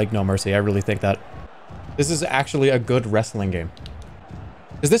since, like, No Mercy. I really think that. This is actually a good wrestling game.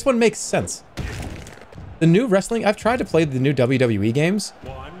 Because this one makes sense. The new wrestling... I've tried to play the new WWE games.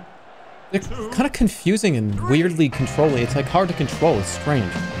 They're kind of confusing and weirdly controlling. It's, like, hard to control. It's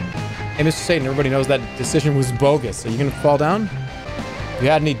strange. Hey, Mr. Satan, everybody knows that decision was bogus. Are you gonna fall down? If you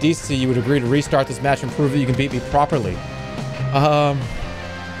had any decency, you would agree to restart this match and prove that you can beat me properly.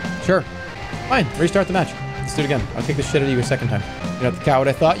 Sure. Fine, restart the match. Let's do it again. I'll kick the shit out of you a second time. You're not the coward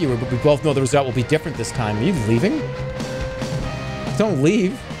I thought you were, but we both know the result will be different this time. Are you leaving? Don't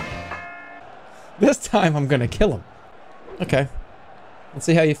leave. This time I'm gonna kill him. Okay. Let's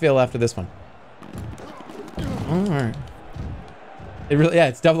see how you feel after this one. Alright. It really, yeah,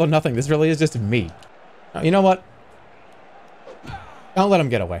 it's double or nothing. This really is just me. You know what? Don't let him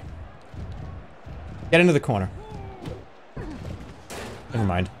get away. Get into the corner. Never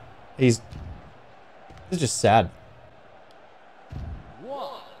mind. This is just sad. 1,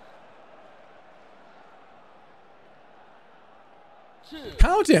 2.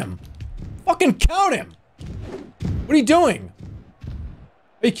 Count him! Fucking count him! What are you doing?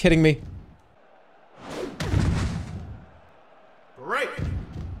 Are you kidding me? Break.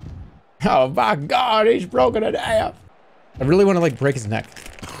 Oh my god, he's broken in half. I really want to, like, break his neck.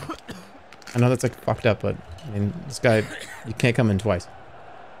 I know that's, like, fucked up, but, I mean, this guy, you can't come in twice.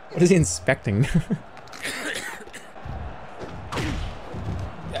 What is he inspecting?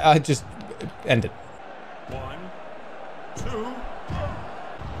 Just end it. 1, 2.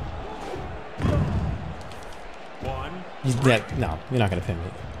 1. No, you're not gonna pin me.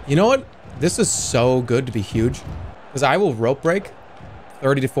 You know what? This is so good to be huge. Because I will rope break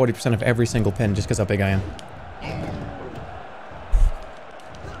 30 to 40% of every single pin just because how big I am.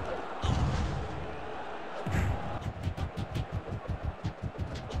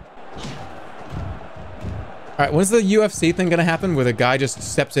 Alright, when's the UFC thing gonna happen where the guy just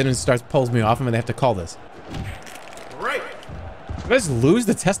steps in and pulls me off him and they have to call this? Break. Did I just lose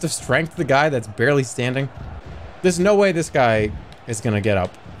the test of strength to the guy that's barely standing? There's no way this guy is gonna get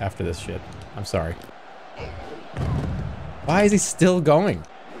up after this shit. I'm sorry. Why is he still going?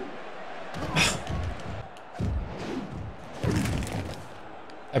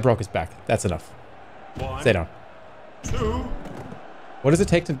 I broke his back. That's enough. 1, Stay down. 2. What does it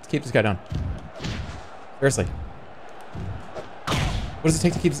take to keep this guy down? Seriously. What does it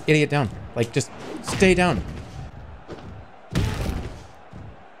take to keep this idiot down? Like, just stay down.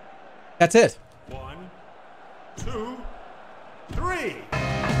 That's it. 1, 2, 3.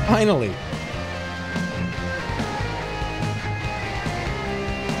 Finally.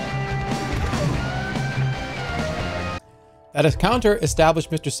 That counter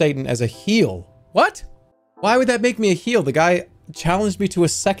established Mr. Satan as a heel. What? Why would that make me a heel? The guy challenged me to a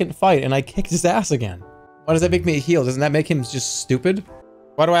second fight and I kicked his ass again. Why does that make me a heel? Doesn't that make him just stupid?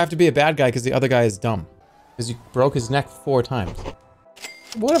 Why do I have to be a bad guy because the other guy is dumb? Because you broke his neck 4 times.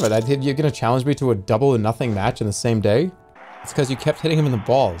 Whatever, you're gonna challenge me to a double or nothing match in the same day? It's because you kept hitting him in the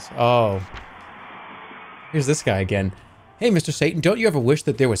balls. Oh. Here's this guy again. Hey, Mr. Satan, don't you ever wish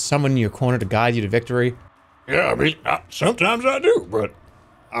that there was someone in your corner to guide you to victory? Yeah, I mean, sometimes I do, but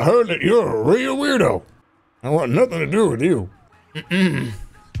I heard that you're a real weirdo. I want nothing to do with you.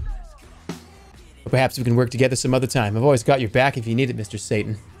 Perhaps we can work together some other time. I've always got your back if you need it, Mr.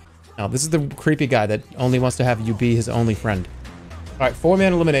 Satan. Now, this is the creepy guy that only wants to have you be his only friend. Alright,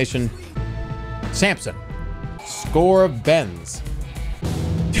 4-man elimination. Samson. Score bends.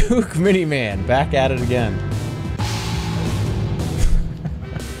 Duke Miniman, back at it again.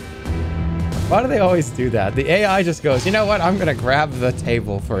 Why do they always do that? The AI just goes, you know what? I'm gonna grab the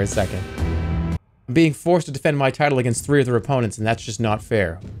table for a second. I'm being forced to defend my title against 3 of their opponents, and that's just not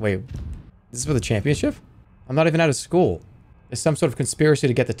fair. Wait, this is for the championship? I'm not even out of school. There's some sort of conspiracy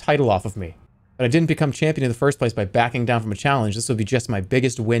to get the title off of me. But I didn't become champion in the first place by backing down from a challenge. This will be just my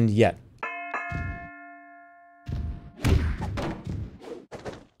biggest win yet.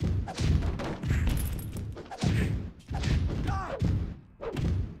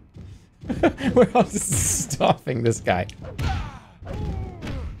 We're all just stopping this guy.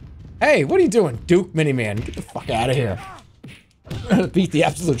 Hey, what are you doing, Duke Miniman? Get the fuck out of here. I'm gonna beat the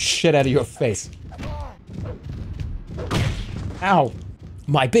absolute shit out of your face. Ow.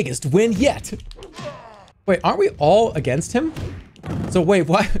 My biggest win yet. Wait, aren't we all against him? So wait,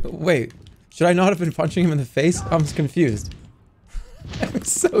 why? Wait, should I not have been punching him in the face? I'm confused. I'm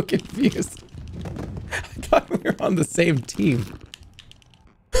so confused. I thought we were on the same team.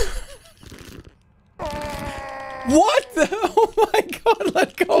 What the? Oh my god,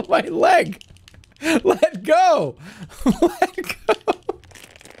 let go of my leg. Let go. Let go.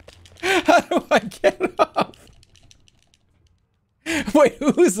 How do I get off? Wait,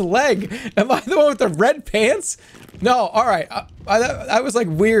 whose leg? Am I the one with the red pants? No, alright. I was like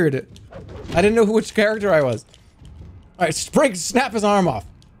weird. I didn't know which character I was. Alright, Sprig, snap his arm off.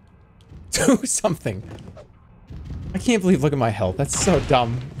 Do something. I can't believe, look at my health. That's so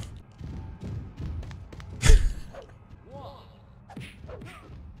dumb.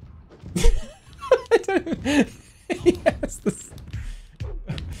 Yes, this...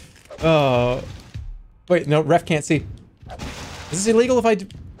 Oh. Wait, no, ref can't see. Is this illegal if I do...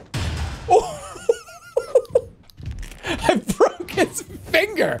 Oh! I broke his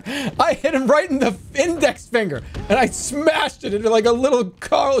finger! I hit him right in the index finger! And I smashed it into like a little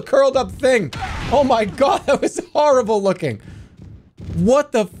curled up thing! Oh my god, that was horrible looking!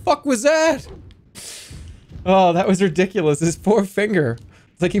 What the fuck was that? Oh, that was ridiculous. His poor finger.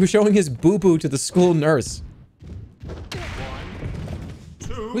 It's like he was showing his boo-boo to the school nurse.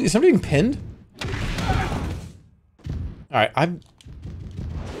 Wait, is somebody being pinned? Alright,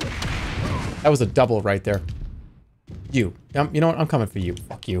 that was a double right there. You. You know what? I'm coming for you.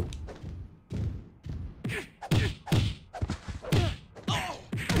 Fuck you.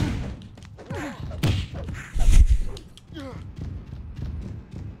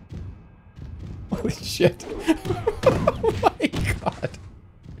 Holy shit. Oh my god.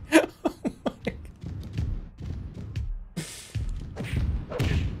 Oh my god.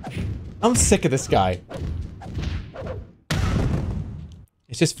 I'm sick of this guy.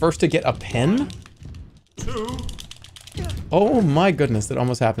 It's just first to get a pen? Oh my goodness, that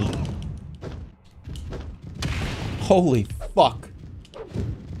almost happened. Holy fuck.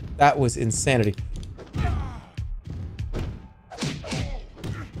 That was insanity.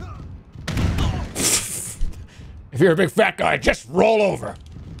 If you're a big fat guy, just roll over.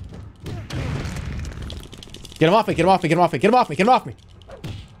 Get him off me, get him off me, get him off me, get him off me, get him off me.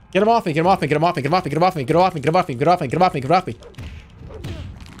 Get him off me, get him off me, get him off me, get him off me, get him off me, get him off me, get him off me, get him off me, get him off me, get him off me.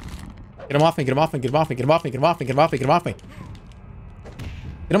 Get him off me, get him off me, get him off me, get him off me, get him off me, get him off me, get him off me.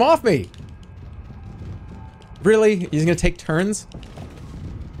 Get him off me! Really? You're just gonna take turns?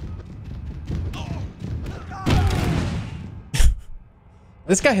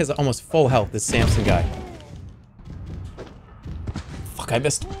 This guy has almost full health, this Samson guy. Fuck, I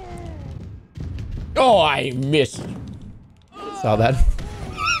missed. Oh, I missed. Saw that.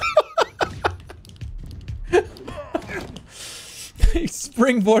 He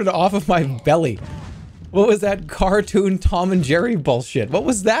springboarded off of my belly. What was that cartoon Tom and Jerry bullshit? What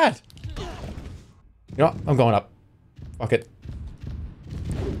was that? You know what? I'm going up. Fuck it.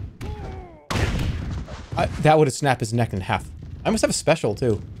 That would have snapped his neck in half. I must have a special,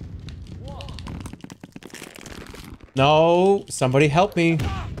 too. No, somebody help me.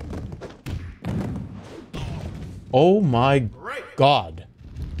 Oh my god.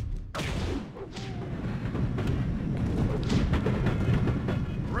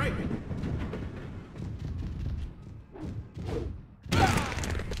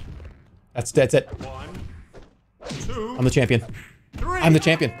 That's it. 1, 2, I'm the champion. 3. I'm the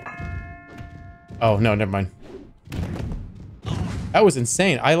champion. Oh, no, never mind. That was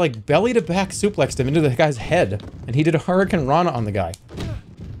insane. I, like, belly to back suplexed him into the guy's head, and he did a Hurricane Rana on the guy.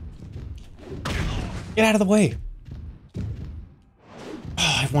 Get out of the way. Oh,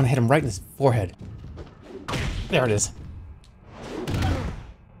 I want to hit him right in his forehead. There it is.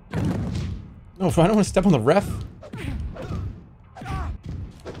 No, I don't want to step on the ref.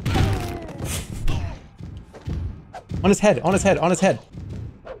 On his head, on his head, on his head.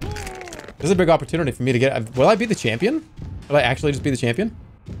 This is a big opportunity for me to get... Will I be the champion? Will I actually just be the champion?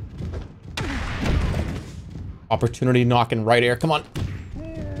 Opportunity knocking right air. Come on.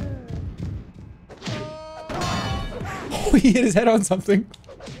 Oh, he hit his head on something.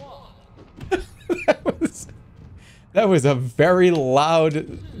 That was a very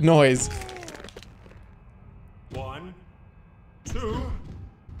loud noise. 1, 2.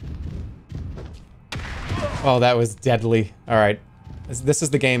 Oh, that was deadly. All right. This is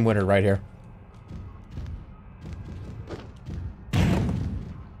the game winner right here.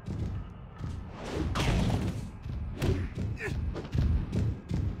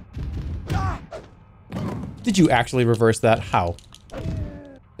 Did you actually reverse that? How?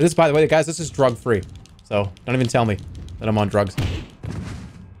 This, by the way, guys, this is drug-free. So, don't even tell me that I'm on drugs. 2.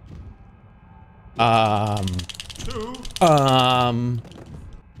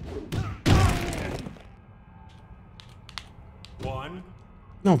 One.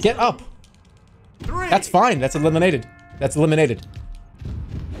 No, get up. 3. That's fine. That's eliminated. That's eliminated.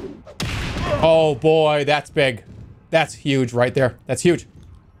 Oh, boy, that's big. That's huge right there. That's huge.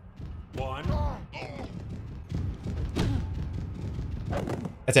 1.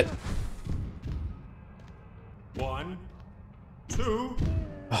 That's it. 1, 2.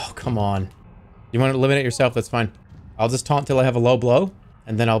 Oh, come on. You want to eliminate yourself? That's fine. I'll just taunt till I have a low blow,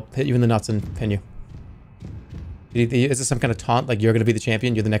 and then I'll hit you in the nuts and pin you. Is this some kind of taunt? Like, you're going to be the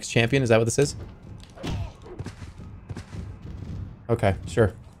champion? You're the next champion? Is that what this is? Okay,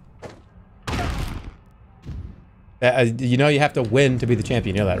 sure. You know you have to win to be the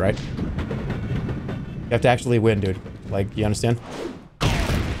champion. You know that, right? You have to actually win, dude. Like, you understand?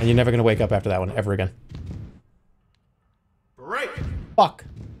 And you're never going to wake up after that one, ever again. Break. Fuck.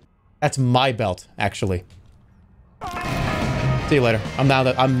 That's my belt, actually. See you later. I'm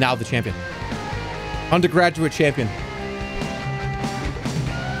now the champion. Undergraduate champion.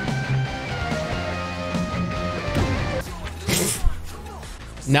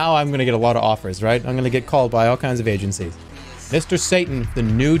 Now I'm gonna get a lot of offers, right? I'm gonna get called by all kinds of agencies. Mr. Satan, the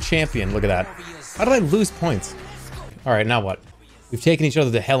new champion. Look at that. How did I lose points? All right, now what? We've taken each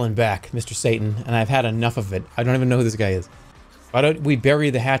other to hell and back, Mr. Satan, and I've had enough of it. I don't even know who this guy is. Why don't we bury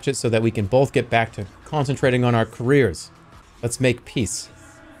the hatchet so that we can both get back to concentrating on our careers? Let's make peace.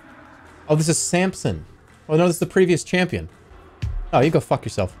 Oh, this is Samson. Oh, no, this is the previous champion. Oh, you go fuck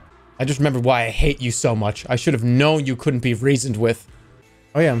yourself. I just remembered why I hate you so much. I should have known you couldn't be reasoned with.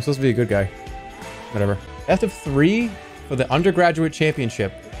 Oh, yeah, I'm supposed to be a good guy. Whatever. Best of 3 for the undergraduate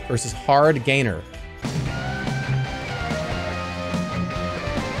championship versus hard gainer.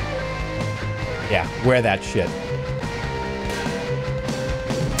 Yeah, wear that shit.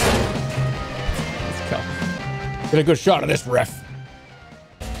 Let's go. Get a good shot of this, ref.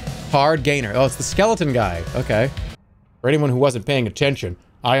 Hard gainer. Oh, it's the skeleton guy. Okay. For anyone who wasn't paying attention,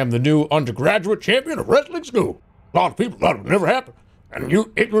 I am the new undergraduate champion of wrestling school. A lot of people thought it would never happen, and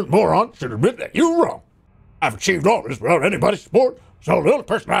you ignorant moron should admit that you were wrong. I've achieved all this without anybody's support, so the only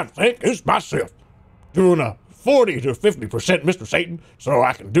person I think is myself. Doing a 40 to 50% Mr. Satan, so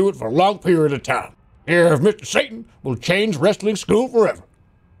I can do it for a long period of time. Here of Mr. Satan will change wrestling school forever.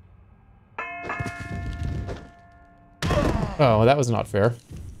 Oh, that was not fair.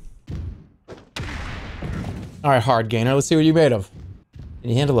 All right, hard gainer. Let's see what you made of.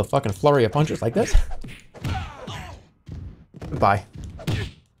 Can you handle a fucking flurry of punches like this? Goodbye.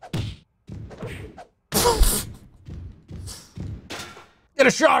 Get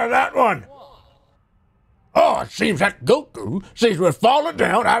a shot of that one. Oh, it seems that Goku seems to have fallen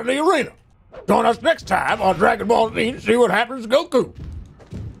down out of the arena. Join us next time on Dragon Ball Z to see what happens to Goku.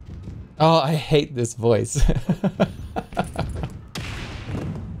 Oh, I hate this voice.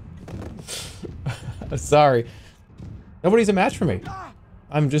 Sorry. Nobody's a match for me.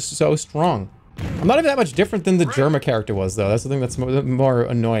 I'm just so strong. I'm not even that much different than the Jerma character was, though. That's the thing that's more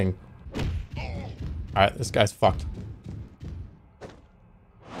annoying. Alright, this guy's fucked.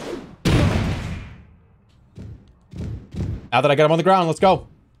 Now that I got him on the ground, let's go.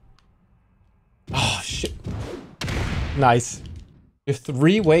 Oh, shit. Nice. You're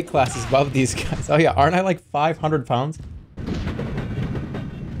 3 weight classes above these guys. Oh, yeah. Aren't I like 500 pounds?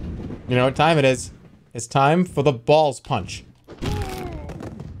 You know what time it is? It's time for the balls punch.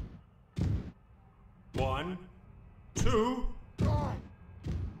 1, 2. I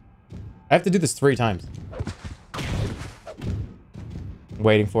have to do this 3 times.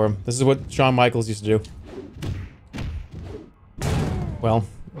 Waiting for him. This is what Shawn Michaels used to do. Well,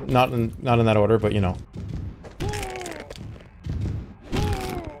 not in that order, but you know.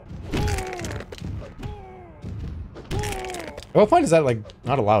 At what point is that, like,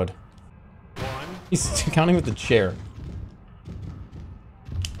 not allowed? He's counting with the chair.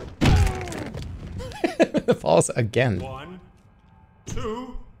 Falls again. 1,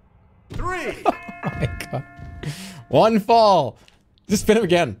 2, 3. Oh my god. One fall. Just spin him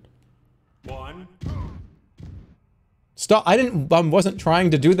again. 1. Stop. I wasn't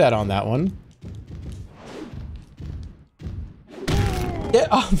trying to do that on that one. Yeah.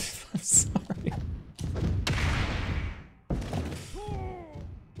 Oh, I'm sorry.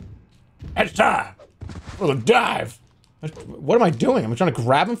 It's time for the dive. What am I doing? Am I trying to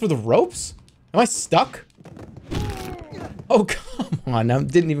grab him for the ropes? Am I stuck? Oh, come on. I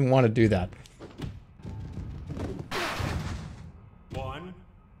didn't even want to do that. 1,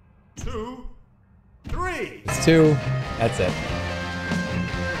 2, 3. It's 2. That's it.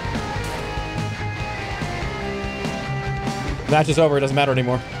 Match is over. It doesn't matter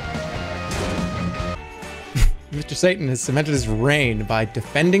anymore. Mr. Satan has cemented his reign by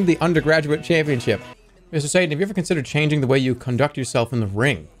defending the undergraduate championship. Mr. Satan, have you ever considered changing the way you conduct yourself in the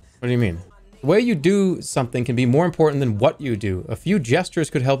ring? What do you mean? The way you do something can be more important than what you do. A few gestures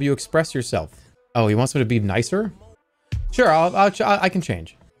could help you express yourself. Oh, he wants me to be nicer? Sure, I can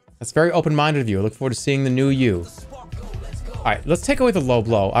change. That's very open-minded of you. I look forward to seeing the new you. Alright, let's take away the low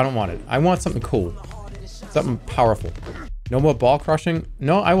blow. I don't want it. I want something cool. Something powerful. No more ball crushing?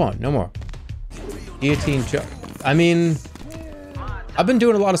 No, I won't. No more. Guillotine choke. I mean, I've been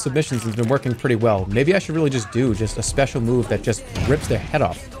doing a lot of submissions and it's been working pretty well. Maybe I should really just do a special move that just rips their head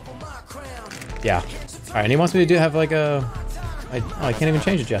off. Yeah. Alright, and he wants me to have like a... I can't even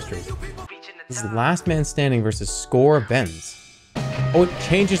change the gestures. This is last man standing versus score bends. Oh, it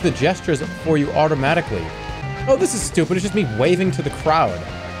changes the gestures for you automatically. Oh, this is stupid. It's just me waving to the crowd.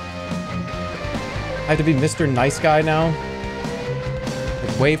 I have to be Mr. Nice Guy now.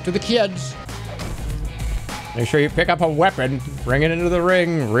 Like, wave to the kids. Make sure you pick up a weapon, bring it into the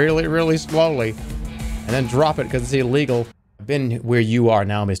ring really, really slowly, and then drop it because it's illegal. I've been where you are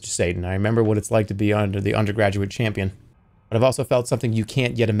now, Mr. Satan. I remember what it's like to be under the undergraduate champion. But I've also felt something you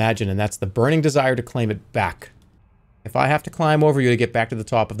can't yet imagine, and that's the burning desire to claim it back. If I have to climb over you to get back to the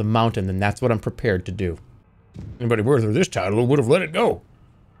top of the mountain, then that's what I'm prepared to do. Anybody worthy of this title would have let it go.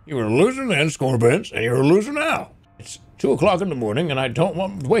 You were losing then, Scorbents, and you're losing now. It's 2 o'clock in the morning, and I don't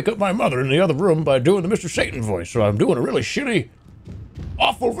want to wake up my mother in the other room by doing the Mr. Satan voice, so I'm doing a really shitty,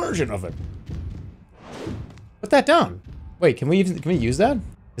 awful version of it. Put that down. Wait, can we use that?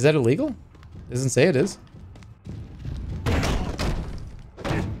 Is that illegal? It doesn't say it is.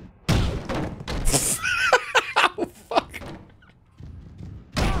 Oh, fuck.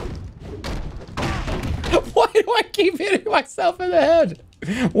 Why do I keep hitting myself in the head?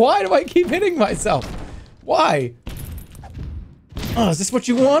 Why do I keep hitting myself? Why? Oh, is this what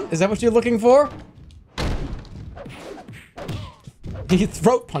you want? Is that what you're looking for? He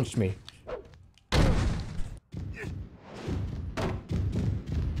throat punched me.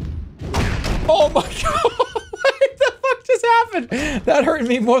 Oh my god! What the fuck just happened? That hurt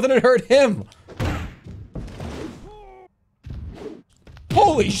me more than it hurt him.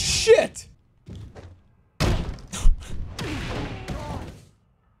 Holy shit!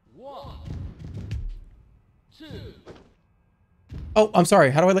 1, 2. Oh, I'm sorry.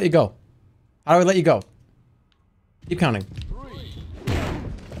 How do I let you go? How do I let you go? Keep counting. 3.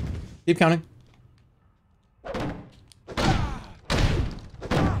 Keep counting.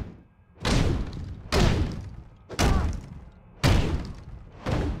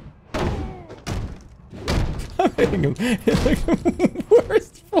 I'm hitting him in like the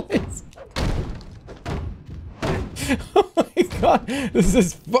worst place. Oh my god, this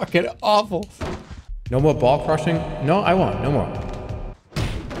is fucking awful. No more ball crushing? No, I won't. No more.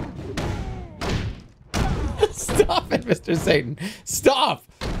 Stop it, Mr. Satan. Stop!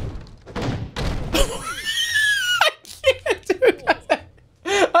 I can't do that.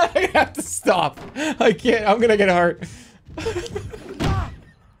 I have to stop. I can't. I'm gonna get hurt. I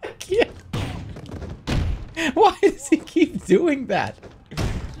can't. Why does he keep doing that?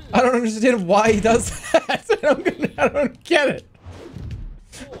 I don't understand why he does that. I don't get it.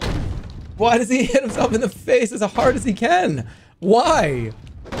 Why does he hit himself in the face as hard as he can? Why?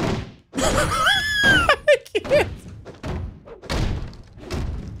 I can't.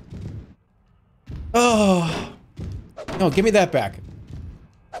 Oh. No, give me that back.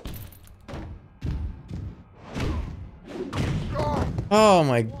 Oh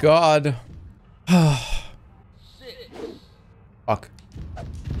my god. Fuck.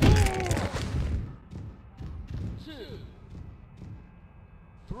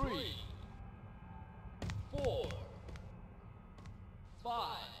 3, 4,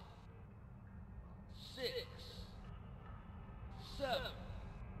 5, 6, 7,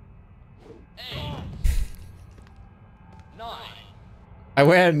 8, 9, I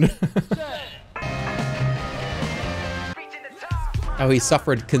win. 10. Oh, he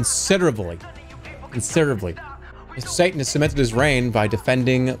suffered considerably. Considerably. Mr. Satan has cemented his reign by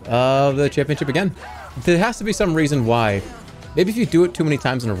defending the championship again. There has to be some reason why. Maybe if you do it too many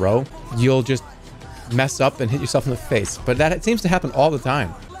times in a row, you'll just mess up and hit yourself in the face. But that it seems to happen all the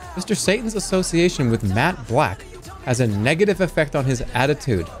time. Mr. Satan's association with Matt Black has a negative effect on his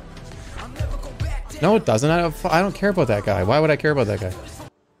attitude. No, it doesn't. I don't care about that guy. Why would I care about that guy?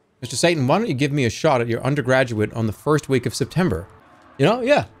 Mr. Satan, why don't you give me a shot at your undergraduate on the first week of September? You know,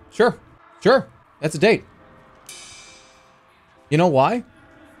 yeah, sure. Sure. That's a date. You know why?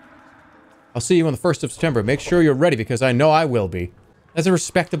 I'll see you on the 1st of September. Make sure you're ready because I know I will be. That's a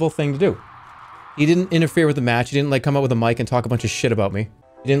respectable thing to do. He didn't interfere with the match. He didn't like come up with a mic and talk a bunch of shit about me.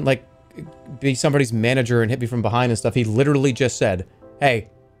 He didn't like be somebody's manager and hit me from behind and stuff. He literally just said, hey,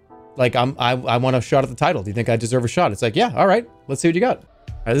 like I want a shot at the title. Do you think I deserve a shot? It's like, yeah, all right. Let's see what you got. All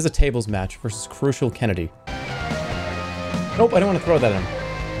right, this is a tables match versus Crucial Kennedy. Nope, I don't want to throw that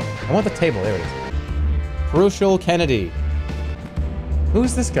in. I want the table. There it is. Crucial Kennedy.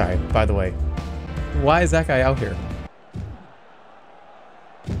 Who's this guy, by the way? Why is that guy out here?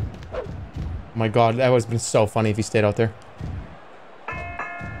 Oh my god, that would have been so funny if he stayed out there.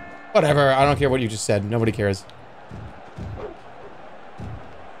 Whatever, I don't care what you just said. Nobody cares.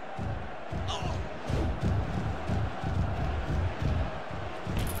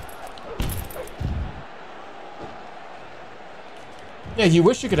 Yeah, you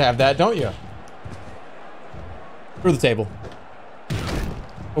wish you could have that, don't you? Through the table.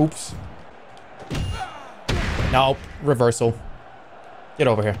 Oops. Nope. Reversal. Get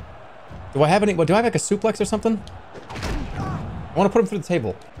over here. Do I have any... Do I have like a suplex or something? I want to put him through the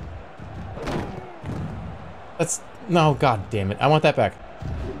table. That's... No, god damn it. I want that back.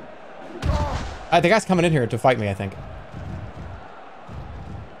 The guy's coming in here to fight me, I think.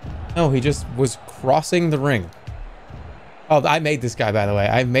 No, he just was crossing the ring. Oh, I made this guy, by the way.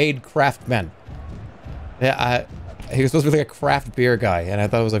 I made Craft Men. Yeah, he was supposed to be like a craft beer guy, and I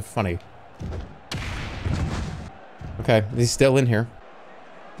thought it was like funny. Okay, he's still in here.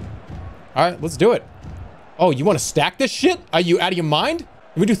 All right, let's do it. Oh, you want to stack this shit? Are you out of your mind?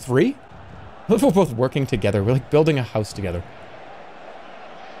 Can we do 3? We're both working together. We're like building a house together.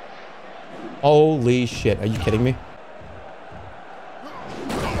 Holy shit, are you kidding me?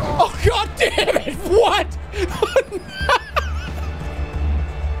 Oh, god damn it! What?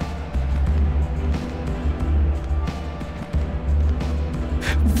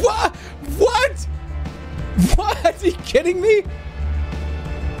 What? What? What? Are you kidding me?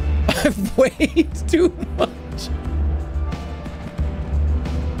 I've weighed too much.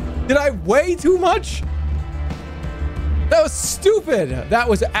 Did I weigh too much? That was stupid. That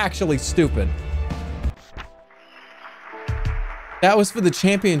was actually stupid. That was for the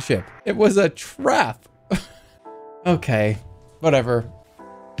championship. It was a trap. Okay, whatever.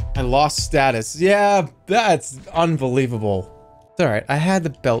 I lost status. Yeah, that's unbelievable. It's all right. I had the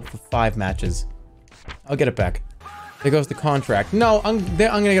belt for 5 matches. I'll get it back. There goes the contract. No, I'm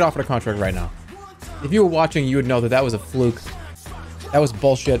gonna get offered a contract right now. If you were watching, you would know that that was a fluke. That was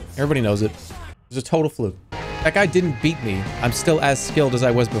bullshit. Everybody knows it. It was a total fluke. That guy didn't beat me. I'm still as skilled as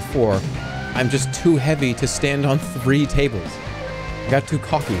I was before. I'm just too heavy to stand on 3 tables. I got too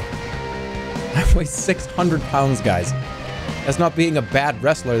cocky. I weigh 600 pounds, guys. That's not being a bad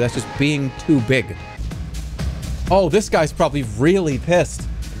wrestler. That's just being too big. Oh, this guy's probably really pissed.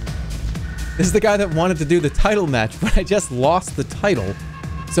 This is the guy that wanted to do the title match, but I just lost the title.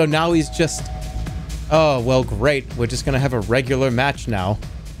 So now he's just... Oh, well, great. We're just gonna have a regular match now.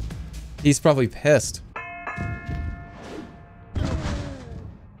 He's probably pissed.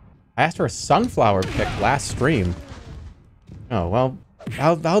 I asked for a sunflower pick last stream. Oh, well,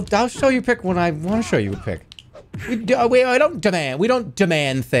 I'll show you a pick when I want to show you a pick. We don't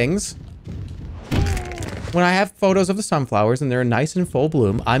demand things. When I have photos of the sunflowers and they're nice and full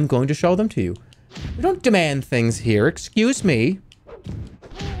bloom, I'm going to show them to you. We don't demand things here. Excuse me.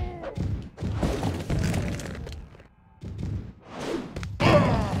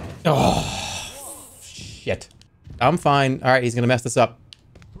 Oh, shit. I'm fine. All right, he's going to mess this up.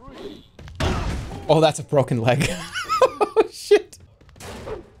 Oh, that's a broken leg. Oh, shit.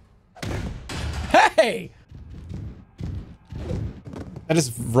 Hey! I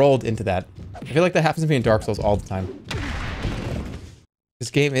just rolled into that. I feel like that happens to me in Dark Souls all the time. This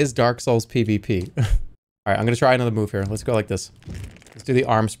game is Dark Souls PvP. Alright, I'm gonna try another move here. Let's go like this. Let's do the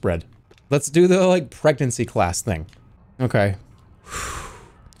arm spread. Let's do the, like, pregnancy class thing. Okay.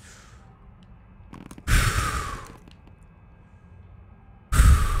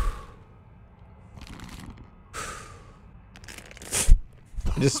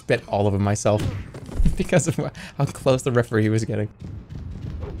 I just spit all over myself because of how close the referee was getting.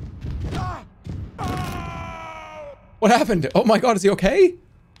 What happened? Oh my god, is he okay?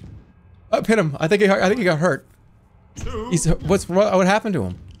 Pin him. I think he got hurt. He's what happened to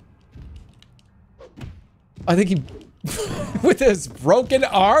him? I think he with his broken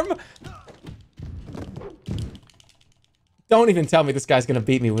arm? Don't even tell me this guy's gonna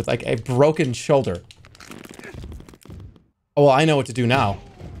beat me with like a broken shoulder. Oh, well, I know what to do now.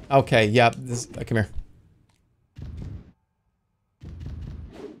 Okay, yeah, this come here.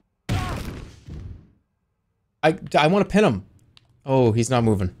 I want to pin him. Oh, he's not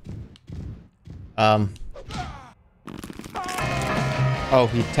moving. Oh,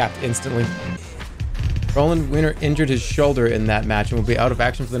 he tapped instantly. Roland Wiener injured his shoulder in that match and will be out of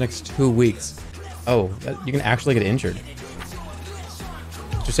action for the next 2 weeks. Oh, you can actually get injured.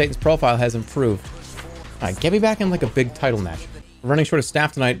 Mr. Satan's profile has improved. Alright, get me back in like a big title match. We're running short of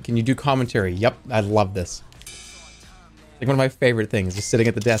staff tonight. Can you do commentary? Yep, I love this. Like one of my favorite things, just sitting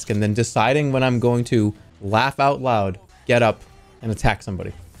at the desk and then deciding when I'm going to laugh out loud, get up, and attack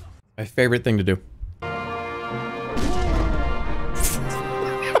somebody. My favorite thing to do.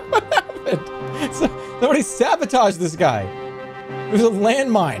 What happened? Somebody sabotaged this guy. It was a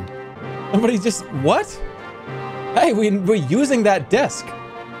landmine. Somebody just... What? Hey, we're using that desk.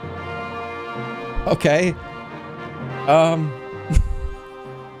 Okay.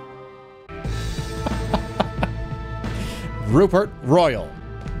 Rupert Royal.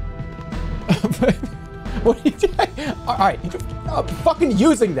 What are you doing? Alright, I'm fucking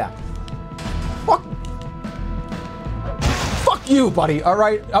using that. Fuck you, buddy,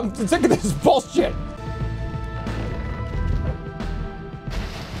 alright? I'm sick of this bullshit.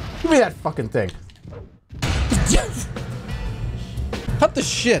 Give me that fucking thing. Cut the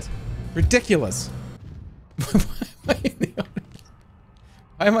shit. Ridiculous. Why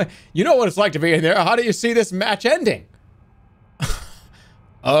am I? You know what it's like to be in there. How do you see this match ending?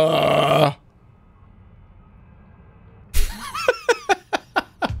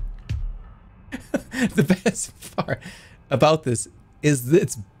 The best part about this is that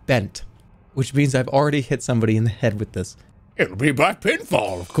it's bent, which means I've already hit somebody in the head with this. It'll be by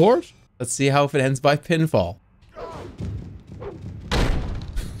pinfall, of course. Let's see how if it ends by pinfall.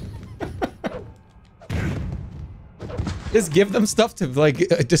 Just give them stuff to, like,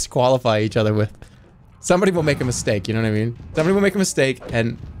 disqualify each other with. Somebody will make a mistake, you know what I mean? Somebody will make a mistake,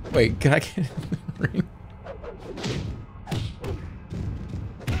 and... Wait, can I get in the ring?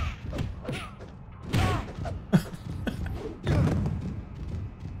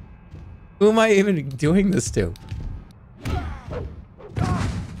 Who am I even doing this to?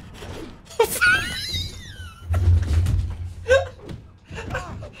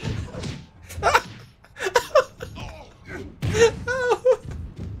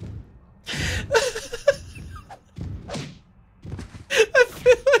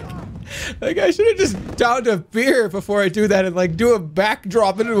 Like, I should have just downed a beer before I do that and, like, do a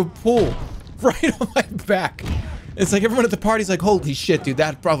backdrop into a pool. Right on my back. It's like everyone at the party's like, holy shit, dude,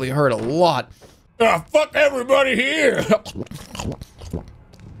 that probably hurt a lot. Fuck everybody here.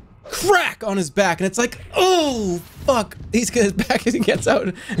 Crack on his back, and it's like, oh, fuck. His back, he gets out,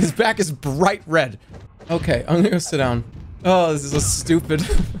 and his back is bright red. Okay, I'm gonna go sit down. Oh, this is so stupid.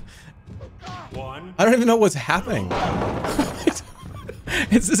 I don't even know what's happening.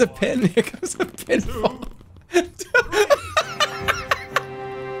 Is this a pin? Here comes a pinfall.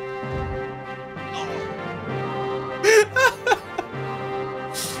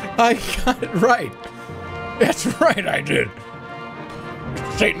 I got it right. That's right, I did.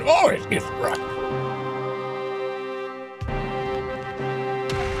 Satan always gets it right.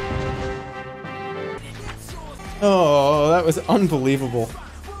 Oh, that was unbelievable.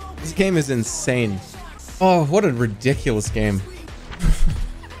 This game is insane. Oh, what a ridiculous game.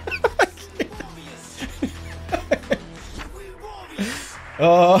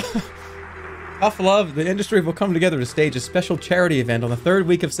 Tough love. The industry will come together to stage a special charity event on the 3rd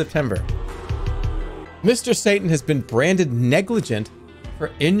week of September. Mr. Satan has been branded negligent for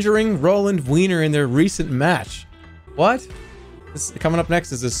injuring Roland Wiener in their recent match. What? Coming up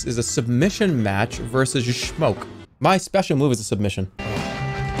next is a submission match versus Shmoke. My special move is a submission.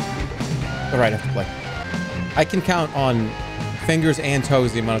 Alright, I have to play. I can count on fingers and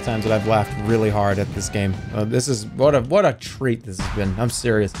toes the amount of times that I've laughed really hard at this game. This is what a treat this has been. I'm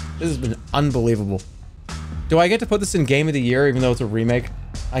serious. This has been unbelievable. Do I get to put this in Game of the Year even though it's a remake?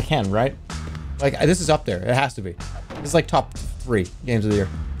 I can, right? Like, this is up there. It has to be. It's like top 3 games of the year.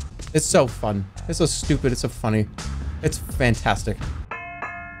 It's so fun. It's so stupid. It's so funny. It's fantastic.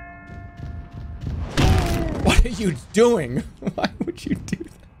 What are you doing? Why would you do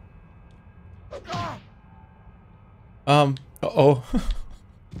that? Uh-oh.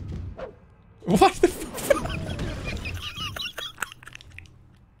 What the fuck?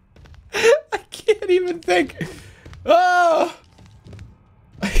 I can't even think. Oh!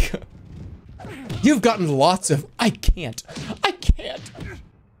 You've gotten lots of... I can't.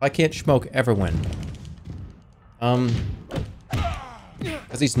 Why can't Shmoke ever win?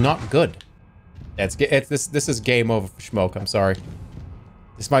 Because he's not good. This is game over for Shmoke, I'm sorry.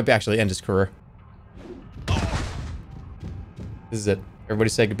 This might actually end his career. This is it. Everybody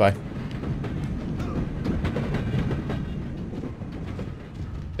say goodbye.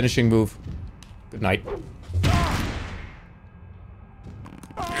 Finishing move. Good night.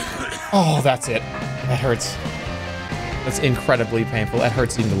 Oh, that's it. That hurts. That's incredibly painful. That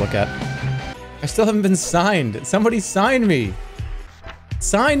hurts even to look at. I still haven't been signed. Somebody sign me.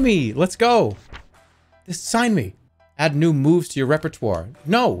 Sign me. Let's go. Just sign me. Add new moves to your repertoire.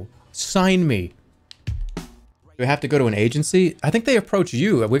 No. Sign me. Do we have to go to an agency? I think they approach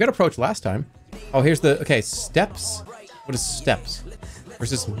you. We got approached last time. Oh, here's the... Okay, steps. What is steps?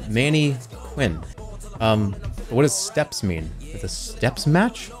 Versus Manny Quinn. What does steps mean? Is it a steps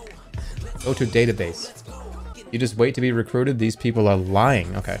match? Go to database. You just wait to be recruited? These people are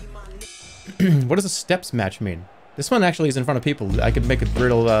lying. Okay. What does a steps match mean? This one actually is in front of people. I could make a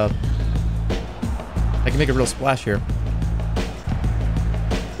real, I can make a real splash here.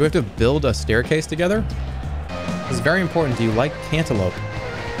 Do we have to build a staircase together? This is very important. Do you like cantaloupe?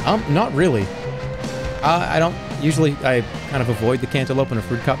 Not really. I don't... Usually, I kind of avoid the cantaloupe in a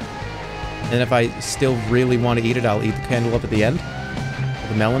fruit cup. And if I still really want to eat it, I'll eat the cantaloupe at the end.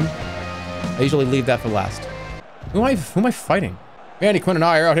 The melon. I usually leave that for last. Who am I fighting? Manny Quinn and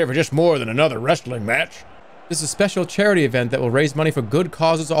I are out here for just more than another wrestling match. This is a special charity event that will raise money for good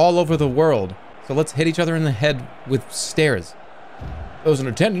causes all over the world. So let's hit each other in the head with stairs. Those in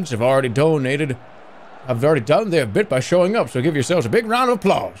attendance have already done their bit by showing up, so give yourselves a big round of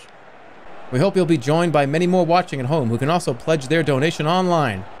applause. We hope you'll be joined by many more watching at home who can also pledge their donation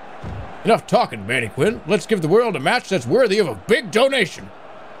online. Enough talking, Manny Quinn. Let's give the world a match that's worthy of a big donation.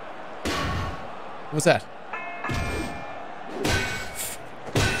 What's that?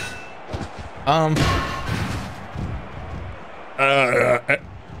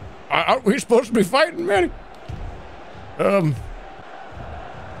 Aren't we supposed to be fighting, Manny?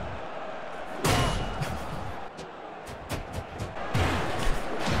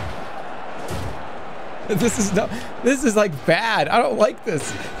 This is like bad. I don't like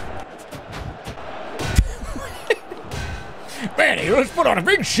this. Manny, let's put on a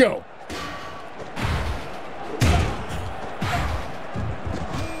big show.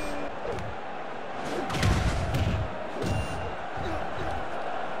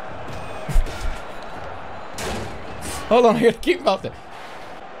 Hold on, I gotta keep him out there.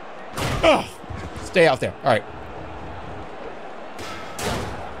 Ugh. Stay out there. All right.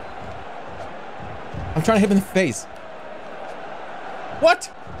 I'm trying to hit him in the face.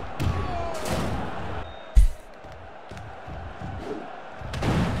 What?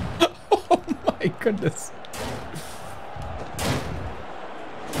 Oh my goodness.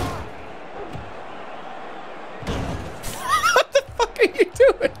 What the fuck are you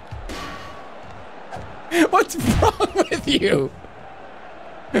doing? What's wrong with you?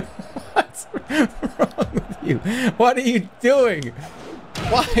 What's wrong with you? What are you doing?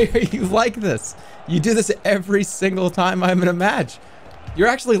 Why are you like this? You do this every single time I'm in a match. You're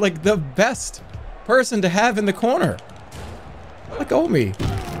actually like the best person to have in the corner. Let go of me.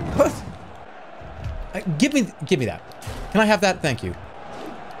 What? Give me that. Can I have that? Thank you.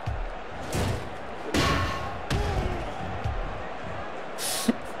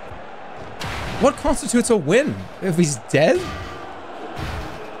 What constitutes a win? If he's dead?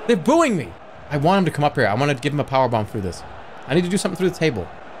 They're booing me. I want him to come up here. I want to give him a powerbomb through this. I need to do something through the table.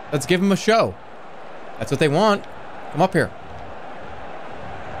 Let's give him a show. That's what they want. Come up here.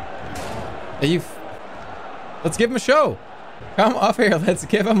 Let's give him a show. Come up here. Let's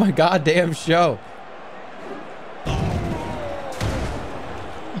give him a goddamn show. You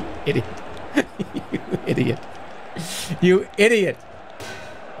idiot. You idiot. You idiot.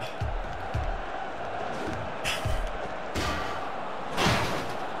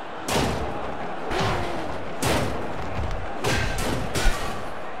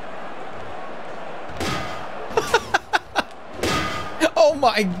 Oh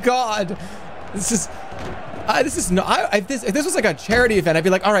my god. This is... This is not. If this was like a charity event, I'd be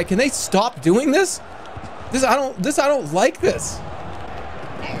like, all right, can they stop doing this? I don't like this.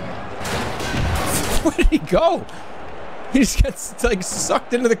 Where did he go? He just gets like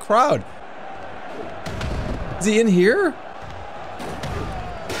sucked into the crowd. Is he in here?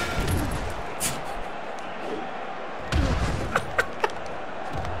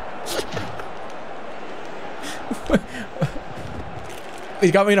 He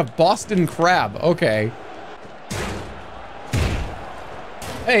got me in a Boston crab. Okay.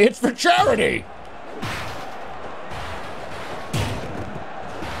 Hey, it's for charity.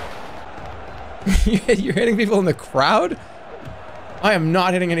 You're hitting people in the crowd? I am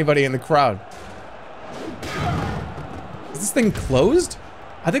not hitting anybody in the crowd. Is this thing closed?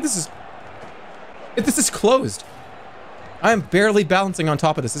 I think this is... This is closed. I am barely balancing on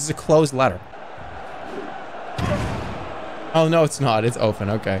top of this. This is a closed ladder. Oh, no, it's not. It's open.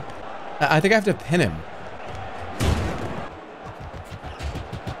 Okay. I think I have to pin him.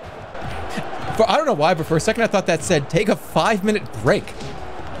 I don't know why, but for a second I thought that said, take a 5-minute break.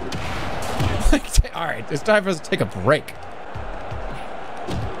 Like, all right, it's time for us to take a break.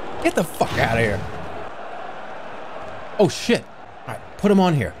 Get the fuck out of here. Oh, shit. All right, put him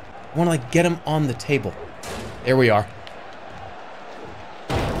on here. I want to, like, get him on the table. There we are.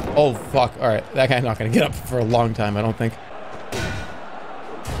 Oh, fuck. All right, that guy's not going to get up for a long time, I don't think.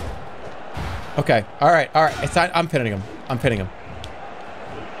 Okay, all right. It's time. I'm pinning him. I'm pinning him.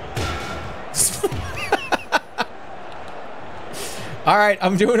 All right,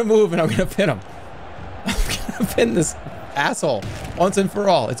 I'm doing a move and I'm gonna pin him. I'm gonna pin this asshole once and for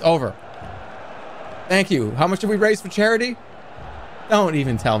all. It's over. Thank you. How much did we raise for charity? Don't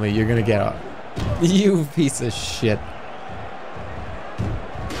even tell me you're gonna get up. You piece of shit.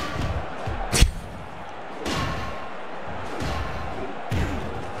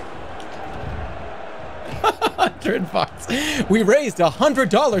 $100. We raised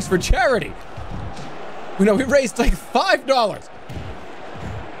 $100 for charity. You know, we raised like $5.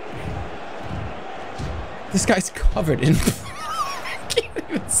 This guy's covered in... I can't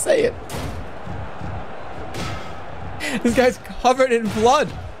even say it. This guy's covered in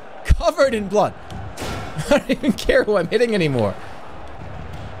blood. Covered in blood. I don't even care who I'm hitting anymore.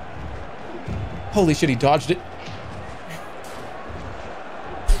 Holy shit, he dodged it.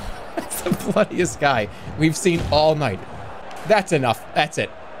 That's the bloodiest guy we've seen all night. That's enough. That's it.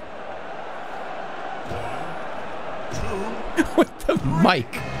 With the mic.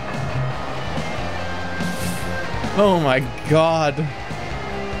 Oh my god.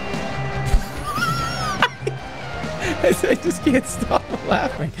 I just can't stop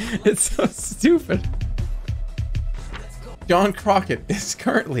laughing. It's so stupid. John Crockett is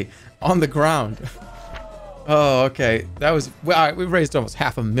currently on the ground. Oh, okay. That was... Well, we raised almost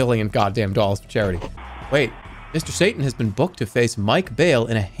 $500,000 goddamn dollars for charity. Wait. Mr. Satan has been booked to face Mike Bale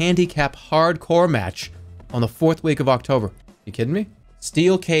in a handicap hardcore match on the 4th week of October. You kidding me?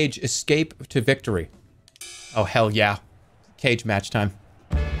 Steel cage escape to victory. Oh, hell yeah. Cage match time.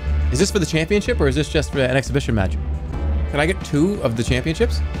 Is this for the championship or is this just for an exhibition match? Can I get 2 of the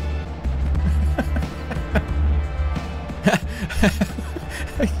championships?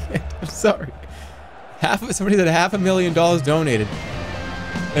 I'm sorry. Somebody said $500,000 donated.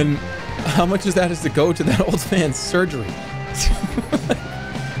 And how much is that has to go to that old man's surgery?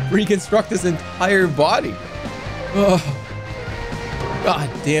 Reconstruct his entire body. Oh. God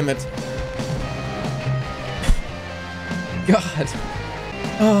damn it. God.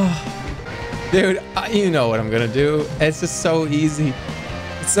 Oh. Dude, you know what I'm gonna do. It's just so easy.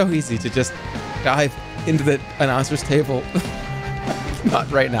 It's so easy to just dive into the announcer's table. Not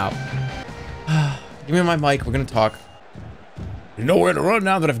right now. Give me my mic. We're gonna talk. You know where to run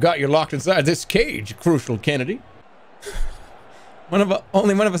now that I've got you locked inside this cage, Crucial Kennedy.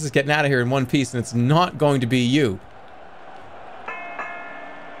 Only one of us is getting out of here in one piece, and it's not going to be you.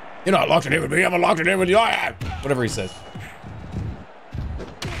 You're not locked in here with me. I'm locked in here with you. I am. Whatever he says.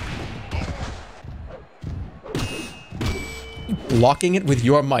 Blocking it with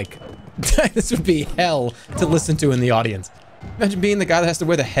your mic. This would be hell to listen to in the audience. Imagine being the guy that has to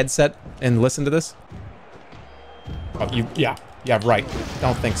wear the headset and listen to this. Oh, yeah, right.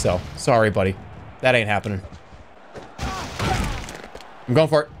 Don't think so. Sorry, buddy. That ain't happening. I'm going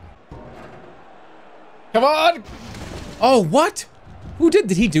for it. Come on! Oh, what? Who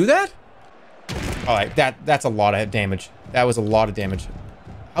did he do that? All right, that's a lot of damage. That was a lot of damage.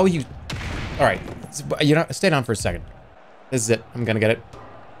 How are you? All right, you know, stay down for a second. This is it. I'm gonna get it.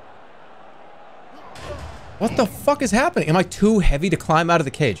 What the fuck is happening? Am I too heavy to climb out of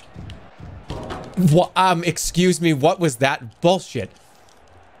the cage? What? Excuse me. What was that bullshit?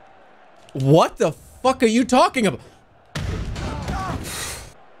 What the fuck are you talking about?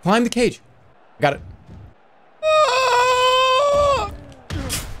 Climb the cage. Got it. Ah!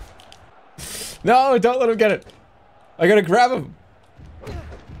 No, don't let him get it. I gotta grab him.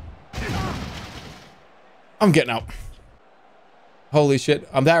 I'm getting out. Holy shit,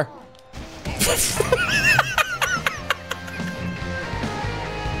 I'm there.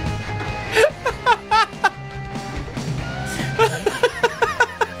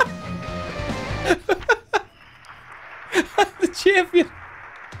 The champion.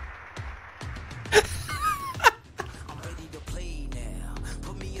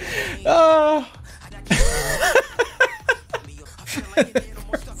 Oh.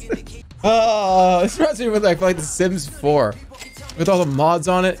 Oh, this reminds me of like The Sims 4 with all the mods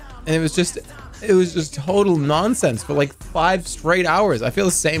on it, and it was just total nonsense for like 5 straight hours. I feel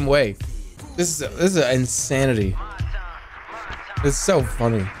the same way. This is insanity. It's so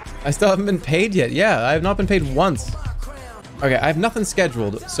funny. I still haven't been paid yet. Yeah, I have not been paid once. Okay, I have nothing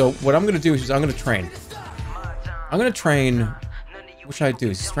scheduled, so what I'm gonna do is I'm gonna train. I'm gonna train. What should I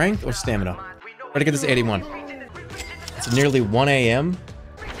do? Strength or stamina? Try to get this 81. It's nearly 1 a.m.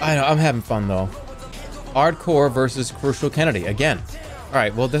 I know, I'm having fun though. Hardcore versus Crucial Kennedy again. All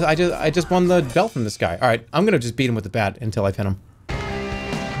right, well, I just won the belt from this guy. All right, I'm gonna just beat him with the bat until I pin him.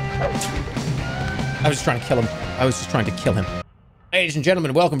 I was just trying to kill him. I was just trying to kill him. Ladies and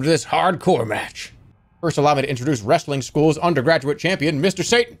gentlemen, welcome to this hardcore match. First, allow me to introduce Wrestling School's undergraduate champion, Mr.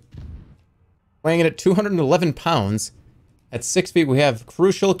 Satan. Weighing in at 211 pounds. At 6 feet, we have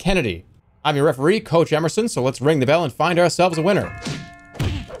Crucial Kennedy. I'm your referee, Coach Emerson, so let's ring the bell and find ourselves a winner.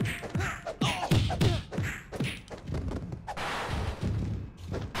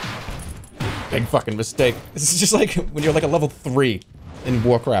 Big fucking mistake. This is just like when you're like a level 3 in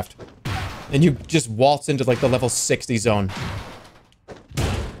Warcraft. And you just waltz into like the level 60 zone.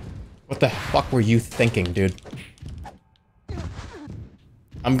 What the fuck were you thinking, dude?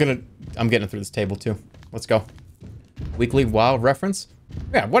 I'm getting through this table too. Let's go. Weekly WoW reference?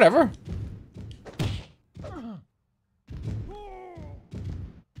 Yeah, whatever.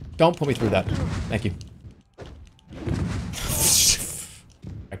 Don't put me through that. Thank you.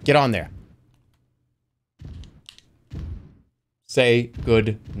 Get on there. Say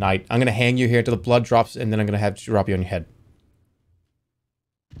good night. I'm gonna hang you here till the blood drops, and then I'm gonna have to drop you on your head.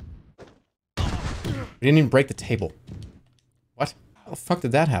 We didn't even break the table. What? How the fuck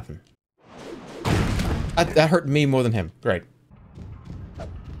did that happen? That hurt me more than him. Great.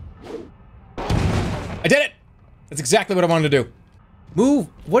 I did it! That's exactly what I wanted to do. Move!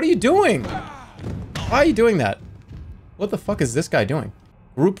 What are you doing? Why are you doing that? What the fuck is this guy doing?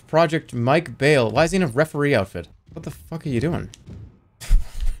 Group Project Mike Bale. Why is he in a referee outfit? What the fuck are you doing?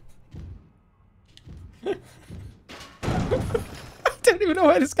 I don't even know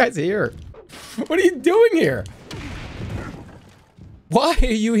why this guy's here. What are you doing here? Why are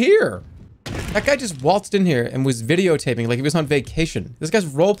you here? That guy just waltzed in here and was videotaping like he was on vacation. This guy's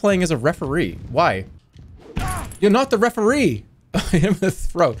role-playing as a referee. Why? You're not the referee. Hit him in the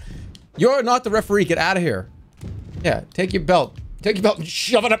throat. You're not the referee. Get out of here. Yeah, take your belt. Take your belt and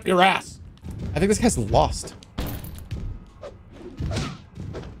shove it up your ass. I think this guy's lost.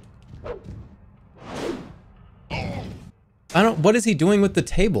 I don't... What is he doing with the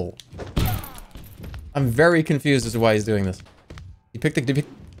table? I'm very confused as to why he's doing this. He picked the...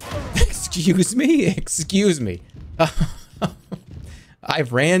 Excuse me? Excuse me. I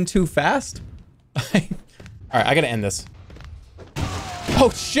ran too fast? Alright, I gotta end this. Oh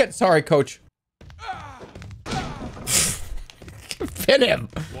shit! Sorry, coach. Pin him!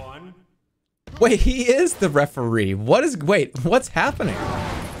 Wait, he is the referee. What is... Wait, what's happening?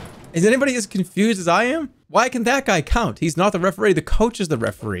 Is anybody as confused as I am? Why can that guy count? He's not the referee. The coach is the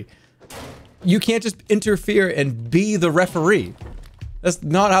referee. You can't just interfere and be the referee. That's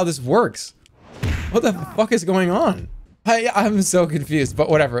not how this works. What the fuck is going on? I'm so confused, but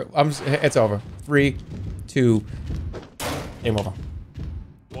whatever. It's over. 3, 2, game over.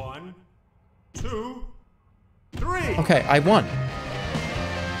 1, 2, 3. Okay, I won.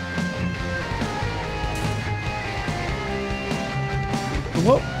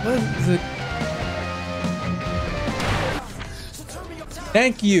 What is it?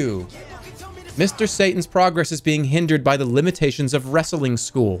 Thank you. Mr. Satan's progress is being hindered by the limitations of Wrestling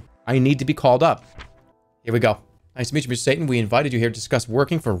School. I need to be called up. Here we go. Nice to meet you, Mr. Satan. We invited you here to discuss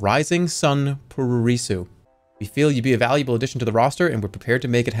working for Rising Sun Pururisu. We feel you'd be a valuable addition to the roster, and we're prepared to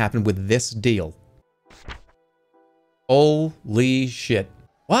make it happen with this deal. Holy shit.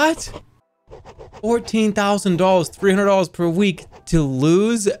 What? $14,000, $300 per week to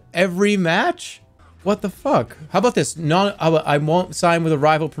lose every match? What the fuck? How about this? I won't sign with a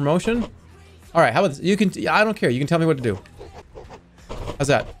rival promotion. All right, how about this? You can, I don't care. You can tell me what to do. How's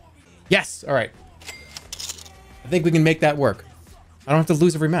that? Yes, all right. I think we can make that work. I don't have to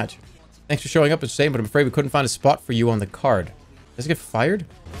lose every match. Thanks for showing up and saying, but I'm afraid we couldn't find a spot for you on the card. Does it get fired?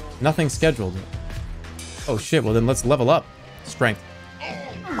 Nothing scheduled. Oh shit, well then let's level up. Strength.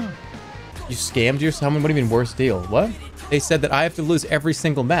 You scammed your someone? What do you mean worst deal? What? They said that I have to lose every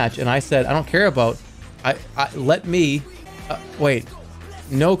single match, and I said, I don't care about... let me... wait.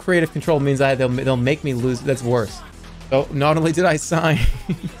 No creative control means they'll make me lose. That's worse. So not only did I sign...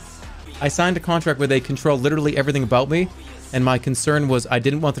 I signed a contract where they control literally everything about me, and my concern was I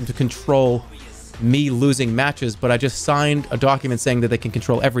didn't want them to control me losing matches, but I just signed a document saying that they can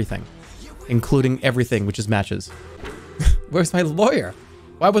control everything, including everything, which is matches. Where's my lawyer?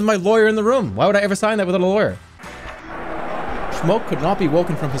 Why was my lawyer in the room? Why would I ever sign that without a lawyer? Shmoke could not be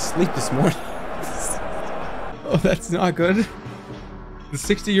woken from his sleep this morning. Oh, that's not good. The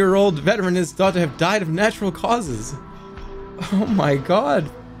 60-year-old veteran is thought to have died of natural causes. Oh my god.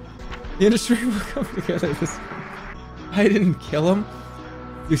 The industry will come together. I didn't kill him.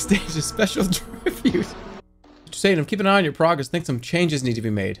 You staged a special tribute. Just saying, I'm keeping an eye on your progress. Think some changes need to be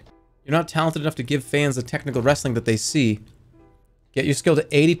made. You're not talented enough to give fans the technical wrestling that they see. Get your skill to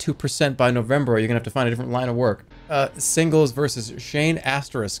 82% by November, or you're gonna have to find a different line of work. Singles versus Shane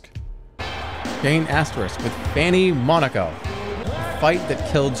Asterisk. Shane Asterisk with Fanny Monaco. A fight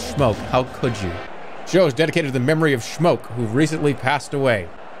that killed Shmoke. How could you? Show is dedicated to the memory of Shmoke, who recently passed away.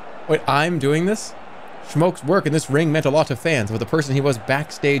 Wait, I'm doing this? Shmoke's work in this ring meant a lot to fans, but the person he was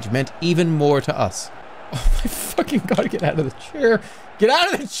backstage meant even more to us. Oh my fucking god, get out of the chair! Get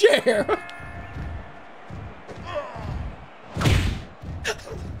out of the chair!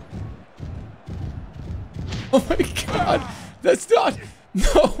 Oh my god, that's not...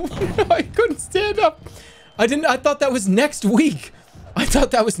 No, I couldn't stand up. I thought that was next week. I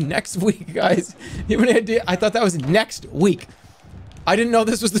thought that was next week, guys. You have any idea? I thought that was next week. I didn't know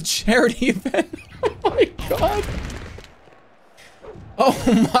this was the charity event. Oh my god.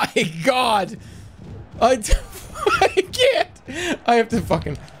 Oh my god. I can't. I have to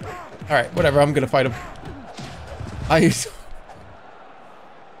fucking... Alright, whatever, I'm gonna fight him.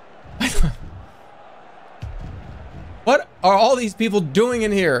 What are all these people doing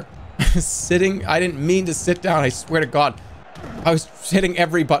in here? Sitting? I didn't mean to sit down, I swear to god. I was hitting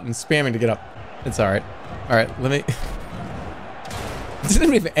every button, spamming to get up. It's alright. Alright, let me... Does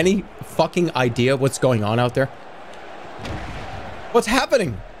anyone have any fucking idea what's going on out there? What's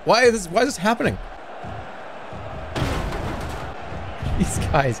happening? Why is this happening? These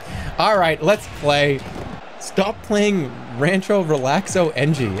guys. Alright, let's play. Stop playing Rancho Relaxo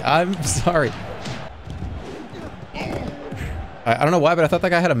NG. I'm sorry. I don't know why, but I thought that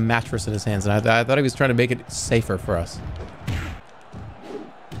guy had a mattress in his hands, and I thought he was trying to make it safer for us.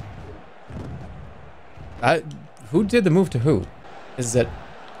 Who did the move to who? Is it?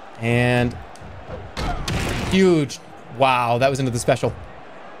 And... Huge. Wow, that was into the special.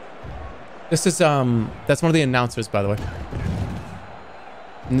 This is, that's one of the announcers, by the way.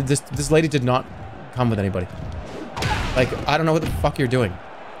 This lady did not come with anybody. Like, I don't know what the fuck you're doing.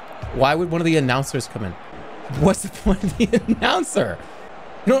 Why would one of the announcers come in? What's the point of the announcer?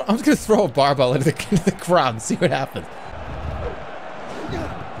 You know what? I'm just gonna throw a barbell into the crowd and see what happens.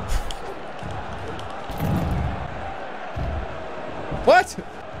 What?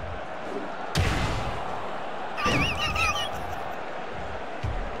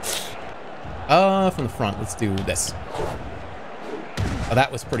 From the front, let's do this. Oh,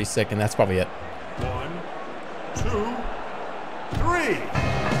 that was pretty sick, and that's probably it. 1, 2, 3.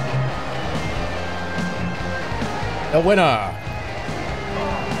 The winner.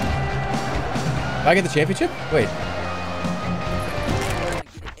 Did I get the championship? Wait.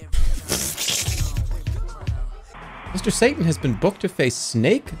 Mr. Satan has been booked to face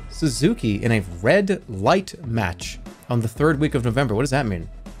Snake Suzuki in a red light match on the 3rd week of November. What does that mean?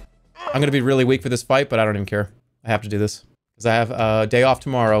 I'm going to be really weak for this fight, but I don't even care. I have to do this. Because I have a day off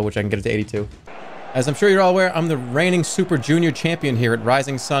tomorrow, which I can get it to 82. As I'm sure you're all aware, I'm the reigning Super Junior champion here at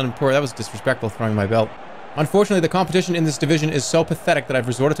Rising Sun. Poor, that was disrespectful, throwing my belt. Unfortunately, the competition in this division is so pathetic that I've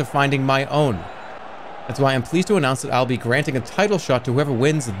resorted to finding my own. That's why I'm pleased to announce that I'll be granting a title shot to whoever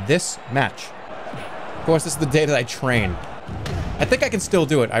wins this match. Of course, this is the day that I train. I think I can still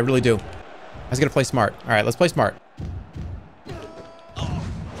do it. I really do. I was gonna play smart. All right, let's play smart.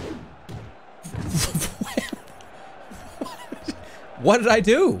 What did I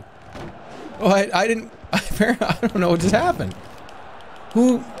do? Oh, I didn't... I don't know what just happened.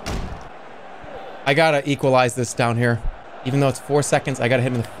 Who... I gotta equalize this down here. Even though it's 4 seconds, I gotta hit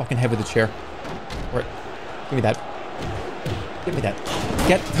him in the fucking head with the chair. Or... Give me that. Give me that.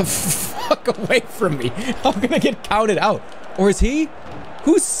 Get the fuck fuck away from me. I'm gonna get counted out. Or is he?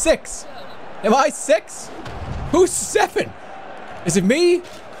 Who's 6? Am I 6? Who's 7? Is it me?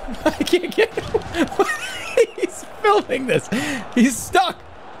 I can't get him. He's filming this. He's stuck.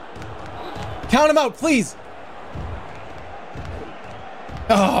 Count him out, please.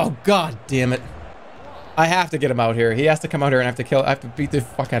 Oh, god damn it. I have to get him out here. He has to come out here and I have to beat the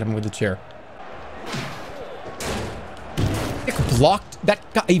fuck out of him with the chair. Nick blocked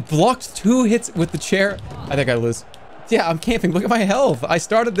that guy. He blocked 2 hits with the chair. I think I lose. Yeah, I'm camping. Look at my health. I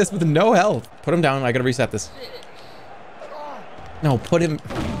started this with no health. Put him down. I gotta reset this. No, put him.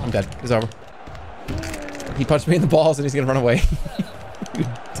 I'm dead. It's over. He punched me in the balls and he's gonna run away. You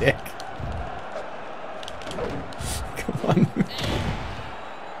dick. Come on.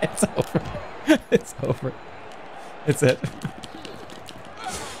 It's over. It's over. It's it.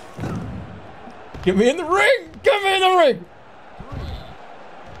 Get me in the ring! Get me in the ring!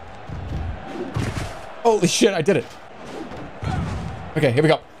 Holy shit, I did it. Okay, here we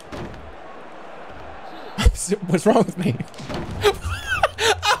go. What's wrong with me?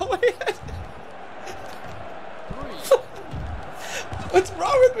 Oh my head. What's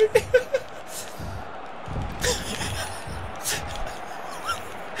wrong with me?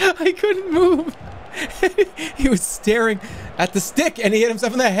 I couldn't move. He was staring at the stick and he hit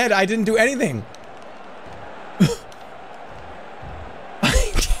himself in the head. I didn't do anything.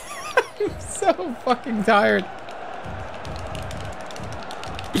 I'm so fucking tired.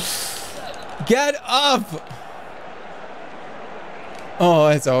 Get up! Oh,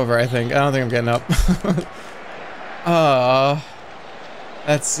 it's over, I think. I don't think I'm getting up. Oh,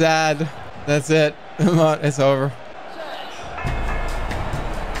 that's sad. That's it. Come on, it's over.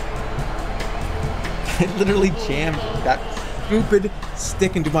 It literally jammed that stupid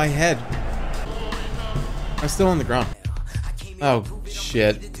stick into my head. I'm still on the ground. Oh,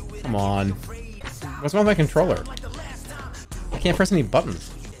 shit. Come on. What's wrong with my controller? I can't press any buttons.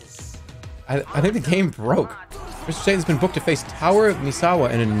 I think the game broke. Mr. Satan's been booked to face Tower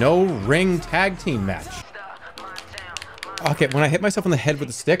Misawa in a no-ring tag team match. Okay, when I hit myself in the head with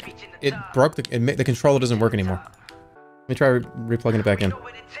the stick, it broke the controller doesn't work anymore. Let me try replugging it back in.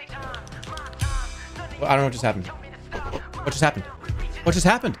 Well, I don't know what just happened. What just happened? What just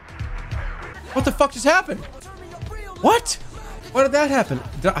happened? What the fuck just happened? What? Why did that happen?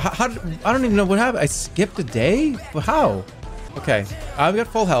 I don't even know what happened. I skipped a day? But how? Okay, I've got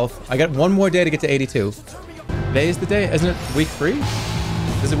full health. I got one more day to get to 82. Today is the day, isn't it? Week 3?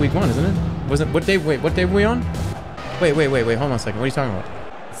 This is week 1, isn't it? Wasn't what day? Wait, what day were we on? Wait. Hold on a second. What are you talking about?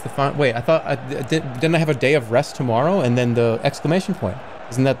 It's the fun. Wait, I thought didn't I have a day of rest tomorrow and then the exclamation point?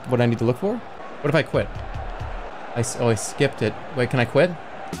 Isn't that what I need to look for? What if I quit? I skipped it. Wait, can I quit?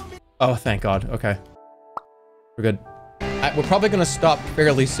 Oh, thank God. Okay, we're good. We're probably gonna stop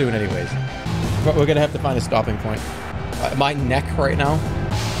fairly soon, anyways. But we're gonna have to find a stopping point. My neck right now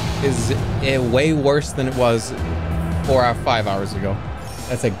is way worse than it was 4 or 5 hours ago.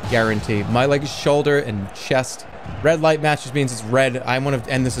 That's a guarantee. My leg, shoulder, and chest. Red light match just means it's red. I want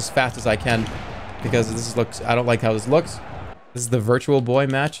to end this as fast as I can because this looks. I don't like how this looks. This is the Virtual Boy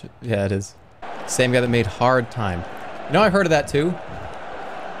match. Yeah, it is. Same guy that made Hard Time. You know, I heard of that too.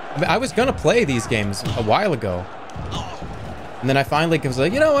 I mean, I was gonna play these games a while ago, and then I finally was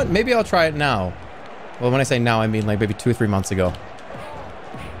like, you know what? Maybe I'll try it now. Well, when I say now, I mean like maybe 2 or 3 months ago.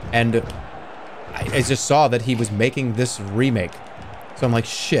 And I just saw that he was making this remake. So I'm like,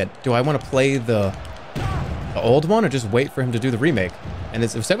 shit, do I want to play the old one or just wait for him to do the remake? And it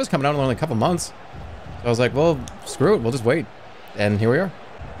said it was coming out in only a couple months. So I was like, well, screw it, we'll just wait. And here we are.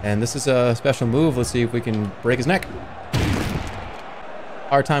 And this is a special move. Let's see if we can break his neck.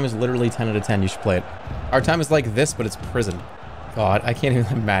 Our time is literally 10 out of 10. You should play it. Our time is like this, but it's prison. God, I can't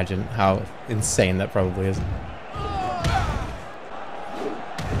even imagine how insane that probably is.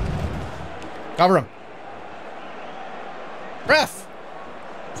 Cover him. Ref!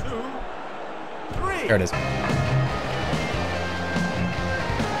 2, 3. There it is. I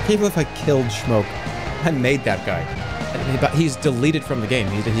can't believe I killed Shmoke. I made that guy. But he's deleted from the game.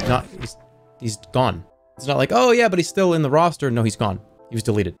 He's gone. It's not like, oh yeah, but he's still in the roster. No, he's gone. He was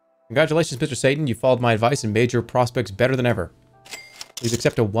deleted. Congratulations, Mr. Satan. You followed my advice and made your prospects better than ever. Please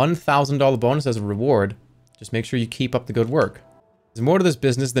accept a $1,000 bonus as a reward. Just make sure you keep up the good work. There's more to this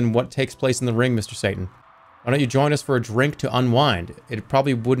business than what takes place in the ring, Mr. Satan. Why don't you join us for a drink to unwind? It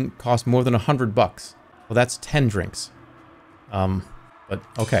probably wouldn't cost more than $100. Well, that's 10 drinks. But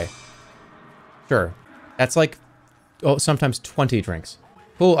okay. Sure. That's like, oh, sometimes 20 drinks.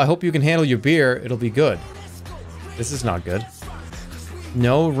 Cool, I hope you can handle your beer. It'll be good. This is not good.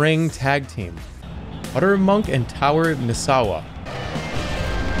 No ring tag team. Butter Monk and Tower Misawa.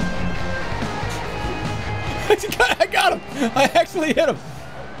 I got him. I actually hit him.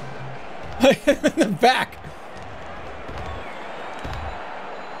 I hit him in the back.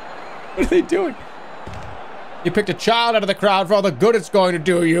 What are they doing? You picked a child out of the crowd for all the good it's going to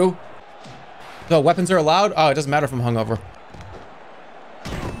do you. So weapons are allowed? Oh, it doesn't matter if I'm hungover.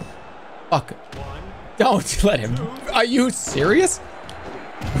 Fuck. Don't let him. Are you serious?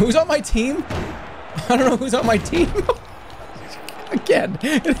 Who's on my team? I don't know who's on my team. Again.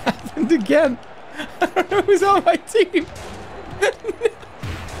 It happened again. I don't know who's on my team.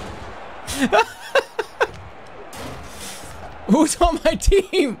 Who's on my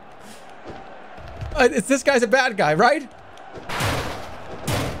team? It's this guy's a bad guy, right?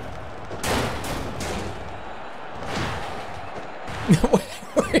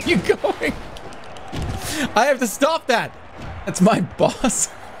 Where are you going? I have to stop that. That's my boss.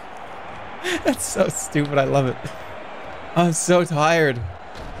 That's so stupid. I love it. I'm so tired.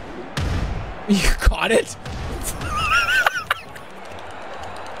 You caught it?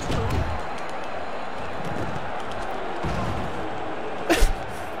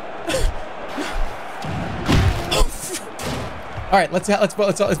 All right,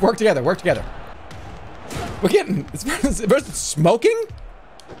 let's work together. Work together. We're getting. It's smoking?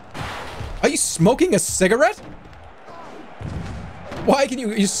 Are you smoking a cigarette? Why can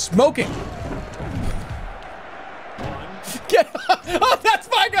you? You're smoking. Get up. Oh, that's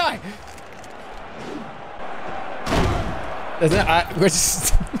my guy. We're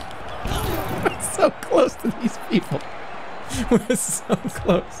just we're so close to these people. We're so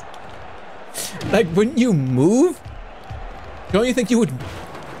close. Like, wouldn't you move? Don't you think you would?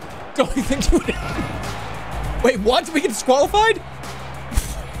 Don't you think you would? Wait, what? We get disqualified?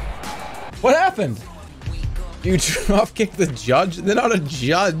 What happened? You drop kick the judge? They're not a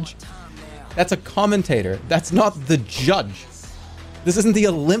judge. That's a commentator. That's not the judge. This isn't the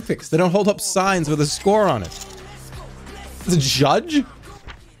Olympics. They don't hold up signs with a score on it. The judge? And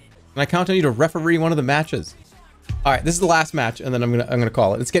I count on you to referee one of the matches. All right, this is the last match, and then I'm gonna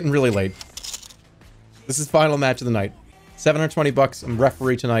call it. It's getting really late. This is final match of the night. $720. I'm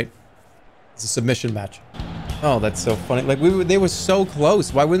referee tonight. It's a submission match. Oh, that's so funny. Like, they were so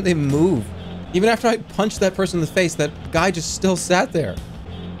close. Why wouldn't they move? Even after I punched that person in the face, that guy just still sat there.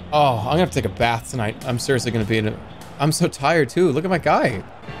 Oh, I'm gonna have to take a bath tonight. I'm seriously gonna be in a... I'm so tired too. Look at my guy.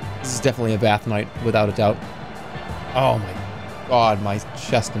 This is definitely a bath night, without a doubt. Oh my god, my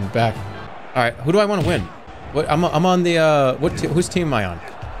chest and back. All right, who do I want to win? What? I'm on the whose team am I on?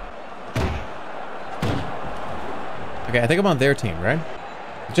 Okay, I think I'm on their team, right?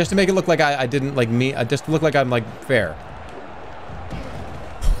 Just to make it look like I didn't like me. Just to look like I'm like fair.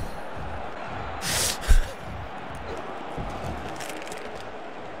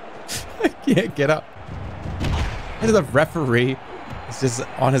 I can't get up. And the referee is just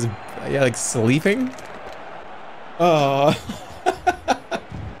on his, yeah, like sleeping. Oh.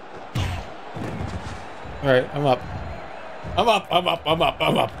 All right, I'm up. I'm up. I'm up. I'm up.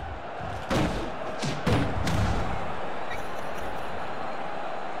 I'm up.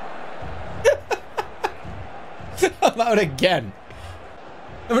 I'm out again.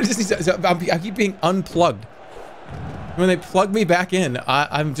 I keep being unplugged. When they plug me back in,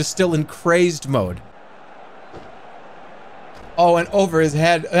 I'm just still in crazed mode. Oh, and over his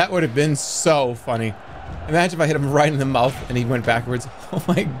head. That would have been so funny. Imagine if I hit him right in the mouth and he went backwards. Oh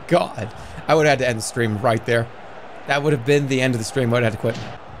my god. I would have had to end the stream right there. That would have been the end of the stream. I would have had to quit.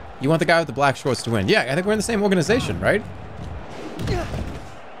 You want the guy with the black shorts to win. Yeah, I think we're in the same organization, right?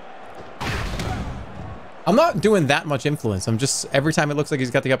 I'm not doing that much influence. I'm just, every time it looks like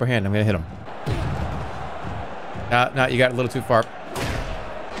he's got the upper hand, I'm gonna hit him. No, you got a little too far.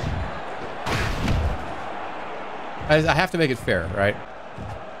 I have to make it fair, right?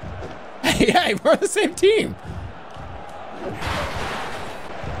 Hey, we're on the same team.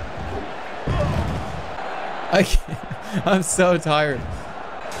 I'm so tired.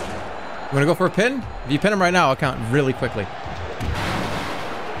 You wanna go for a pin? If you pin him right now, I'll count really quickly.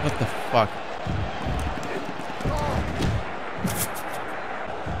 What the fuck?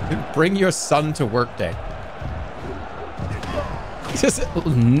 Bring your son to work day.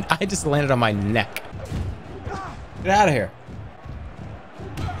 I just landed on my neck. Get out of here.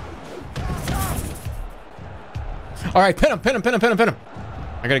 All right, pin him, pin him, pin him, pin him, pin him.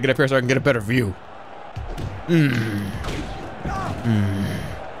 I gotta get up here so I can get a better view. I'm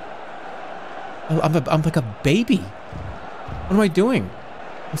like a baby. What am I doing?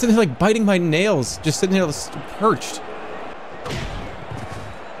 I'm sitting here like biting my nails, just sitting here perched.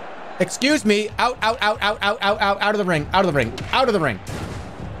 Excuse me, out of the ring, out of the ring, out of the ring.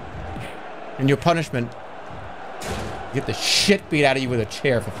 And your punishment, you get the shit beat out of you with a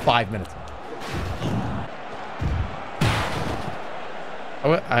chair for 5 minutes.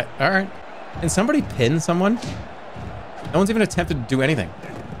 Oh, all right. Can somebody pin someone? No one's even attempted to do anything.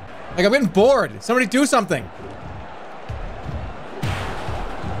 Like, I'm getting bored. Somebody do something.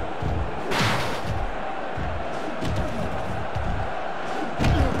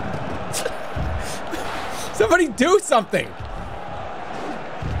 Somebody do something.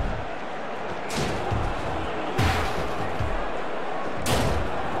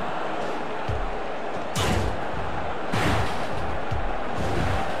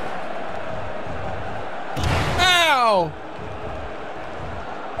 Ow!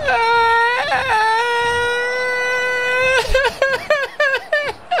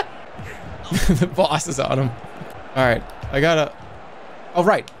 The boss is on him. All right, I gotta. Oh,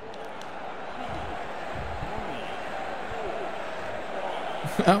 right.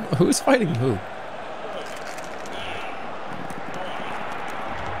 Who's fighting who?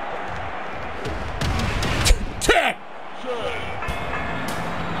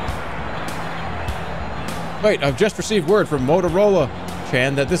 Wait, I've just received word from Motorola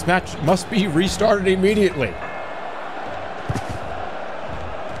Chan that this match must be restarted immediately.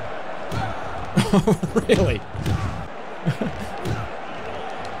 Really?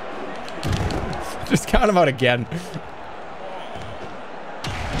 Just count them out again.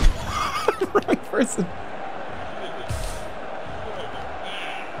 Wrong person.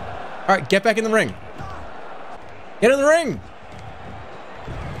 All right, get back in the ring. Get in the ring.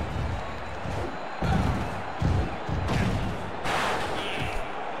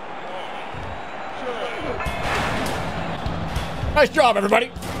 Nice job,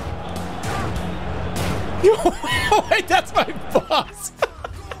 everybody. Wait, that's my boss.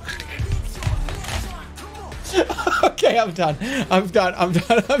 Okay, I'm done. I'm done. I'm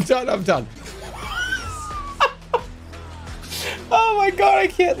done. I'm done. I'm done. Oh my god, I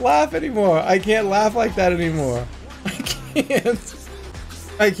can't laugh anymore. I can't laugh like that anymore.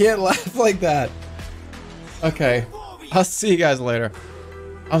 I can't laugh like that. Okay. I'll see you guys later.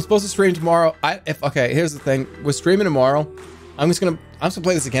 I'm supposed to stream tomorrow. Okay, here's the thing. We're streaming tomorrow. I'm just gonna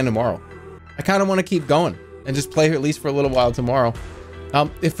play this again tomorrow. I kind of want to keep going and just play at least for a little while tomorrow.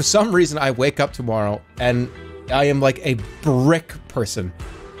 If for some reason I wake up tomorrow and I am like a brick person,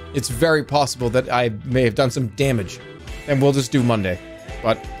 it's very possible that I may have done some damage, and we'll just do Monday.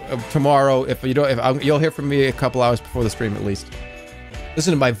 But tomorrow, if you don't, you'll hear from me a couple hours before the stream at least.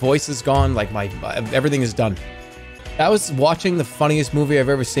 Listen, my voice is gone. Like everything is done. I was watching the funniest movie I've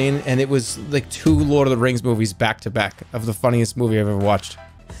ever seen, and it was like 2 Lord of the Rings movies back to back of the funniest movie I've ever watched.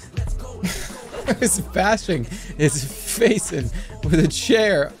 I was bashing his face in with a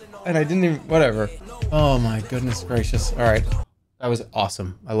chair, and I didn't even, whatever. Oh my goodness gracious. All right. That was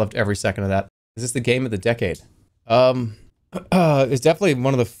awesome. I loved every second of that. Is this the game of the decade? It's definitely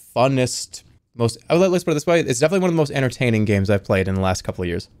one of the funnest, let's put it this way. It's definitely one of the most entertaining games I've played in the last couple of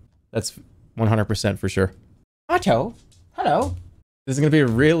years. That's 100% for sure. Otto, hello. This is going to be a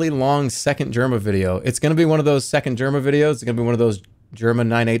really long second Jerma video. It's going to be one of those second Jerma videos. It's going to be one of those Jerma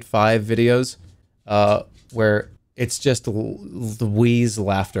 985 videos where it's just the wheeze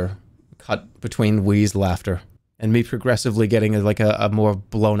laughter, cut between wheeze laughter, and me progressively getting a more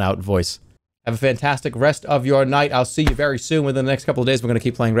blown out voice. Have a fantastic rest of your night. I'll see you very soon. Within the next couple of days, we're going to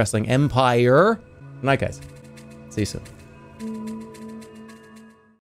keep playing Wrestling Empire. Good night, guys. See you soon.